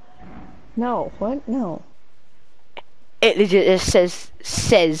 No, what? No. It legit just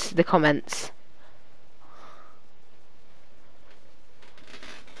says the comments.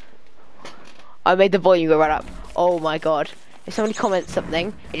 I made the volume go right up. Oh my god. If somebody comments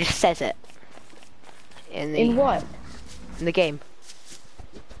something, it just says it. In what? In the game.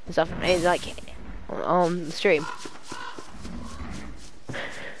 And stuff. It's like on the stream.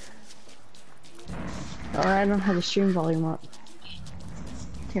 Oh, I don't have the stream volume up.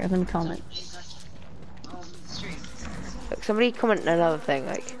 Here, let me comment. Look, somebody comment another thing,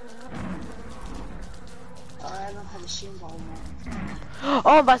 like. Oh, I don't have the stream volume Oh,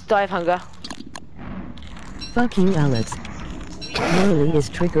 I'm about to die of hunger. Fuck you, Alex. Loli is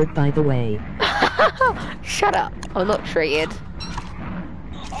triggered, by the way. Shut up. I'm not treated.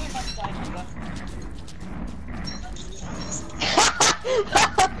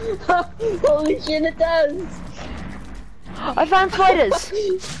 Holy shit, it does! I found spiders.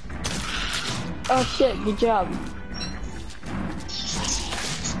 Oh shit, good job.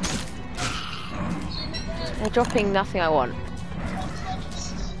 They're dropping nothing I want.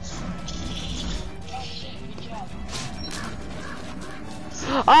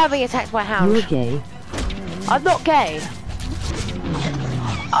 Oh, I'm being attacked by a hound. You're gay. I'm not gay.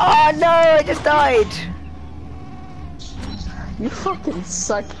 Oh no, I just died. You fucking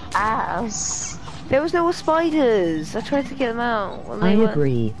suck ass. There was no more spiders. I tried to get them out. when I they weren't-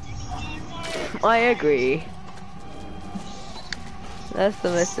 agree. I agree. That's the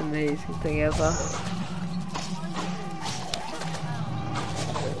most amazing thing ever.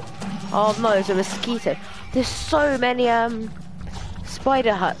 Oh no, there's a mosquito. There's so many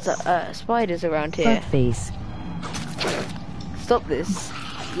spider huts, spiders around here. Fuck face. Stop this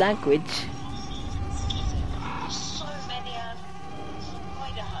language. So many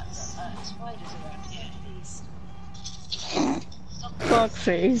spider huts, spiders around here. Please. Fuck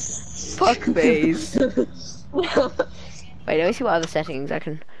face. Fuck face. Wait, let me see what other settings I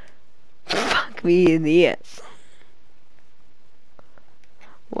can. Fuck me in the ears.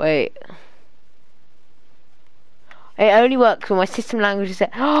 Wait. It only works when my system language is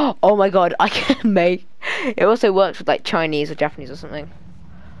set. Oh my god, I can make. It also works with like Chinese or Japanese or something.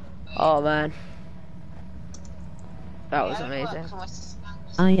 Oh man. That was amazing.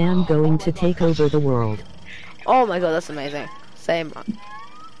 I am going to take over the world. Oh my god, that's amazing. Same.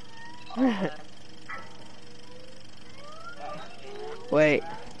 Wait.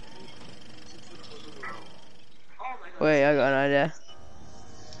 Wait, I got an idea.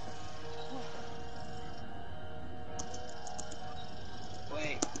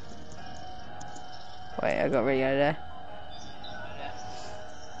 Wait, I got a really good idea.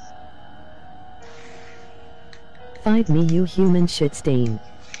 Find me, you human shit stain.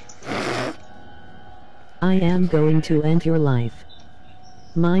 I am going to end your life.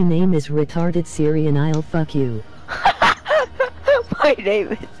 My name is retarded Siri and I'll fuck you. My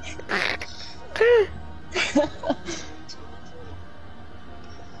name is.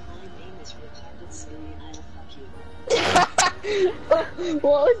 What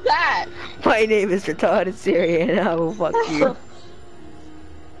was that? My name is retarded Siri and I will fuck you.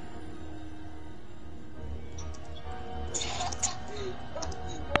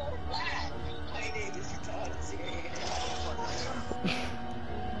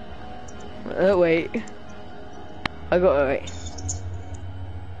 Wait. I got it, wait.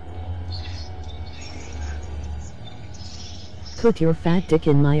 Put your fat dick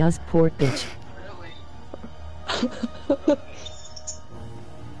in my port, bitch.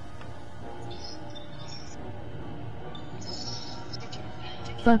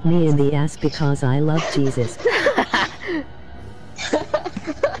 Fuck me in the ass because I love Jesus.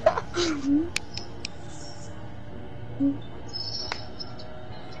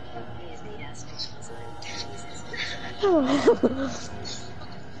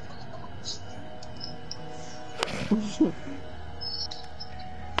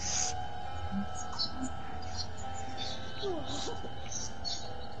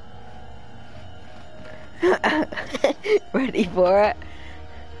 Ready for it?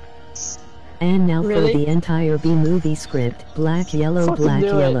 And now Really? for the entire B-movie script. Black, yellow, Fucking black, do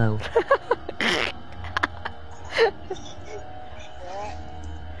it. yellow.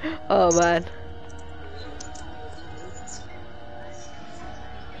 Oh man.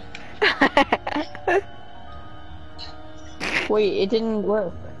 Wait, it didn't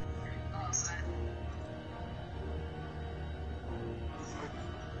work.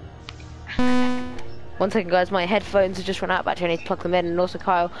 One second, guys. My headphones have just run out of battery. I need to plug them in. And also,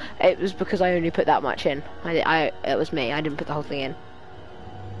 Kyle, it was because I only put that much in. It was me. I didn't put the whole thing in.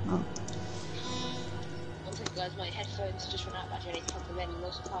 Oh. One second, guys. My headphones just run out of battery. I need to plug them in. And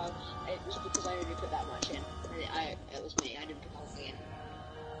also, Kyle, it was because I only put that much in. It was me. I didn't put the whole thing in.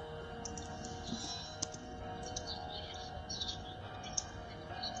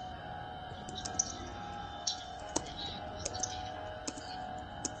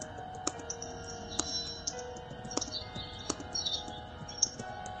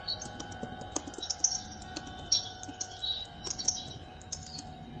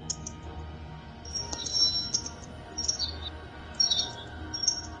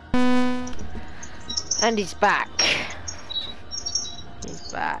 And he's back.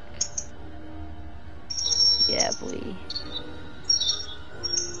 He's back. Yeah, boy.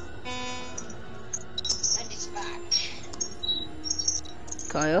 And he's back.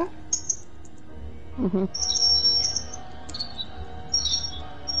 Kyle? Mm-hmm.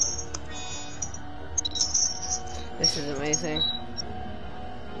 This is amazing.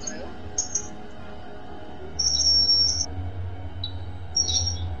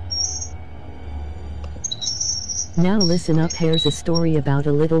 Now listen up, here's a story about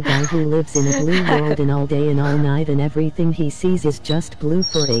a little guy who lives in a blue world and all day and all night and everything he sees is just blue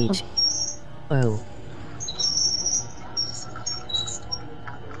for age. Oh.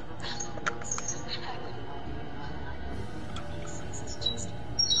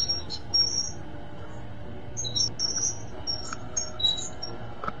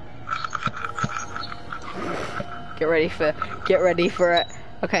 Get ready for it.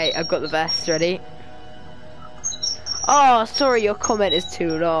 Okay, I've got the best. Ready? Oh, sorry, your comment is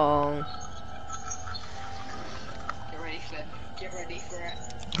too long. Get ready for it.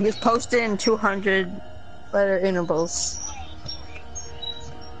 He was posted in 200 letter intervals.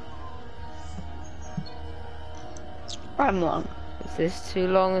 I'm long. Is this too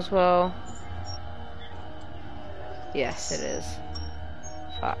long as well? Yes, it is.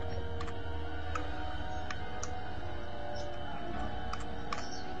 Fuck.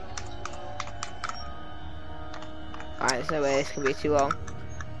 Alright, there's no way this can be too long.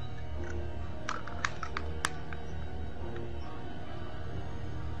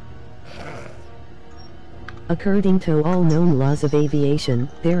 According to all known laws of aviation,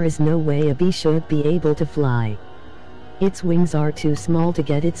 there is no way a bee should be able to fly. Its wings are too small to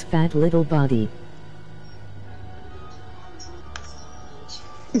get its fat little body.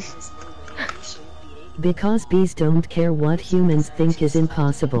 Because bees don't care what humans think is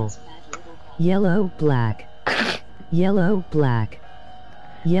impossible. Yellow, black. Yellow, black.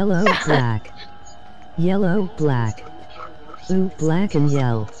 Yellow, black. Yellow, black. Ooh, black and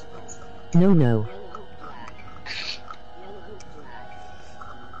yellow. No, no.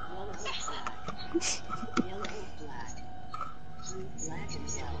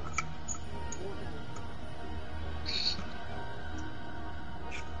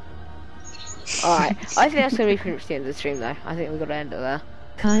 Alright, I think that's gonna be pretty much the end of the stream though. I think we've got to end it there.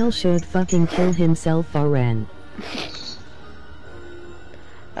 Kyle should fucking kill himself, Ren.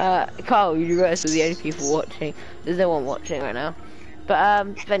 Kyle, you guys are the only people watching. There's no one watching right now.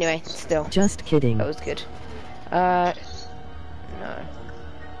 But anyway, still. Just kidding. That was good. No.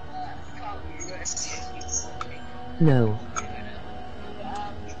 No.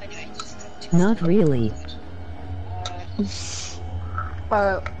 Not really.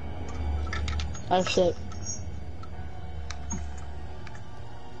 That's it.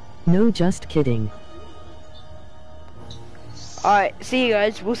 No, just kidding. Alright, see you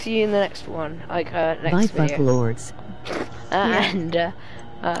guys. We'll see you in the next one. Like, next Bye, video. fuck lords. And,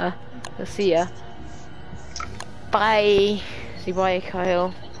 we'll see ya. Bye. Say bye,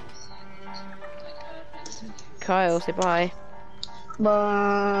 Kyle. Kyle, say bye.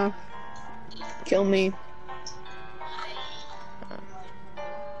 Bye. Kill me.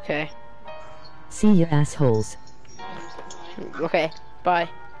 Okay. See ya, assholes. Okay, bye.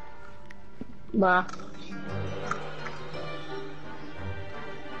 Bye.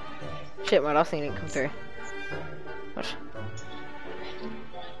 Shit, my last thing didn't come through. What?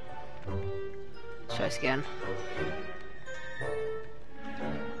 Let's try this again.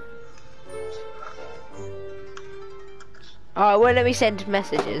 Oh, it won't let me send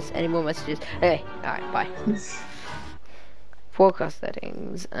messages. Any more messages? Okay, alright, bye. Forecast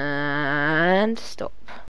settings and stop.